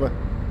taking over.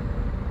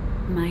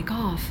 Mic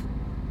off.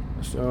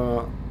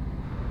 So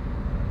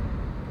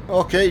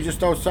okay,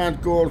 just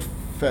outside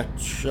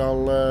Goldfetch.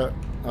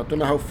 I don't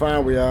know how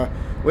far we are.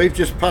 We've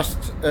just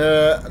passed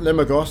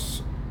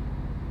Limagos,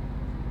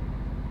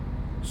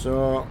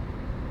 so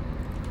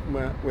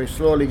we're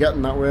slowly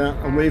getting that way,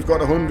 and we've got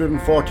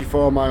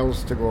 144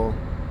 miles to go.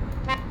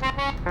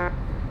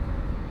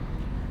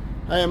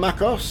 Hey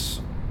Makos.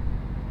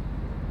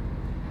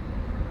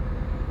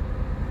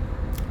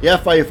 Yeah,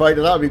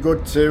 firefighter, that'd be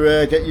good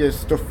to get your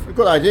stuff. A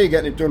good idea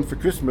getting it done for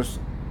Christmas.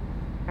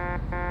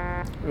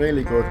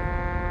 Really good.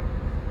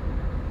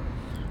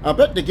 I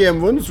bet the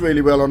game runs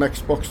really well on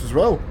Xbox as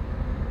well.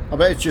 I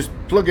bet it's just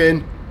plug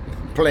in,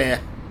 play.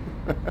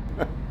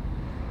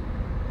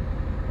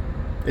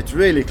 It's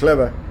really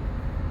clever.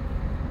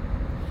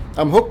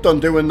 I'm hooked on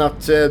doing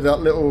that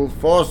little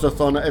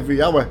Forza-thon every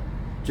hour,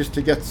 just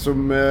to get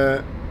some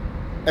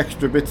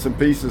extra bits and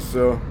pieces.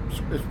 So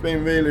it's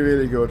been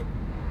really good.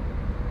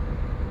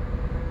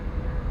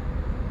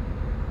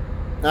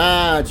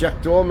 Ah,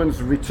 Jack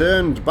Dorman's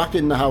returned back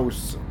in the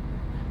house.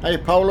 Hey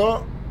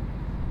Paolo.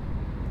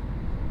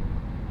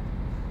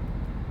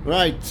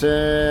 Right,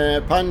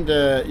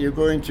 Panda, you're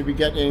going to be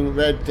getting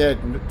Red Dead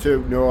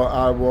 2. No,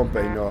 I won't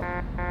be, no.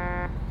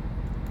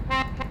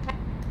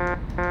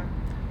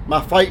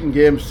 My fighting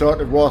game's sort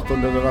of War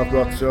Thunder that I've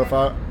got, so if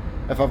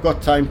I've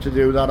got time to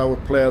do that, I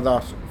would play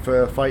that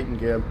for a fighting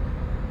game.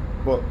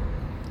 But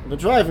the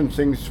driving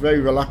thing's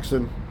very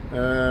relaxing,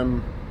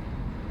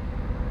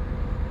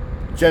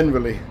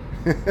 generally.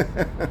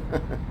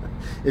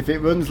 If it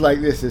runs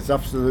like this, it's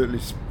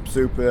absolutely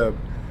superb.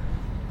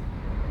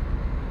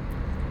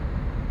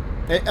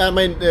 I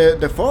mean,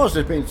 the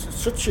Forza has been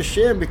such a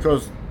shame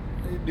because,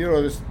 you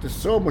know, there's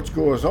so much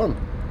goes on.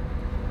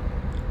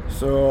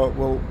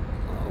 So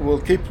we'll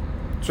keep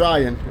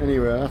trying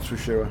anyway, that's for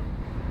sure.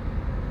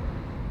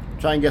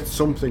 Try and get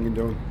something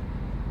done.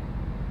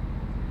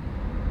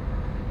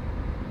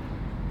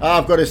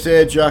 I've got to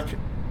say, Jack,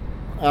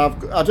 I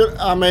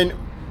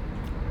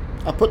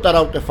put that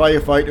out to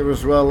Firefighter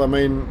as well. I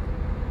mean,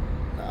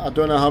 I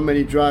don't know how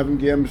many driving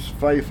games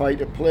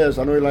Firefighter plays.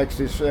 I know he likes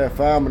his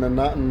farming and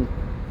that, and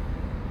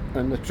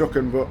the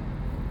trucking, but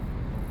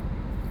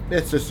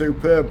it's a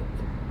superbly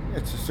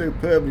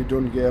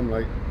done game.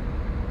 Like,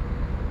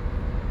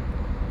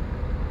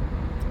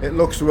 it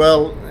looks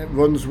well, it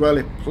runs well,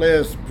 it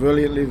plays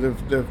brilliantly.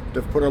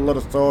 They've put a lot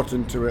of thought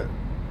into it.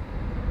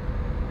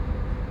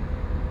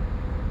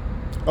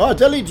 Oh,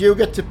 Delhi, do you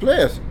get to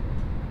play it?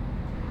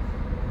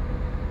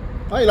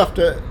 I'll have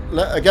to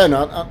again.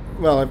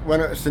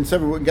 Since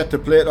everyone can get to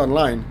play it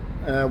online,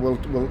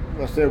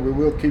 we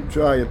will keep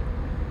trying.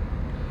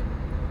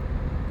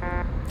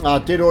 I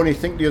did only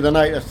think the other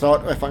night. I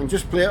thought if I can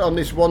just play it on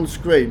this one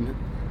screen,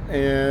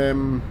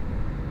 you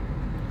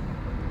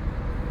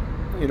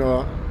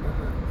know,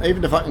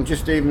 even if I can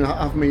just even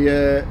have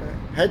my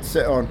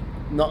headset on,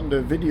 not on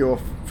the video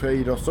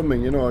feed or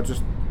something, you know,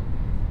 just.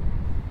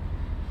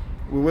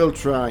 We will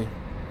try.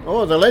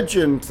 Oh, the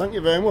legend. Thank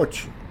you very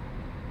much.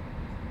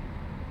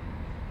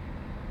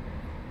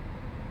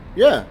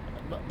 Yeah,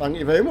 thank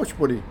you very much,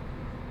 buddy.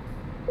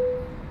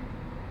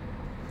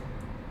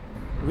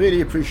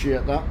 Really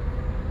appreciate that.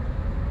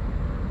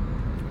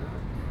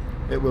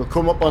 It will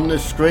come up on the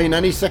screen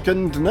any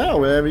second now.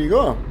 There you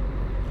go.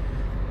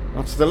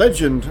 That's the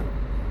legend.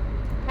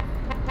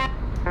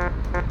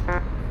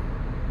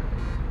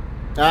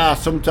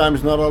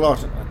 Sometimes not a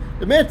lot.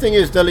 The main thing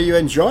is, Deli, you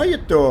enjoy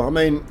it though. I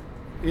mean,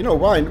 you know,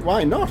 why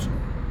not?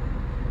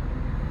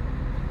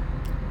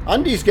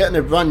 Andy's getting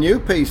a brand new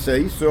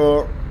PC,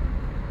 so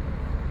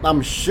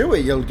I'm sure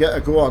you'll get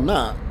a go on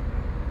that.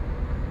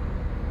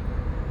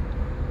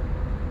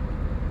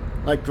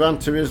 Like Gran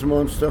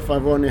Turismo and stuff,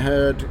 I've only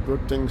heard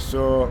good things,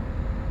 so...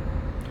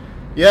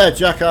 Yeah,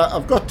 Jack,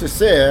 I've got to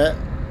say,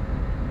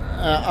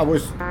 I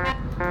was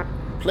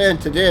playing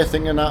today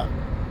thinking that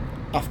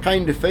I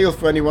kind of feel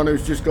for anyone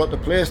who's just got the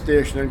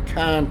PlayStation and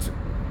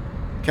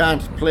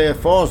can't play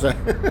Forza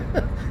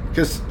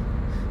because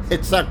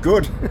it's that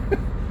good.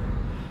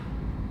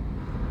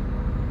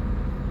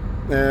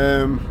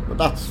 But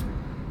that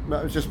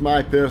was just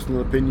my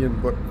personal opinion.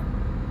 But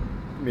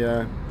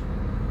yeah,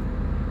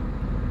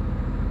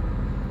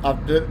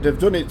 they've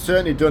done it,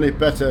 certainly done it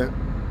better.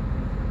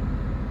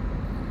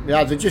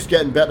 Yeah, they're just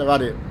getting better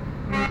at it,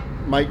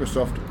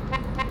 Microsoft.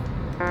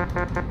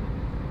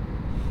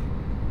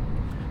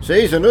 So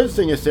here's another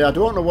thing I say, I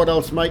don't know what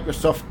else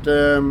Microsoft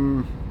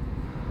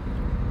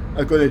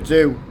are going to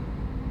do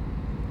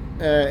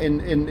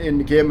in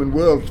the gaming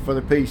world for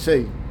the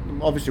PC.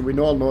 Obviously we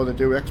all know they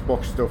do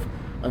Xbox stuff,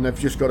 and they've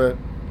just got to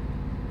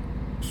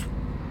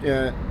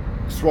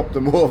swap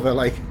them over,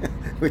 like,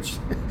 which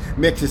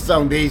makes it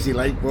sound easy,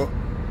 like, but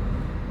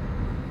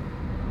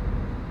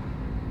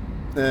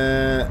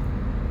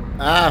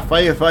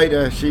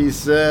Firefighter,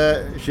 she's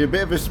a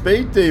bit of a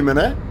speed demon,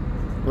 eh?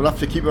 We'll have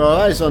to keep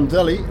our eyes on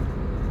Delhi.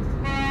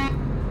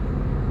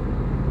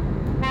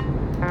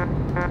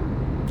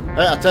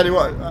 I tell you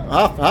what,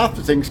 half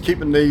the thing's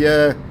keeping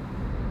the...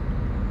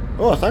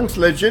 Oh, thanks,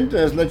 Legend.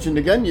 There's Legend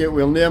again.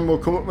 Your name will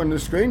come up on the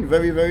screen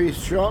very, very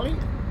shortly.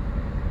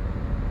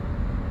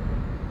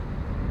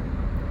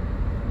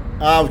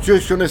 I was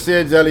just going to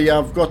say, Delhi,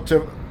 I've got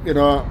to, you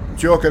know,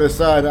 joking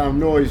aside, I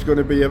know he's going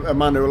to be a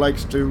man who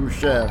likes to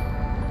share.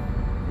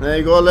 There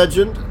you go,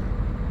 Legend.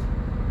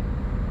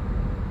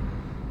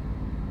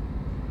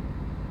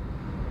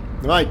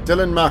 Right,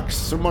 Dylan Max,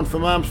 someone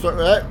from Armstrong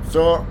there.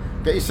 So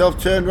get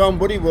yourself turned around,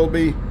 buddy. We'll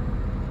be...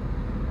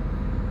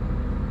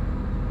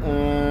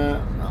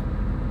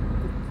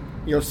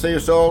 you'll see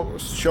us all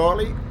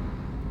shortly.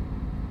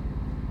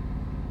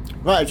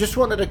 Right, I just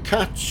wanted to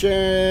catch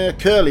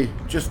Curly.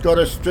 Just got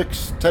a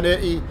Strix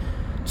 1080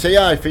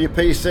 Ti for your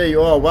PC.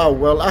 Oh, wow.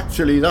 Well,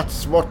 actually,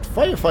 that's what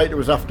Firefighter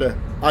was after.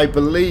 I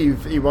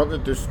believe he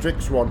wanted the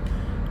Strix one.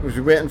 He was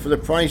waiting for the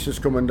prices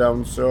coming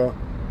down, so...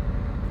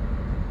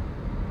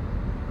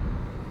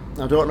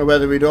 I don't know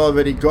whether we'd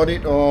already got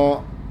it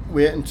or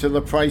wait until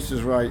the price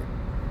is right.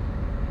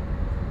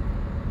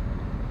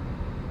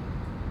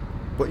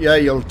 But yeah,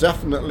 you'll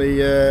definitely,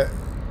 yeah,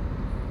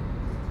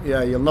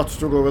 you'll not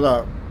struggle with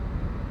that.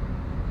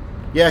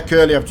 Yeah,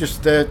 Curly, I've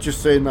just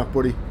seen that,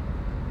 buddy.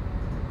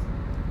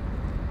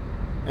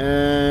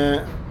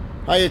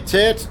 Hiya,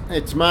 Tate.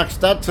 It's Mark's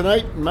dad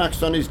tonight.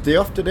 Mark's on his day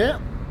off today.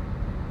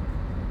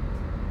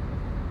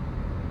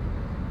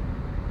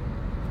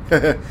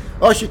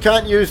 Oh, she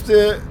can't use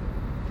the...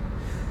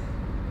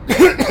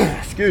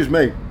 Excuse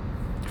me,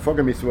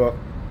 fogging me throat.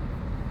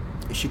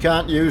 She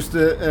can't use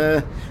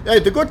the...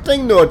 the good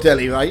thing though,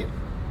 Delhi, right?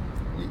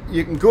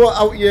 You can go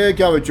out your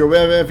garage or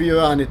wherever you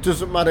are, and it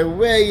doesn't matter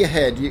where you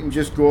head. You can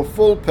just go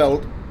full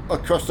pelt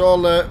across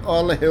all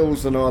the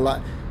hills and all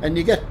that, and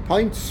you get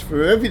points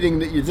for everything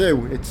that you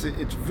do. It's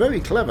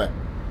very clever.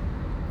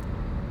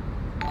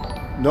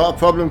 Not a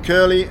problem,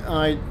 Curly.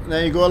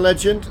 There you go,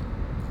 Legend.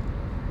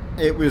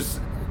 It was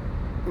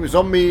It was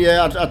on me.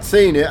 I'd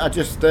seen it. I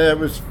just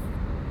was.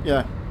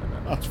 Yeah,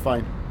 that's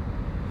fine.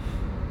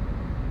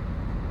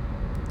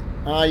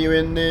 Are you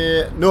in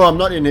the? No, I'm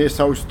not in his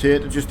house,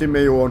 Tate. Just in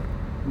my own.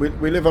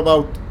 We live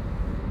about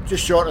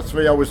just short of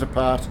 3 hours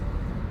apart.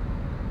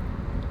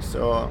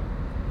 So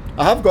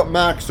I have got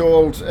Mark's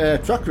old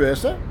truck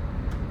racer.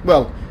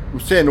 Well, I'm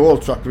saying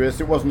old truck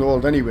racer. It wasn't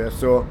old anyway.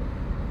 So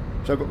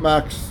I've got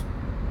Mark's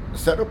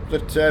setup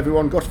that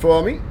everyone got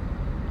for me.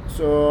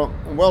 So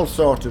I'm well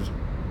sorted.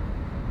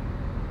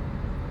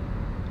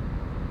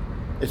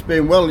 It's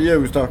been well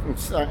used, I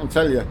can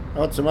tell you. I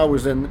had some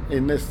hours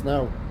in this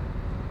now.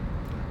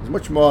 It's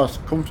much more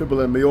comfortable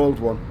than my old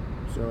one.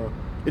 So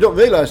you don't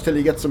realise till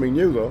you get something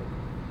new though.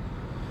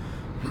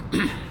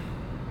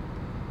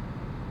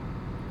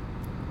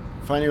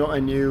 Finding out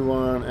a new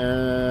one.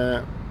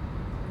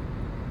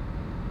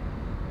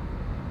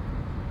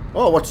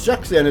 Oh, what's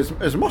Jack saying?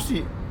 Is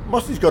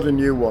Mossy's got a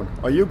new one?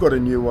 Or you got a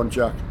new one,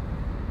 Jack?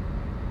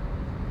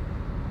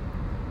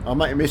 I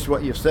might have missed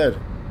what you've said.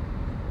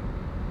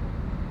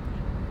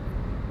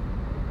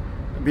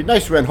 It'd be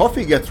nice when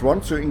Hoffy gets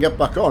one so he can get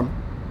back on.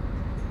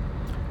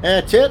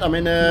 Tate, I'm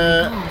in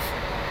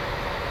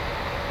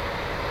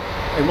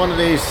one of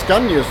these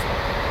Scanias.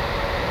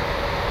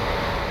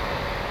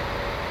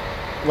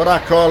 What I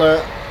call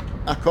it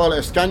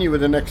a Scania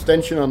with an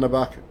extension on the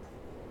back.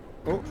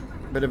 Oh,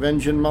 bit of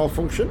engine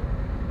malfunction.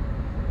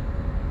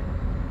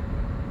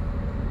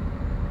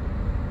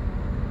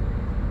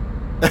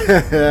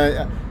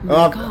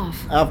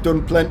 I've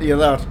done plenty of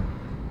that.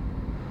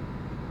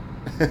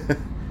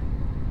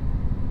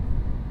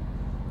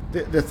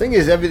 The thing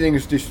is,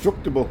 everything's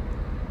destructible.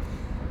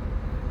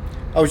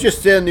 I was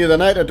just saying the other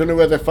night, I don't know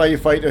whether the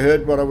firefighter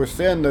heard what I was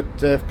saying, that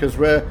because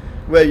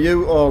where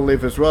you all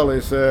live as well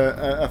is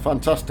a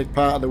fantastic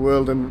part of the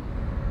world and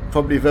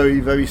probably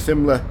very, very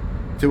similar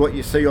to what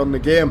you see on the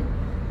game.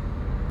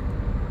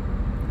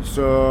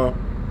 So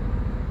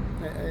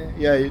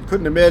yeah, you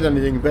couldn't have made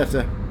anything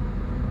better.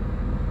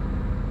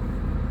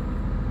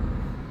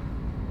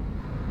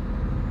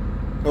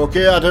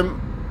 Okay, Adam.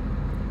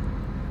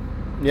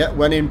 Yeah,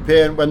 when in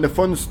pain, when the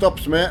fun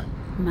stops, mate,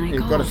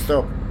 you've got to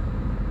stop.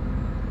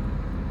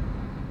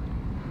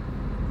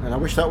 And I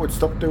wish that would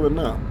stop doing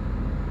that.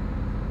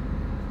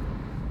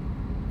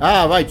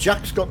 Ah, right,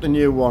 Jack's got the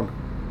new one.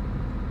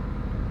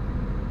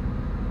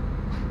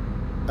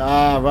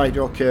 Ah, right,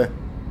 okay.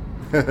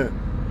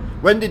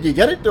 When did you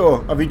get it,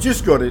 though? Have you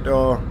just got it,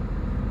 or?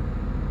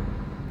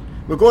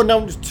 We're going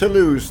down to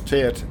Toulouse,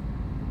 Tate.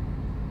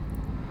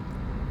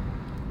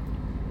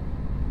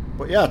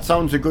 But yeah, it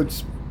sounds a good...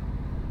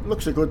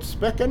 Looks a good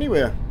spec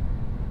anyway.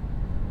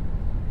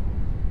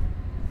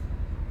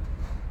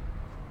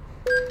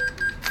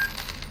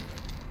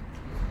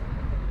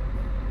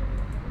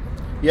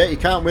 Yeah, you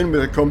can't win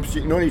with the comps.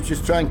 You can only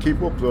just try and keep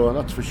up though,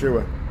 that's for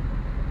sure.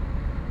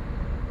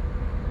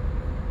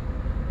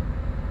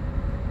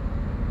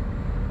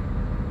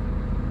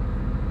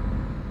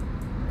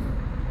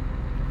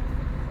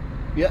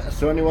 Yeah,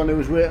 so anyone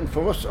who's waiting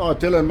for us... Oh,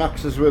 Dylan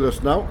Max is with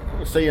us now.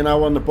 I'll see you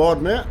now on the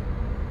board, mate.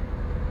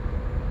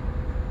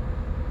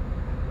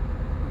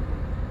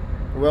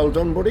 Well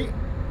done, buddy.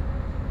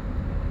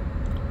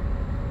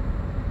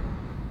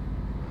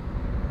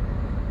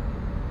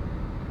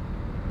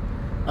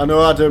 I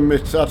know, Adam, I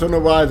don't know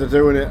why they're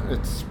doing it.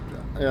 It's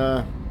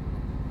I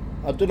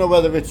don't know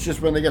whether it's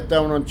just when they get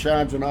down on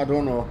charge, and I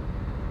don't know.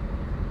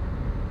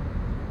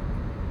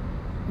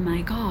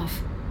 Mic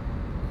off.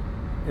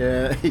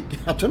 Yeah,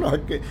 I don't know.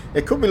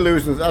 It could be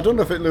losing. I don't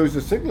know if it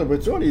loses signal, but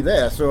it's only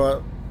there,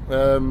 so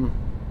I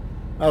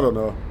don't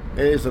know.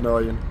 It is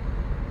annoying.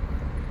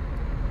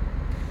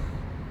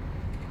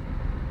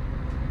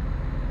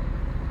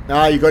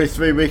 Ah, you got it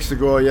 3 weeks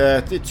ago, yeah.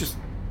 It just...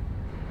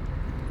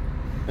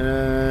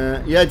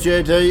 yeah,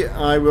 JD,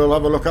 I will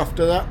have a look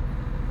after that.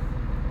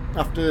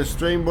 After the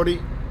stream,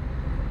 buddy.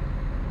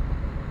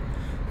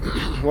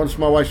 Once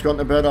my wife's gone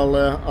to bed, I'll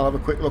have a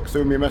quick look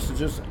through my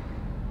messages.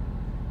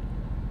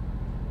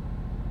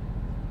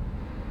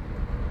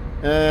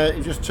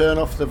 You just turn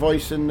off the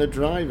voice in the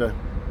driver.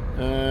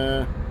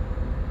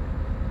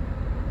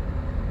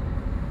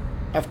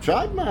 I've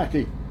tried,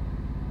 Marky.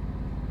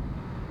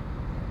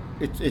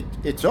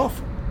 It's off.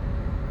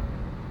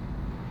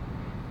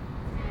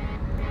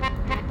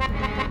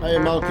 Hiya,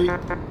 Malky.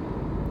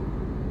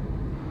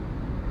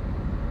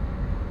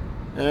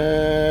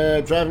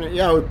 Driving it,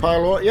 yeah, with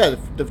Parlo. Yeah,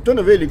 they've done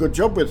a really good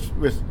job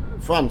with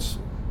France.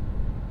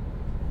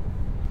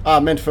 Ah,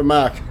 meant for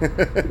Mark.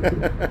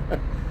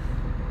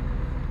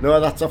 No,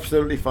 that's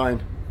absolutely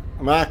fine.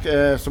 Mark,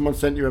 someone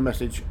sent you a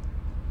message.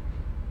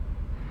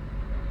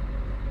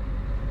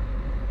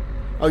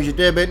 How's your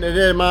day been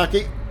today,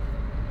 Marky?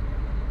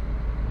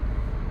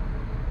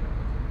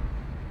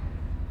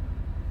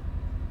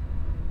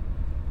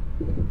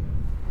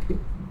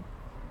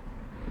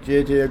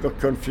 JD, I got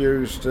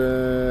confused.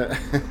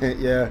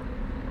 Yeah.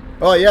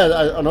 Oh,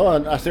 yeah, I know.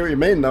 I see what you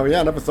mean now. Yeah,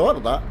 I never thought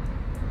of that.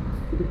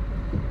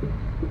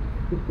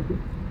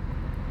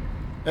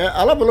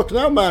 I'll have a look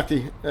now,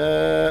 Marky.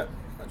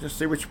 Just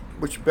see which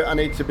bit I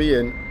need to be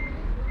in.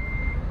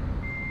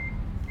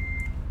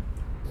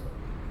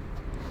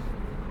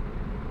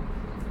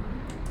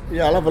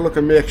 Yeah, I'll have a look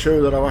and make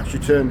sure that I've actually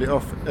turned it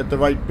off at the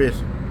right bit.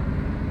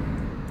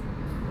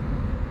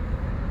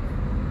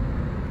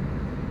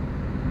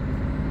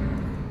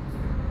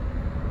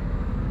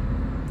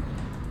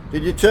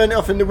 Did you turn it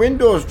off in the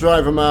Windows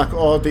driver, Mark,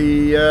 or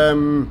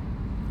the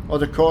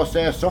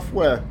Corsair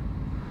software?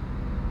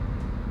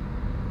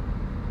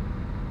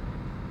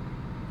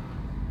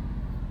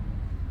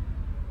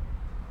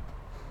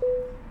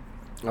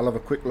 I'll have a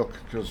quick look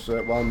because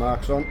while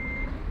Mark's on.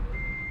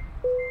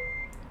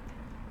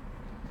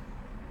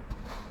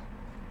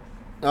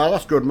 Ah,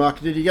 that's good,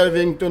 Mark. Did you get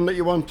everything done that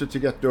you wanted to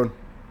get done?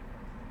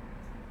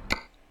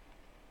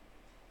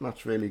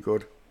 That's really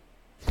good.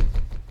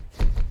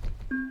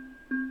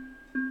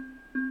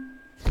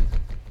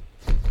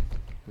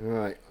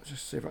 Right, let's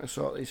just see if I can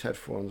sort these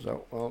headphones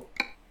out. Well,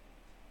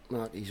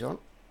 Marky's on.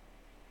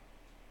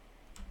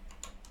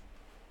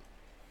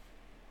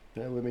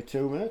 Bear with me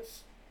 2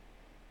 minutes.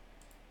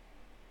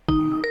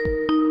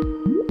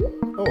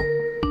 Oh,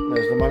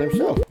 there's the man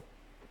himself.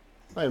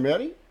 Hi,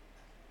 Mary.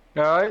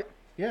 Alright.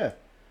 Yeah.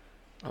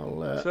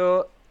 I'll.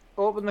 So,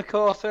 open the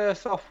Corsair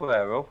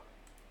software up.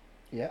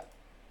 Yeah.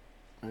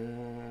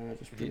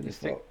 Just bring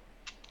this out.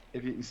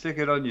 If you can stick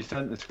it on your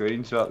centre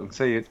screen so I can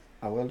see it.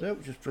 I will do.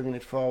 Just bringing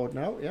it forward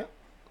now. Yeah.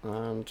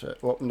 And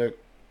open the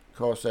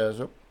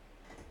Corsairs up.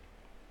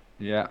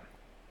 Yeah.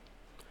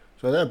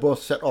 So they're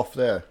both set off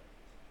there.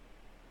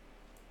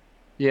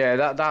 Yeah,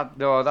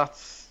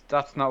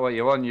 that's not what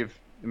you want. I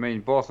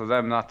mean, both of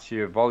them. That's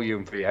your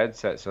volume for your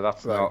headset. So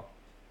that's Right. not.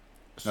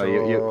 So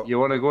No, you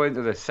want to go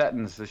into the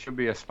settings. There should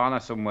be a spanner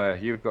somewhere.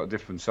 You've got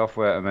different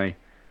software to me.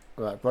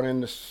 right, put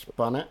in the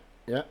spanner.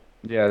 Yeah.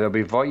 Yeah, there'll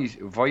be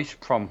voice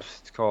prompts.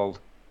 It's called.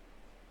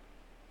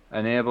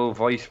 Enable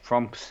voice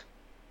prompts.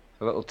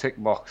 A little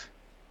tick box.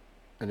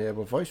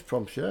 Enable voice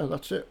prompts. Yeah,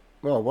 that's it.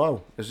 Oh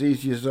wow, as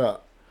easy as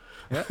that.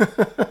 Yeah.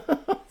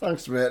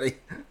 Thanks, Mary.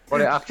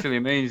 What it actually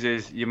means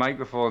is your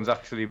microphone's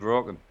actually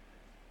broken.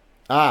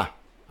 Ah,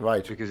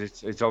 right. Because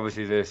it's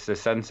obviously the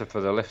sensor for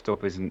the lift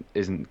up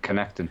isn't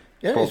connecting.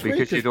 Yeah, but it's weird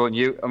because you 'cause- don't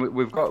use, I mean,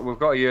 we've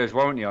got a year's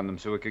warranty on them,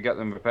 so we could get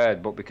them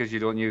repaired. But because you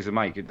don't use the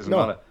mic, it doesn't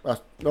matter.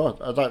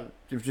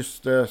 You've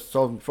just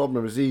solved the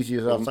problem as easy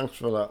as that. Thanks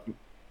for that.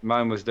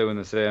 Mine was doing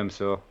the same,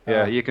 so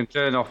yeah, you can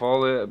turn off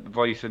all the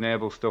voice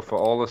enabled stuff for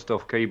all the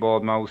stuff,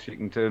 keyboard, mouse. You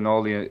can turn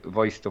all the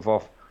voice stuff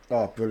off.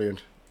 Oh,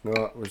 brilliant. No,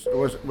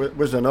 it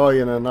was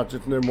annoying, and I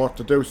didn't know what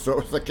to do. So it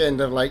was the kind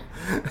of like,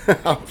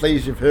 I'm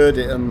pleased you've heard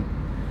it and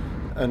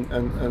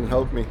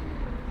helped me.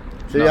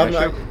 So No,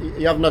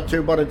 you haven't had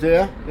too bad a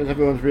day, because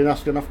everyone's been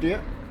asking after you.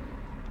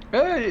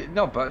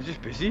 Not bad,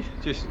 just busy,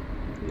 just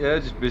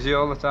busy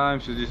all the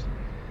time. So just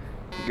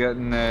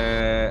getting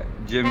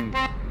Jim.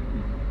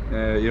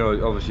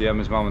 Obviously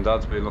Emma's mum and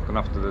dad's been looking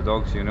after the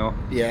dogs,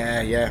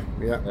 Yeah.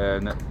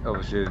 And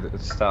obviously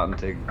it's starting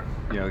to,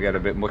 get a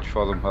bit much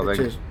for them, I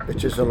think.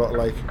 It is a lot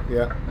like,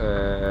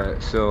 yeah.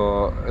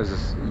 So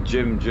as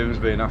Jim's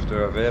been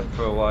after a vape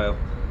for a while.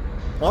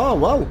 Oh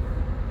wow.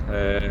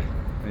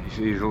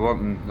 He's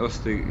wanting us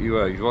to,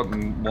 he's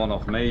wanting one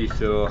off me,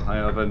 so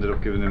I've ended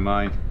up giving him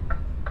mine.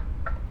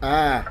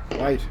 Ah,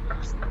 right.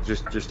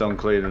 Just on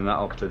cleaning that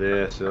up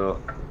today, so.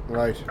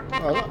 Right.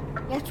 Oh,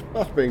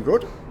 that's been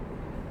good.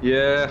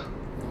 Yeah.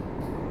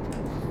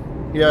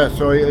 Yeah,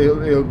 so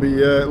he'll be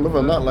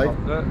loving that, like.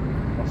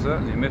 I'll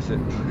certainly miss it.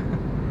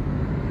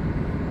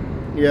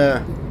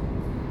 Yeah.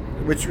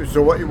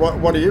 So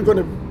what are you going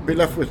to be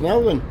left with now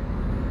then?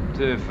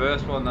 The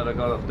first one that I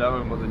got off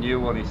Darren, but the new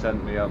one he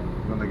sent me, I'm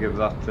going to give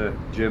that to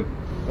Jim.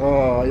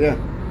 Oh yeah.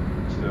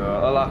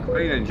 So I've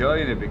been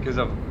enjoying it because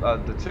I've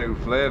had the two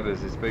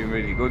flavours. It's been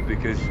really good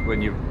because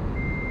when you're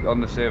on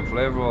the same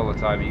flavour all the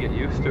time, you get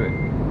used to it.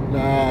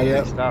 Yeah.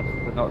 It starts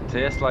to not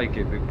taste like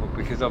it, but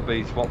because I've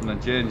been swapping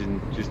and changing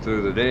just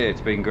through the day,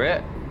 it's been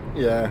great.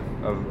 Yeah.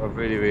 I've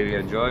really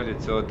enjoyed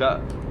it. So I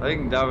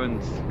think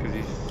Darren's, because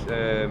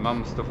his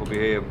mum's stuff will be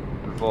here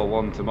before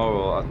 1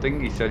 tomorrow. I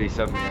think he said he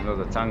sent me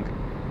another tank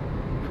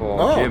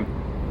for Jim.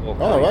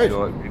 Right.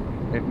 So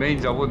it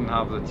means I wouldn't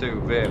have the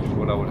two vapes,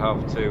 but I would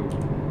have two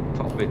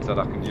top bits that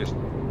I can just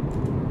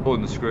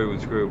unscrew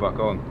and screw back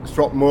on.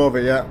 Swap them over,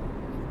 yeah.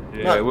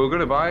 Yeah, we're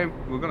gonna buy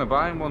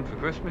him one for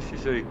Christmas, you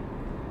see.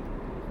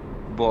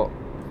 But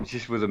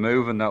just with the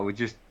move and that,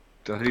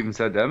 I even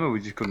said to Emma, we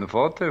just couldn't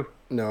afford to.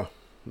 No,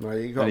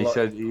 you got.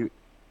 And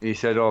he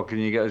said, "Oh, can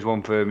you get us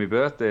one for my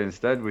birthday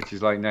instead?" Which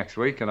is like next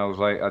week, and I was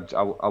like,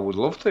 "I would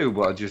love to,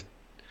 but I just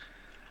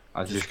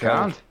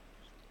can't."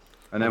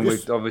 And then we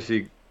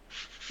obviously.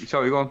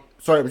 Sorry, go on.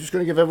 Sorry, I'm just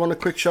going to give everyone a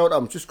quick shout out.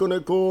 I'm just going to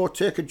go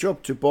take a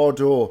job to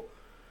Bordeaux.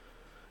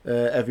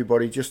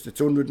 Everybody, it's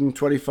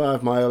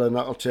 125 mile, and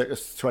that'll take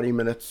us 20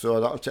 minutes, so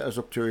that'll take us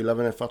up to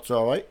 11 if that's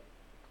all right.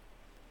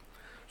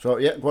 So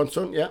yeah, go on,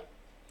 son. Yeah.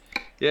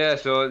 Yeah.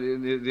 So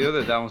the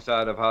other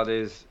downside I've had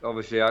is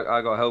obviously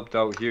I got helped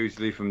out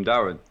hugely from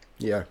Darren.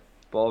 Yeah.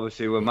 But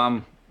obviously with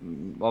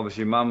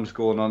Mum's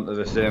going on to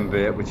the same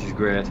vape, which is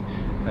great,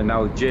 and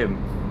now Jim.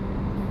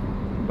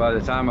 By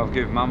the time I've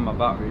given Mum my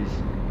batteries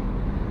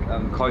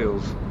and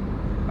coils,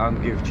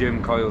 and give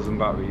Jim coils and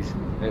batteries,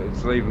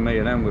 it's leaving me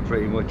and them with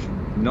pretty much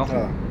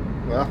nothing.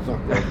 Well, that's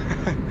not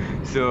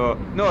good. So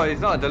no,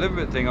 it's not a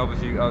deliberate thing.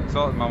 Obviously, I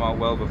sorted Mum out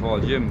well before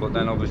gym, but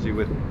then obviously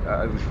with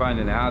I was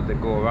finding it hard to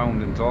go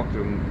around and talk to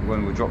him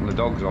when we're dropping the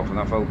dogs off, and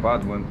I felt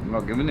bad when I'm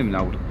not giving him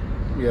out.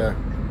 Yeah.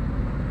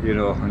 You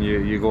know, and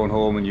you're going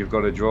home and you've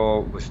got to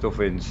draw with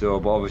stuff in. So,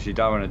 but obviously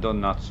Darren had done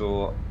that,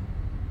 so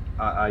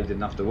I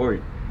didn't have to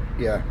worry.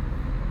 Yeah.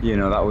 You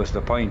know, that was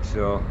the point.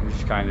 So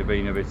he's kind of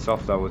being a bit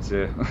soft, I would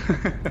say.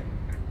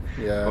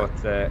 Yeah.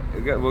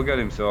 But we'll get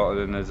him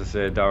sorted. And as I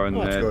say,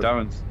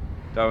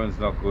 Darren's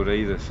not good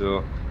either.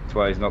 So that's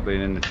why he's not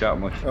been in the chat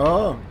much.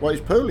 Oh, what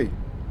is Pooley?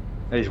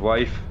 His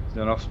wife is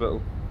in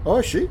hospital. Oh,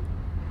 is she?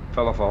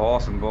 Fell off a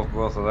horse and broke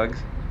both her legs.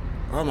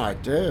 Oh my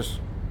days.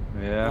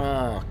 Yeah.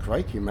 Ah,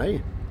 crikey,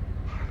 mate.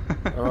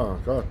 Oh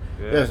God.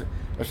 Yeah. Yes,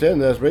 I'm saying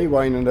there's me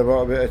whining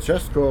about a bit of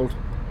chest cold.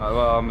 Well,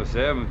 I'm the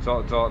same.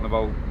 I'm talking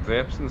about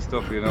vapes and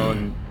stuff, you know,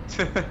 and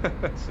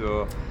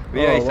so. But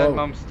yeah, he sent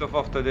Mum's stuff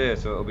off today,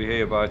 so it'll be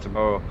here by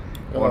tomorrow,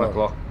 1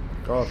 o'clock.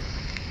 God.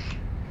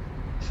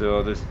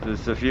 So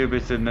there's a few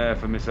bits in there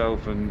for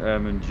myself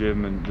and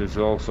Jim, and there's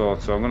all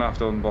sorts. So I'm gonna have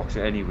to unbox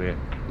it anyway.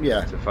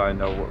 Yeah. To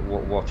find out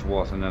what's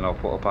what, and then I'll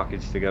put a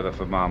package together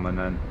for Mum, and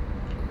then.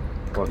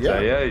 But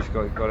yeah, he's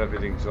got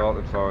everything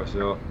sorted for us.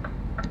 So.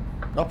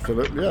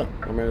 Absolutely, yeah.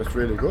 I mean, it's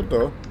really good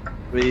though.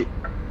 The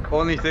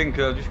only thing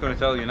I'm just going to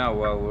tell you now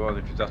while we're on,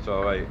 if that's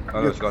all right.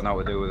 I know it's got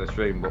nothing to do with the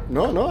stream, but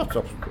no, it's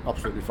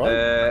absolutely fine.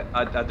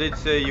 I did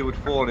say you would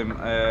phone him.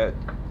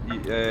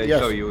 Yes.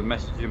 So you would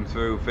message him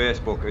through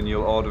Facebook, and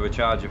you'll order a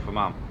charger for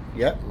Mum.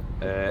 Yeah.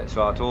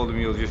 So I told him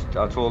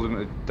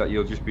that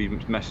you'll just be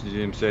messaging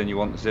him saying you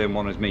want the same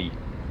one as me.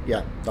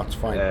 Yeah, that's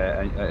fine.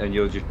 And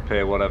you'll just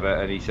pay whatever.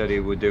 And he said he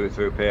would do it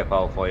through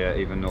PayPal for you,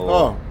 even though.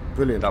 Oh,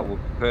 brilliant. That would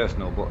be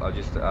personal, but I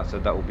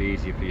said that would be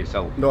easier for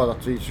yourself. No,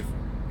 that's easy.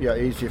 Yeah,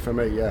 easier for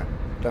me. Yeah,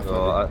 definitely.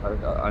 So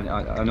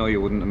I know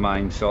you wouldn't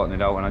mind sorting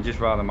it out, and I'd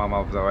just rather Mum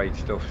have the right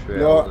stuff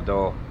straight out the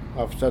door.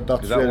 I've said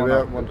that straight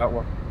away. That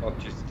one,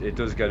 it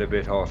does get a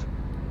bit hot,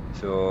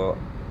 so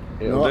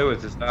it'll do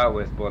it to start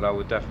with. But I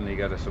would definitely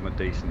get her something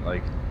decent,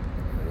 like.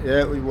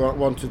 Yeah, we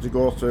wanted to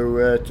go to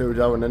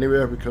Darren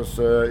anyway because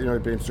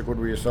you've been so good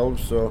with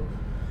yourselves. So.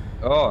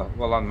 Oh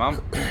well, and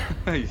Mum.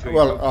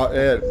 Well,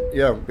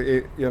 yeah, but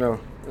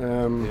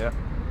yeah.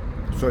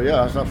 So yeah,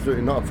 that's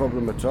absolutely not a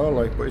problem at all.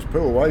 Like, but his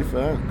poor wife,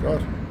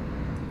 God,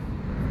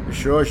 you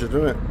sure she's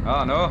done it?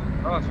 Oh no,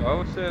 that's what I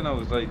was saying. I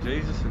was like,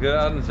 Jesus,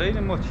 I hadn't seen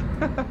him much,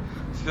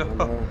 so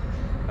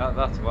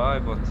that's why.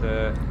 But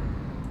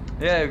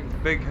yeah,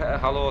 big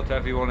hello to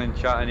everyone in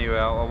chat. Anyway,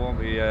 I won't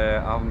be. I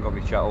haven't got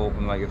my chat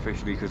open like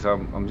officially because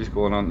I'm just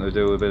going on to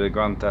do a bit of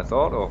Grand Theft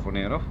Auto.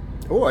 Funny enough.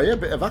 Oh yeah, a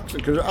bit of action.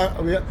 Because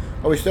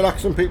are we still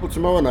axing people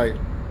tomorrow night?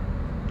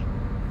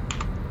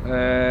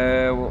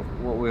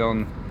 What we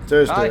on?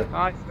 Thursday.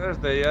 Aye,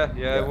 Thursday.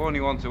 Yeah. We're only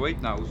once a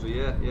week now, so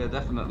yeah,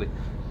 definitely.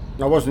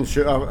 I wasn't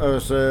sure. I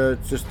was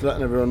just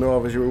letting everyone know.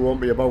 Obviously, we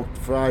won't be about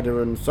Friday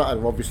and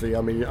Saturday. Obviously,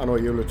 I mean, I know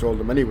you'll have told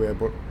them anyway,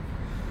 but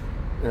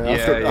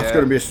that's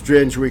going to be a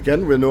strange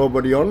weekend with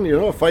nobody on. You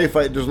know, a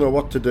firefighter doesn't know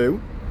what to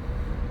do.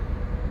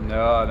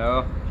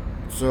 No.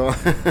 So I'll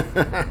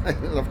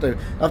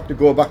have to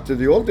go back to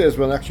the old days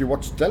when I actually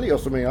watched telly or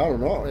something. I don't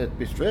know. It'd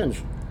be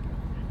strange.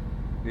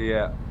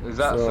 Yeah. Is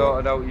that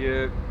sorted out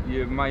your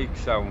mic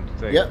sound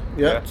thing?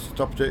 Yeah.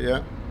 Stopped it.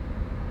 Yeah.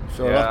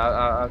 So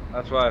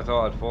that's why I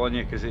thought I'd phone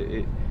you because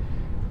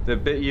the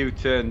bit you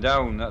turned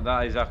down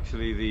that is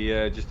actually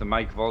the just the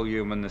mic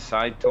volume and the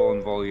side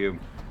tone volume.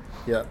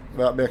 Yeah,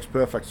 that makes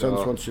perfect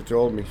sense once you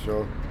told me.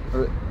 So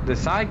the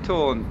side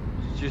tone,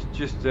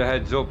 just a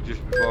heads up,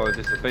 just before I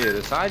disappear.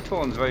 The side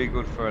tone's very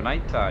good for a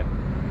night time.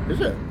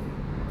 Is it?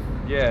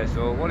 Yeah.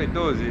 So what it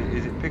does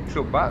is it picks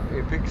up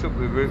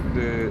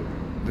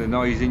the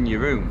noise in your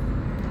room,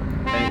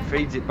 and it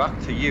feeds it back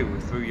to you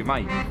through your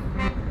mic.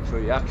 So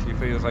it actually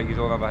feels like you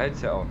don't have a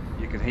headset on.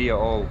 You can hear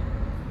all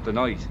the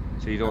noise,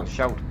 so you don't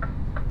shout.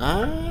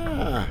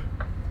 Right.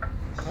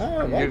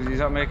 Does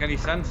that make any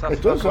sense?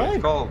 That's what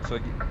it's called. So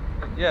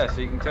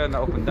you can turn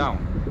that up and down,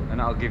 and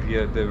that'll give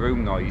you the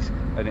room noise,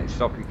 and it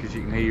stops you because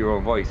you can hear your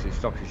own voice. It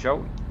stops you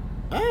shouting.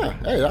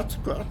 Hey, that's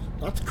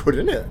good,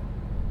 isn't it?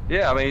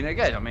 Yeah, I mean,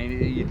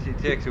 it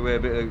takes away a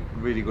bit of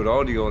really good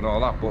audio and all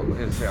that, but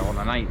on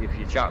a night if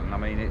you're chatting, I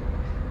mean, it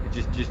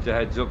just a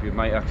heads up, it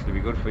might actually be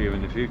good for you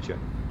in the future.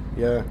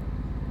 Yeah.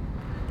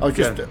 I was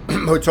just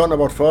we were talking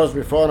about Forza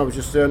before, and I was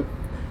just saying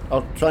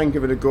I'll try and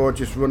give it a go,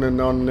 just running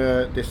on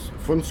this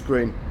front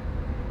screen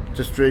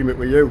to stream it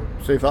with you,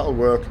 see if that'll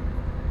work.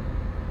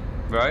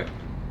 Right.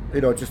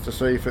 Just to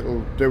see if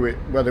it'll do it.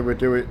 Whether we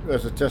do it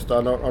as a test,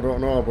 I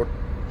don't know, but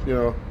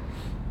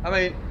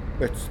I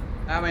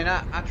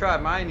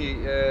tried mine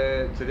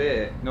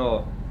today.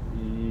 No,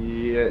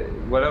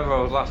 whenever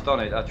I was last on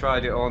it, I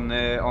tried it on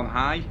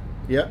high.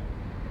 Yeah.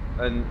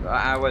 And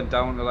I went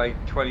down to like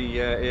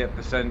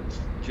 28%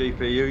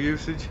 GPU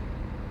usage.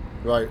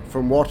 Right.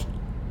 From what?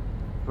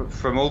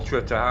 From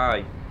ultra to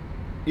high.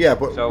 Yeah,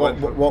 but so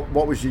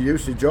what was your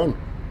usage on?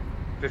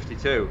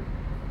 52.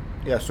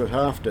 Yeah, so it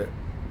halved it.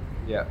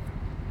 Yeah.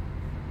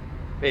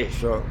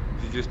 Ish. So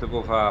just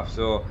above half.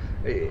 So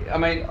I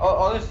mean,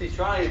 honestly,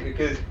 try it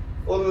because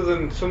other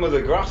than some of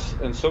the grass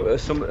and some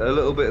a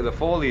little bit of the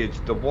foliage,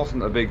 there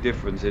wasn't a big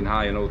difference in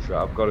high and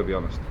ultra. I've got to be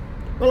honest.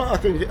 Well, I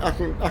can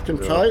So,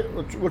 try.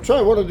 We'll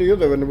try one or the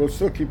other, and we'll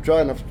still keep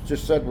trying. I've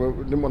just said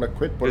we didn't want to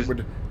quit, but 'cause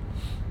we'd,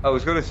 I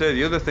was going to say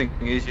the other thing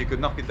is you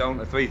could knock it down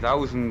to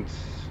 3,000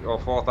 or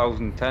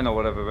 4,010 or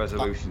whatever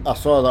resolution. I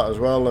saw that as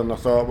well, and I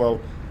thought, well,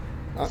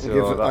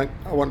 So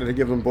I wanted to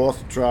give them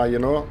both a try, you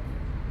know.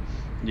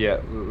 yeah,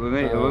 we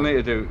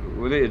need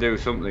to do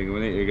something. We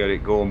need to get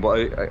it going.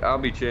 But I'll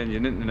be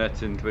changing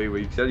internet in 3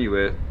 weeks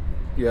anyway.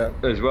 Yeah.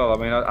 As well, I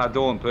mean, I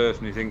don't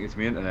personally think it's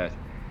my internet.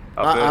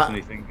 I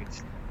personally think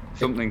it's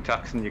something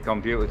taxing your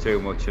computer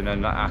too much, and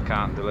then I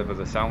can't deliver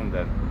the sound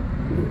then,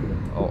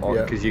 or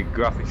Yeah. because your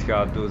graphics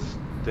card does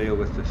deal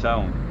with the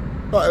sound.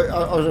 But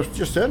I was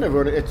just saying,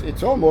 everyone,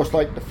 it's almost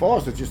like the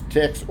Forza just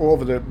takes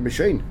over the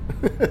machine.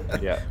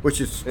 Yeah, Which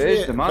is it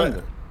is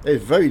demanding.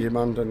 It's very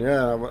demanding,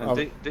 yeah.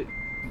 And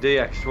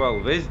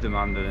DX12 is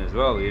demanding as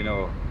well. You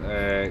know,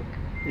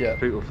 Yeah.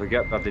 people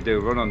forget that they do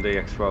run on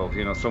DX12.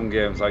 You know, some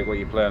games like what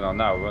you're playing on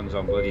now runs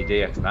on bloody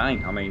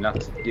DX9. I mean,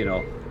 that's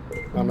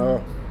I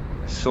know.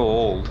 so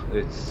old,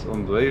 it's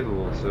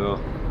unbelievable. So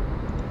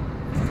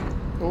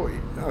Oh,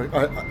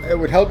 it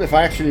would help if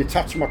I actually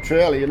attach my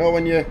trailer. You know,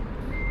 when you,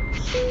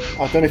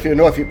 I don't know if you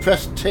know, if you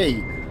press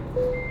T.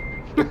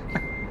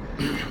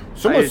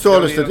 Someone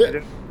told us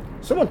today.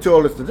 Someone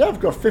told us today I've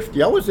got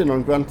 50 hours in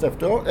on Grand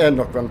Theft Auto,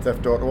 not Grand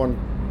Theft Auto, on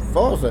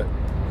Forza.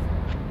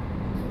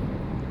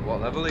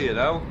 what level are you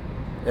now?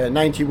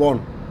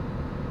 91.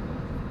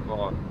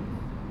 Oh,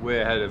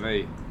 way ahead of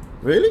me.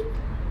 Really?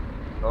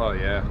 Oh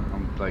yeah,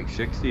 I'm like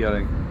 60, I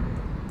think.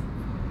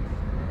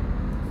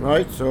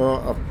 Right.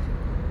 So,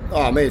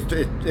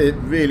 it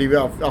really.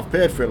 I've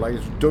paid for it. Like,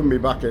 it's done me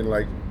back in.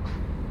 Like,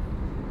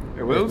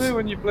 It will do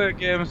when you play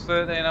games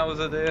 13 hours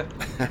a day.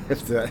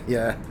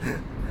 yeah.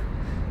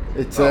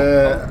 It's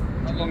How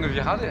long have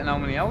you had it, and how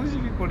many hours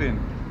have you put in?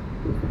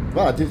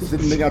 well, I didn't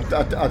think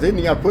I didn't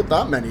think I'd put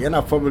that many in.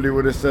 I probably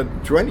would have said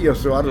 20 or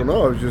so. I don't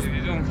know. I was just. If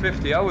you've done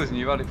 50 hours and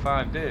you've had it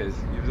 5 days,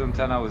 you've done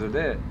 10 hours a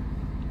day.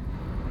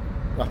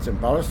 That's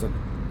embarrassing.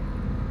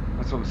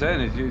 That's what I'm saying.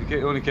 Is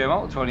you only came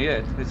out at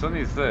 28. It's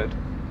only the third.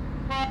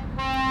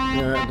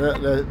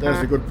 Yeah,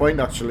 there's a good point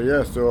actually.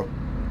 Yeah. So,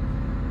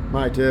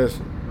 my days.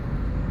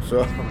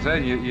 So. I'm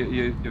saying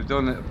you've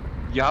done it.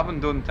 You haven't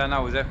done 10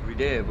 hours every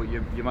day, but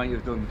you might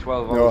have done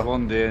 12 No. hours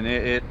one day and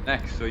 8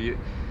 next. So you've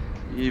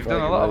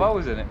done a lot of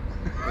hours in it.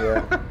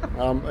 Yeah,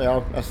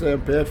 I say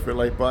I'm paid for it,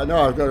 like, but I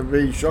know I got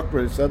really shocked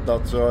when he said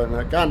that, so and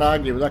I can't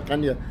argue with that,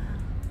 can you?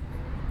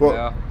 But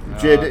Yeah,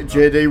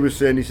 JD was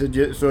saying, he said,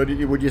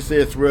 would you say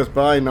it's worth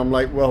buying? I'm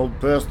like, well,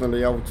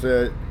 personally, I would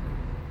say,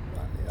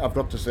 I've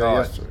got to say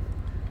yes.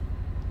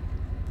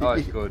 Oh,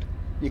 it's good.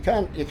 You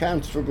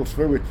can't struggle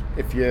through it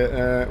if you.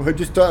 We're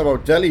just talking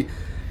about Delhi.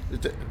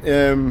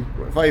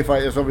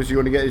 Firefighters obviously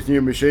going to get his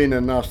new machine,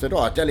 and I said,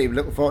 Delhi,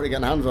 looking forward to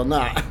getting hands on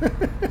that.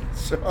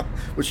 So,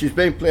 but she's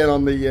been playing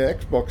on the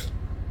Xbox.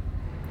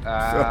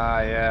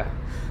 Yeah.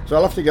 So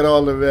I'll have to get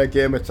all the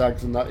gamer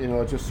tags and that,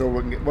 just so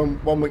we can get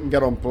one we can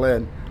get on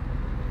playing.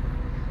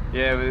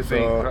 Yeah, with it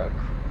being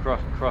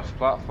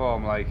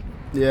cross-platform, like.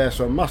 Yeah,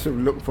 so I'm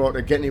massively looking forward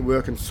to getting it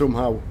working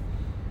somehow.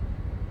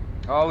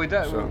 Oh, we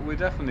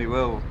definitely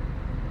will.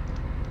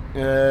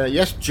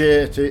 Yes,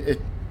 Jay,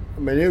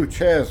 my new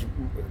chair's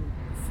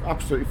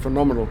absolutely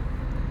phenomenal.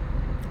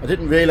 I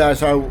didn't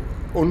realise how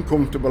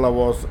uncomfortable I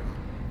was.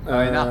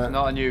 I mean, that's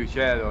not a new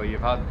chair though.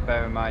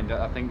 Bear in mind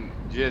that I think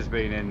Jay's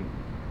been in.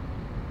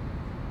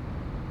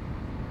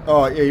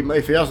 Oh,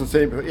 if he hasn't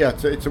seen it, yeah,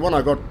 it's the one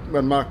I got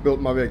when Mark built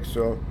my rig,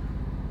 so.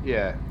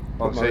 Yeah.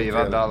 Obviously, you've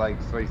had that like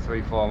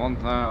 3-4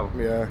 months now.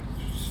 Yeah,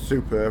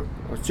 superb.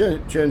 I've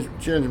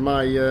changed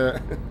my.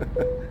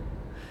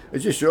 It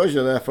just shows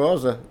you there,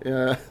 Forza.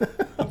 Yeah,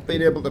 I've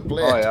been able to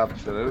play. Oh it. yeah,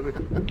 absolutely.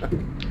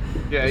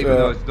 Yeah, even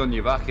though it's done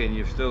you back in,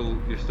 you've still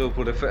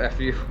put a fair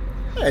few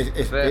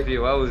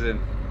hours in.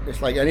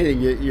 It's like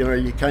anything,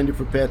 you're kind of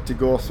prepared to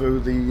go through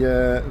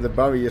the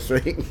barrier so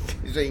you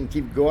can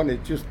keep going.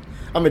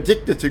 I'm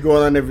addicted to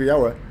going on every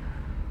hour.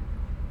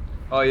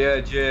 Oh yeah,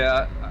 Jay,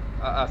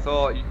 I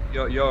thought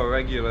you're a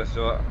regular,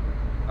 so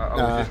I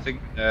was just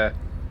thinking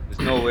there's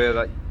no way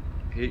that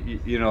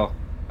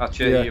that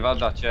chair, you've had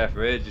that chair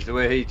for ages. The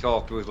way he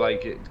talked was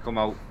like it come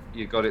out,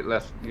 you got it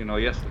left,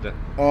 yesterday.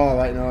 Oh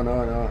right, no.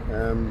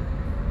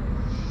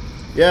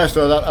 Yeah,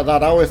 so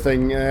that hour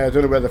thing, I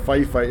don't know whether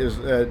firefighters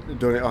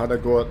done it or had a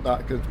go at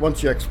that, because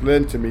once you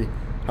explained to me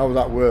how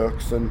that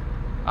works, and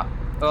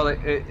well,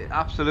 it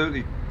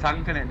absolutely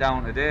tanking it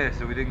down today,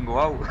 so we didn't go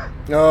out.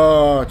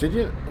 Oh, did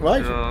you?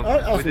 Right, So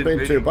that hasn't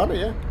been too bad,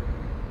 yeah.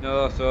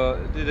 No, so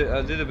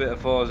I did a bit of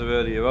Forza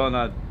earlier on.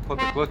 I put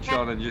the clutch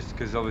on, and just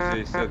because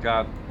obviously still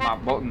can't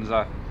map buttons,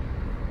 I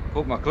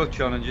put my clutch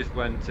on and just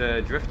went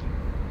drifting.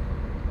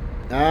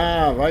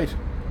 Ah, right.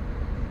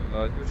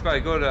 It was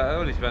quite good. I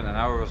only spent an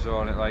hour or so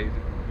on it. Like,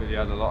 really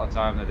had a lot of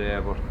time today,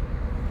 but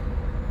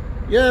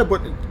Yeah,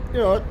 but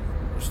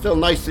still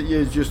nice that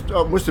you just.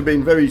 Oh, it must have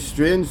been very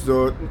strange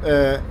though.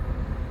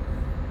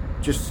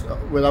 just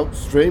without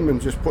streaming,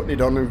 just putting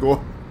it on and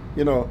go,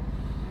 you know.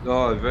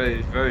 No,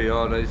 it's very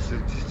odd. It's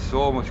just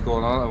so much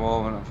going on at the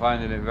moment. I'm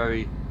finding it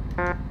very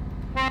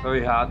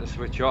hard to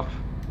switch off.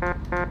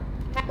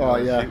 Oh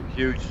yeah.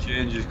 Huge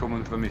changes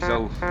coming for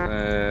myself.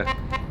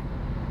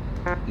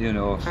 You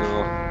know, so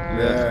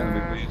it's going to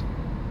be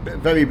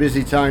weird. Very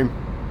busy time.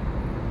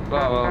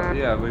 Well,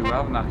 yeah, we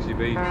haven't actually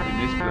been in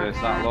this place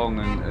that long,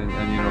 and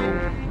you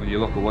know, when you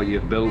look at what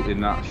you've built in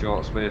that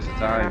short space of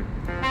time,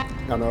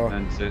 I know.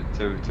 and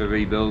to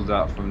rebuild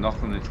that from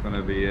nothing, it's going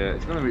to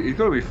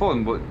be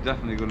fun, but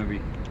definitely going to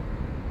be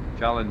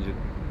challenging.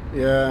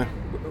 Yeah,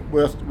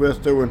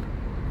 worth doing.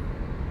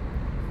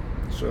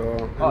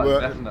 So.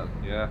 Definitely,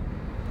 yeah.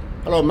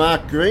 Hello,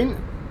 Mark Green.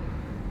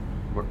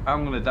 But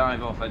I'm going to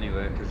dive off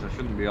anyway because I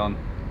shouldn't be on.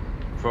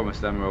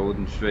 Promised them I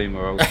wouldn't stream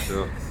or out,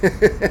 so.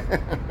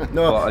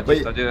 No, but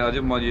I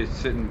didn't want you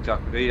sitting. I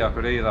could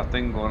hear that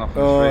thing going off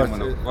on the stream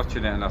when I was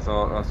watching it, and I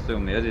thought that's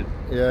doing my head in.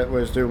 Yeah, it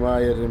was doing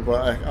my head in,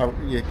 but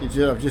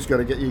I've just got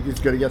to get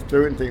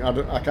through it and think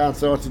I can't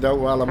sort it out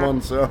while I'm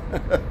on, so.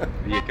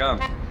 You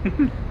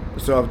can.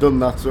 So I've done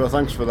that. So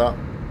thanks for that.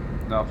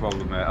 No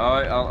problem, mate.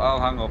 All right, I'll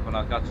hang up and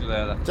I'll catch you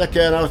later. Take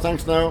care now.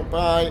 Thanks now.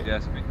 Bye.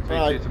 Yes, speak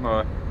Bye. to you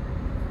tomorrow.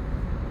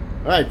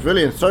 Right,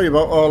 brilliant. Sorry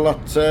about all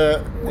that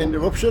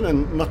interruption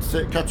and not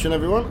catching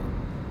everyone.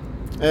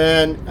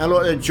 And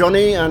hello to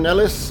Johnny and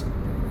Ellis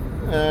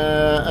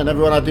and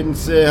everyone I didn't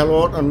say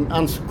hello and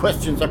answer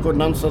questions I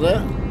couldn't answer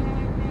there.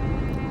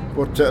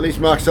 But at least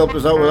Mark's helped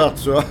us out with that,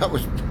 so that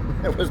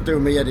was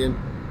doing me head in.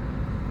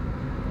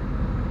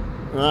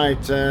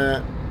 Right,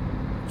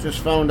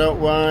 just found out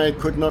why I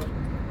could not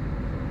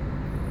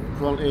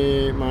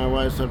quality my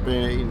wires have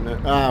been eaten.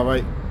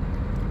 Right.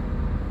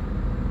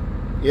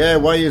 Yeah,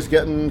 wires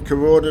getting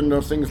corroded or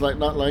things like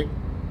that. Like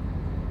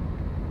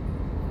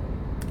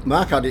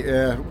Mark had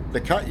it.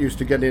 The cat used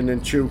to get in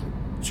and chew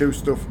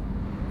stuff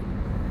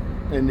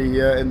in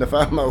the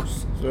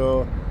farmhouse.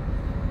 So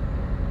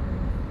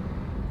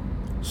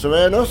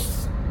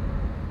Serenus.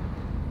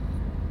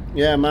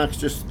 Yeah, Mark's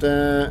just.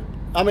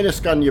 I'm in a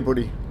scan, you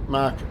buddy,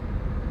 Mark.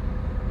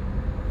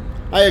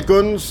 Hiya,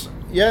 Guns.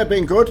 Yeah,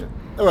 been good.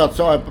 Well,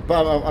 sorry, I've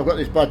got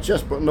this bad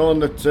chest, but knowing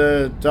that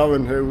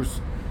Darren,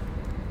 who's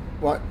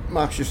what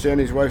Mark's just saying,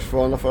 his wife's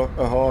fallen off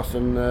a horse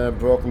and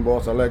broken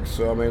both her legs.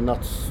 So I mean,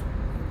 that's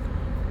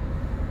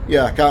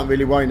I can't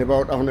really whine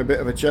about having a bit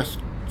of a chest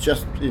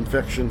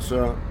infection.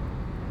 So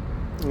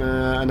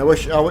and I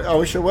wish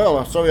her well.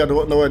 I'm sorry I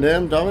don't know her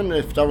name, Darren.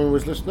 If Darren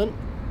was listening,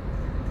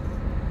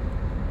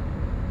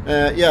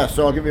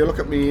 so I'll give you a look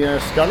at me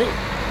scanning.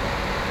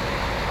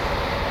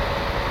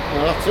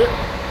 Well, that's it.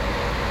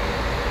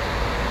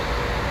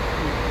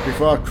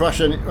 Before I crash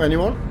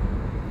anyone.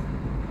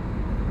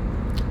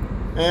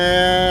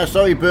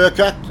 Sorry,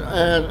 Burkett,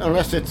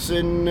 unless it's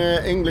in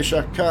English,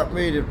 I can't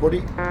read it,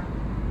 buddy.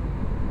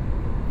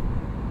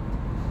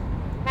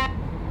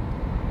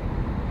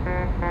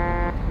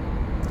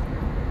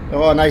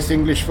 Oh, a nice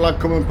English flag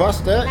coming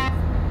past there.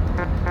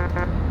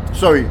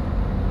 Sorry,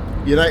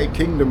 United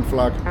Kingdom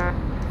flag.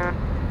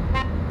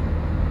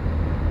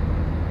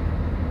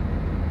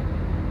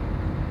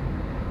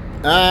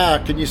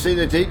 Can you see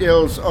the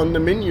details on the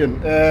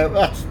minion?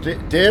 That's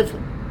Dave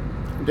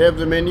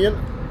the minion.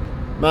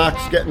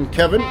 Mark's getting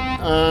Kevin,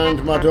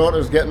 and my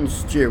daughter's getting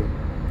Stu.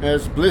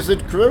 There's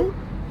Blizzard Crew.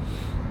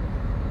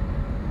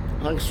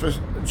 Thanks for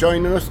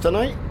joining us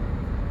tonight.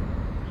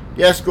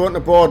 Yes, going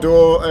to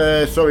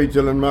Bordeaux. Sorry,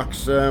 Dylan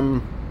Max. I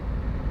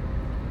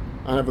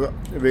never got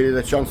really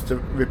the chance to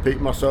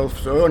repeat myself.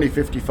 So only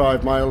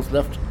 55 miles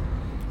left.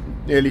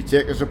 Nearly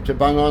take us up to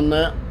bang on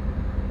there.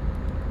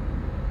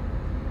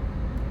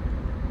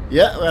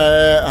 Yeah,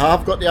 I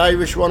have got the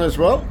Irish one as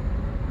well.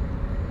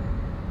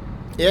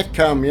 Yeah,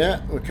 Cam,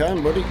 yeah, we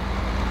can, buddy.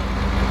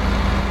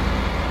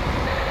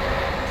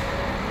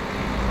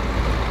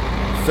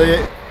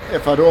 See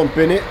if I don't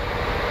bin it.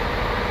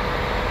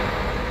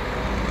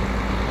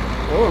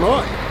 Oh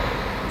no,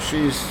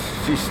 she's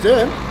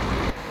staying.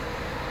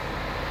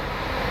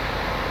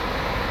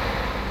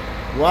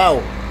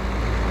 Wow.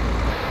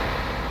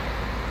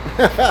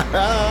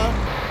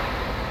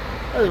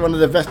 That was one of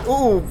the best.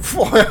 Oh,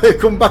 I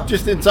come back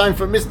just in time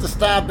for Mr.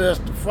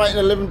 Starburst to frighten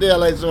the living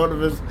daylights out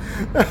of us.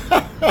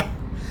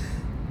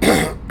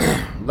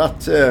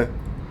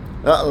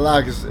 That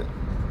lags.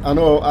 I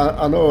know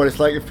what it's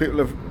like if people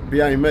are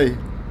behind me.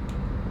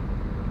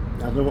 I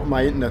don't know what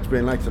my internet's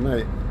been like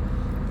tonight.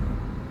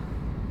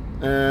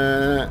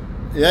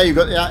 Yeah, you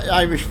got the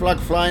Irish flag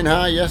flying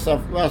high. Yes, I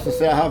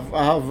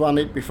have run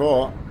it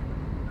before.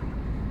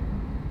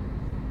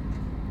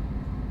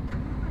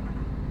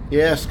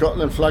 Yeah,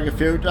 Scotland flag a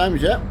few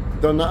times. Yeah,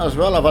 done that as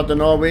well. I've had the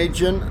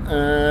Norwegian.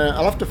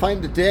 I'll have to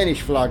find the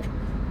Danish flag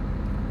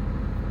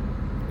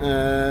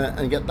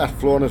and get that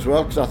flown as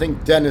well, because I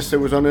think Dennis, who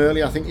was on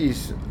early, I think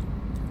he's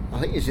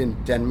in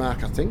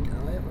Denmark. I think,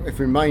 if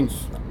he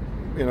minds,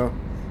 you know.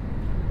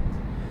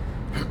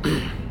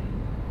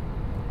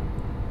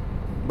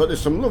 But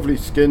there's some lovely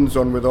skins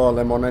on with all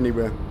them on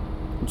anyway.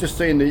 I'm just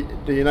seeing the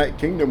United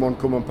Kingdom one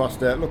coming past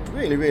there. It looked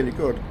really, really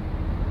good.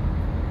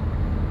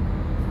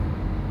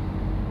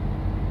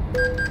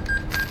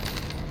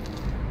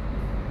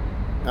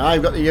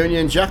 I've got the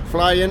Union Jack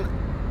flying.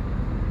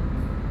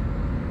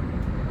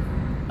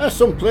 There's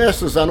some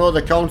places I know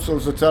the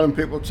councils are telling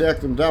people to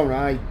take them down.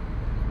 I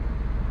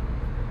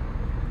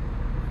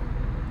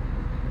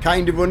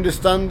kind of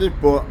understand it,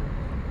 but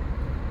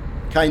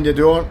kind of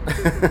don't.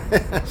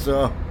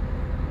 So,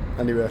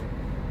 anyway.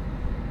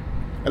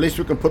 At least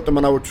we can put them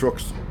on our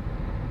trucks.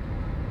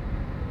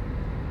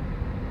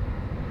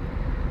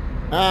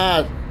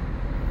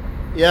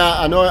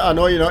 Yeah, I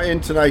know you're not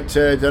in tonight,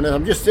 Dennis.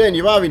 I'm just saying,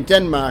 you are in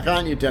Denmark,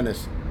 aren't you,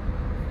 Dennis?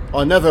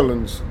 Or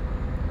Netherlands.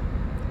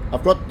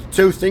 I've got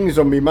two things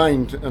on my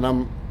mind, and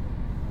I'm...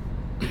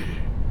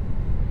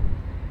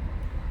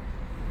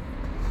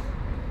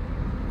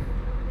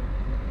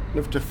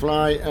 Enough to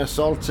fly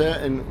Salter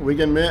in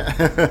Wigan, mate.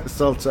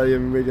 Salter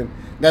in Wigan.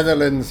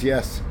 Netherlands,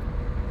 yes.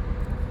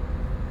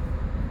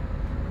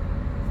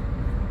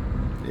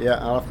 Yeah,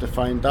 I'll have to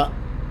find that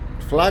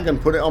flag and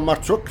put it on my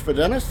truck for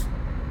Dennis.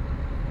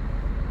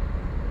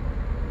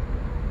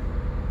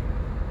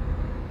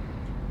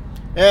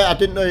 Yeah, I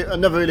didn't know. I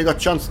never really got a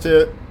chance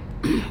to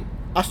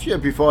ask you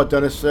before,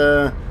 Dennis.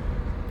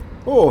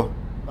 Oh,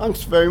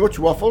 thanks very much,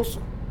 Waffles.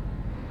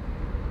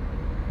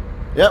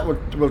 Yeah,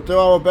 we'll do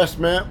our best,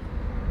 mate.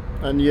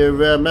 And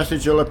your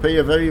message will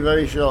appear very,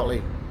 very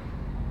shortly.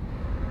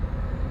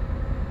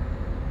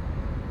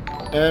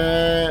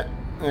 There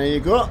you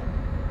go.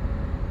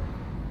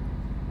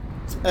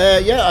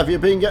 Yeah, have you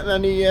been getting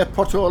any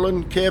pothole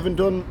and caving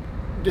done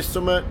this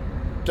summer,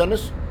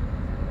 Dennis?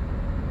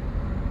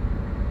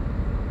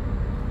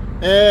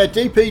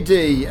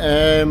 DPD,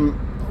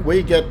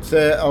 we get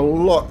a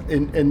lot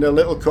in the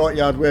little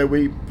courtyard where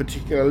we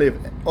particularly live.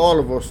 All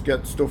of us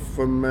get stuff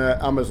from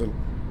Amazon.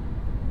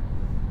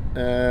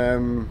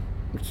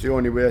 It's the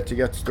only way to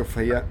get stuff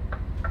here.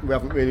 We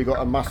haven't really got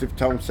a massive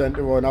town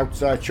centre or an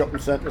outside shopping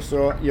centre,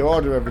 so you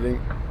order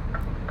everything.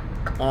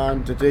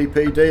 And the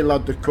DPD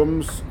lad that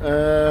comes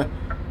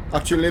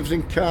actually lives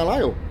in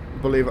Carlisle,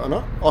 believe it or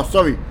not. Oh,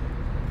 sorry,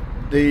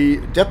 the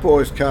depot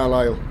is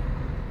Carlisle.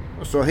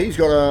 So he's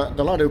got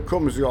the lad who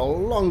comes has got a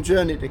long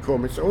journey to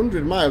come. It's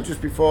 100 miles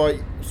just before,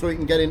 so he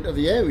can get into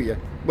the area.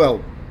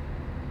 Well,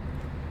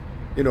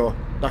 you know,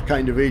 that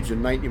kind of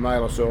region, 90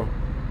 mile or so.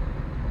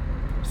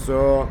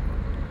 So,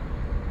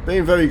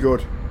 being very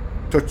good.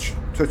 Touch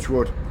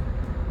wood.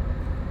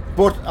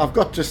 But I've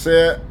got to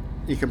say,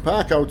 you can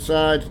park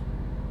outside,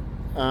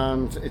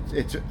 and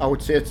it's I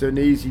would say it's an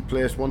easy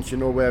place once you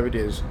know where it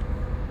is.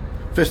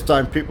 First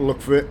time people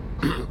look for it,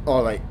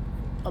 alright,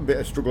 a bit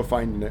of struggle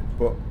finding it,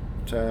 but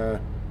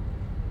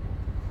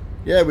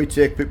yeah, we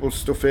take people's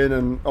stuff in,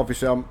 and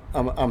obviously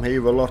I'm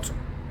here a lot,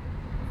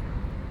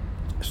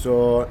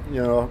 so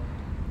you know,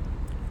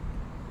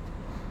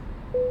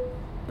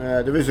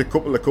 there is a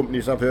couple of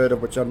companies I've heard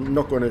of which I'm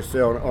not going to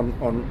say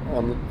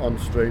on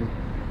stream,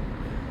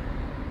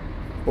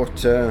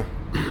 but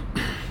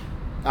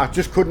I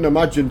just couldn't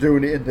imagine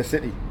doing it in the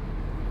city,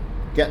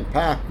 getting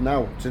parked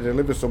now to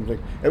deliver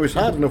something. It was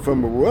hard enough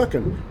when we were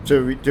working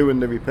to doing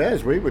the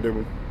repairs we were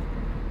doing.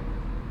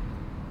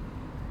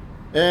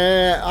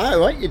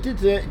 Alright, you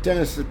did.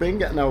 Dennis has been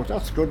getting out.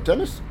 That's good,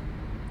 Dennis.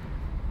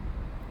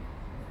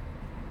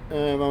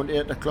 Around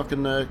 8 o'clock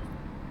in the...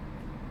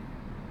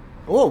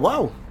 Oh,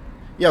 wow.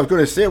 Yeah, I was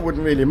going to say it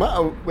wouldn't really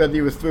matter whether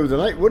you were through the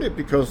night, would it?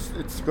 Because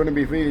it's going to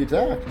be really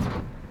dark.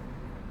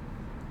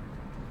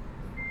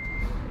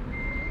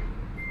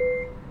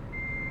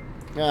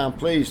 Yeah, I'm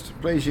pleased.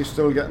 Pleased you're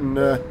still getting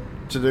to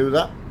do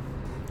that.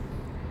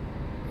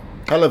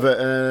 Hell of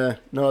it.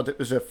 No, it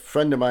was a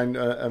friend of mine,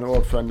 an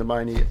old friend of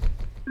mine. He,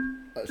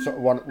 sort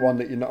of one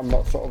that I'm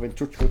not sort of in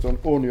touch with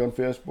only on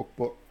Facebook,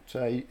 but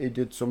he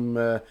did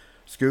some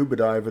scuba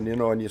diving, you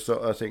know, and you sort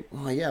of think,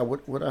 oh yeah,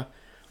 would I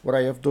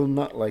have done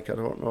that? Like, I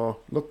don't know.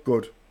 Look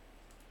good.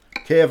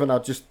 Caving, I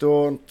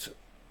don't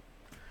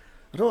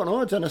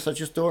know, Dennis. I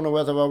just don't know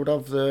whether I would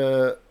have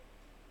the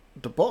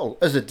bottle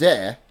as a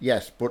dare.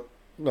 Yes, but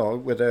no,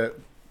 with a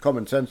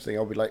common sense thing,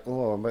 I'll be like,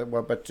 oh, I'm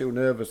a bit too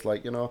nervous,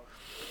 like, you know.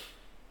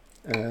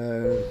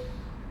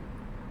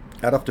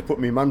 I'd have to put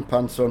my man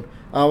pants on.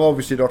 I'm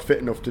obviously not fit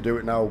enough to do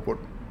it now, but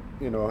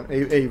you know,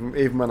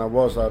 even when I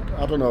was,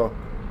 I don't know.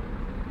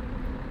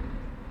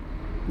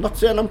 I'm not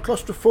saying I'm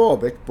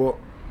claustrophobic, but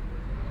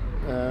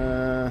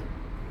I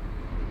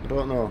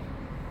don't know.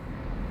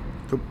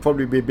 Could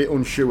probably be a bit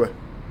unsure.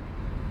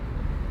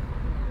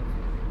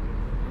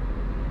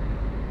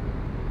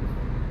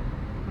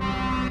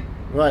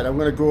 Right, I'm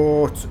going to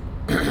go to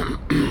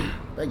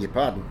beg your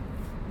pardon.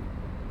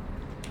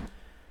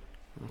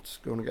 Let's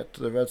go and get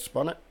to the red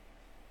spanner.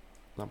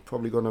 I'm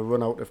probably going to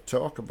run out of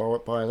talk about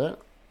it by then.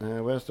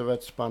 Where's the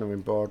red spanner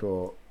in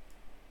Bordeaux?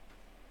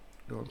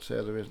 Don't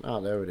say there isn't. Ah,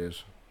 there it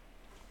is.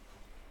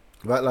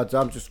 Right, lads,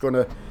 I'm just going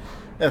to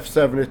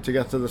F7 it to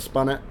get to the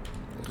spanner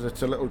because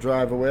it's a little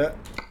drive away.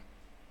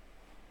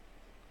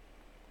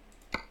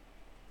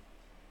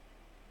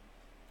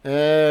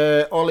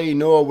 Ollie,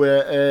 no,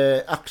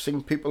 we're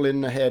axing people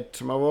in the head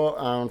tomorrow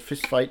and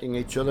fist fighting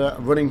each other,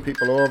 running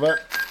people over.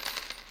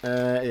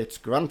 It's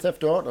Grand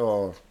Theft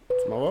Auto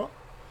tomorrow.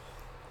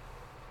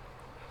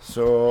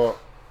 So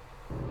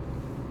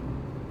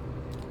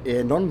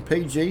a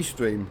non-PG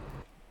stream.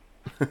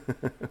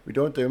 We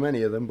don't do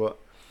many of them, but...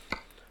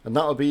 And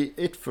that'll be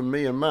it from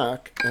me and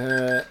Mark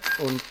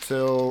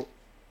until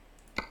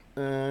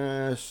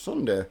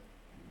Sunday.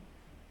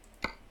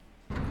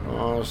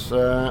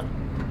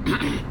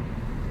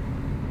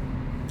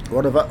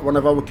 One of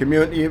our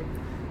community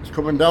is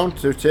coming down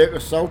to take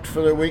us out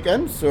for the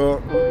weekend, so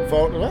looking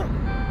forward to that.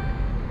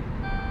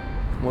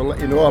 We'll let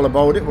you know all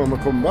about it when we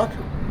come back.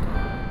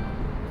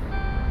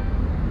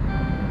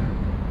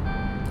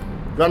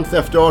 Grand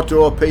Theft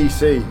Auto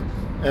PC.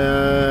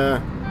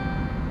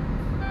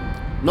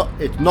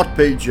 It's not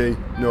PG,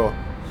 no.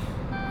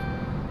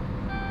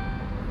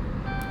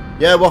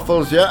 Yeah,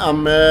 Waffles, yeah,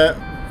 I'm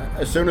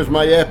as soon as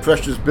my air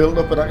pressure's built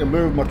up and I can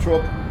move my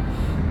truck.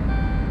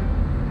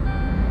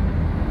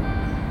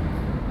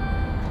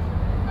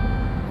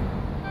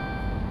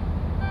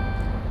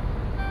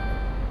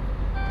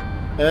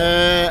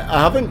 I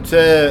haven't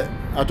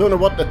I don't know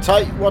what the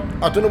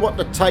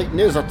Titan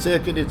is. I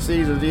take it it's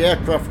either the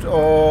aircraft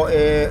or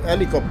a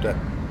helicopter.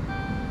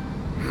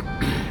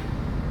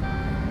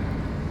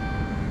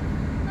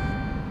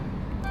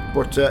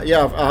 But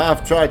yeah, I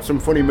have tried some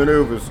funny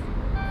manoeuvres.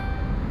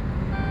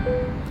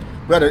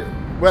 We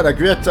had a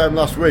great time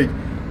last week,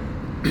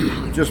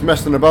 just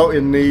messing about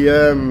in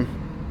the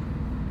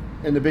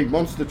big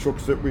monster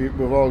trucks that we've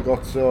all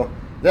got. So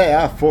they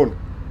are fun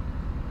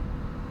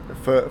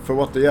for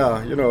what they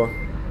are, you know.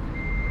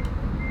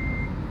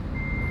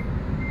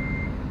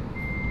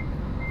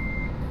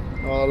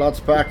 All the lads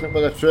parking up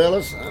with their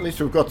trailers. At least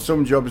we've got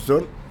some jobs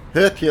done.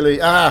 Hercules,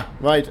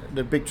 right,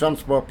 the big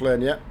transport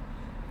plane, yeah.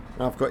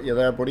 I've got you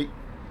there, buddy.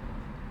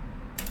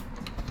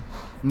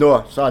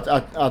 No, so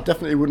I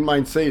definitely wouldn't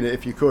mind seeing it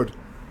if you could.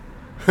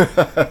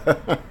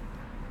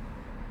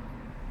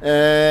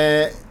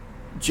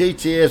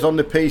 GTA's on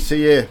the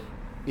PCA.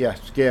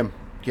 Yes, game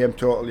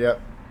total, yeah.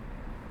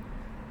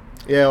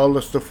 Yeah, all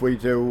the stuff we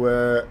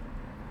do.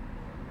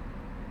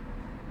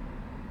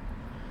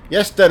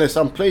 Yes, Dennis,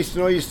 I'm pleased to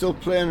know you're still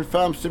playing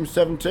Farm Sim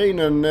 17,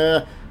 and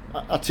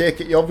I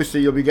take it you'll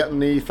be getting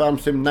the Farm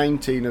Sim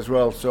 19 as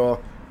well.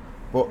 So,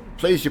 but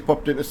please, you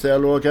popped in to say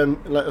hello again.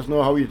 Let us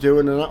know how you're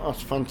doing, and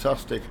that's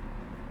fantastic.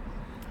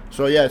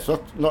 So yeah, it's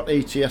not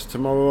ETS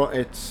tomorrow.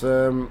 It's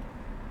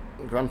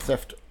Grand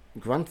Theft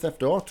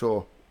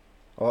Auto,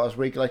 or as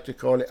we like to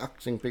call it,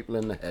 axing people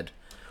in the head,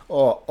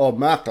 or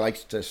Mark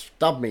likes to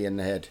stab me in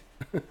the head.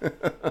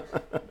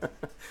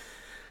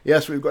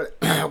 Yes, we've got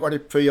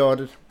it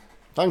pre-ordered.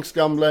 Thanks,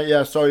 Gambler.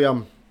 Yeah, sorry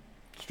I'm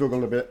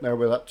struggling a bit now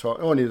with that talk.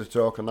 Only the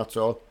talk, and that's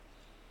all.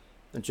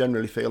 I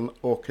generally feel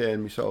okay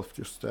in myself,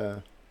 just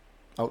out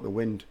the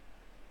wind.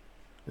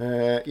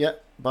 Yeah,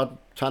 bad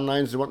tan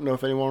lines. I want to know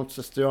if anyone wants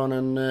to stay on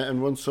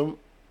and run some.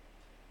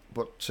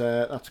 But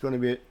that's going to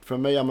be it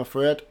from me, I'm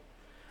afraid.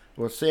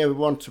 We'll see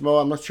everyone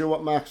tomorrow. I'm not sure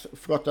what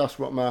forgot to ask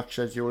what Mark's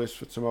schedule is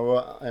for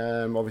tomorrow.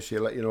 Obviously,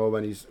 I'll let you know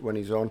when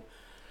he's on.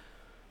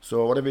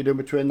 So whatever you do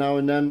between now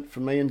and then,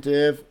 from me and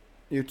Dave,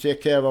 you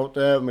take care out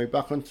there, and we'll be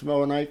back on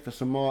tomorrow night for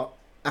some more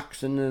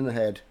action in the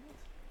head.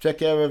 Take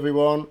care,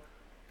 everyone.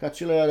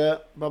 Catch you later.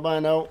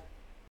 Bye-bye now.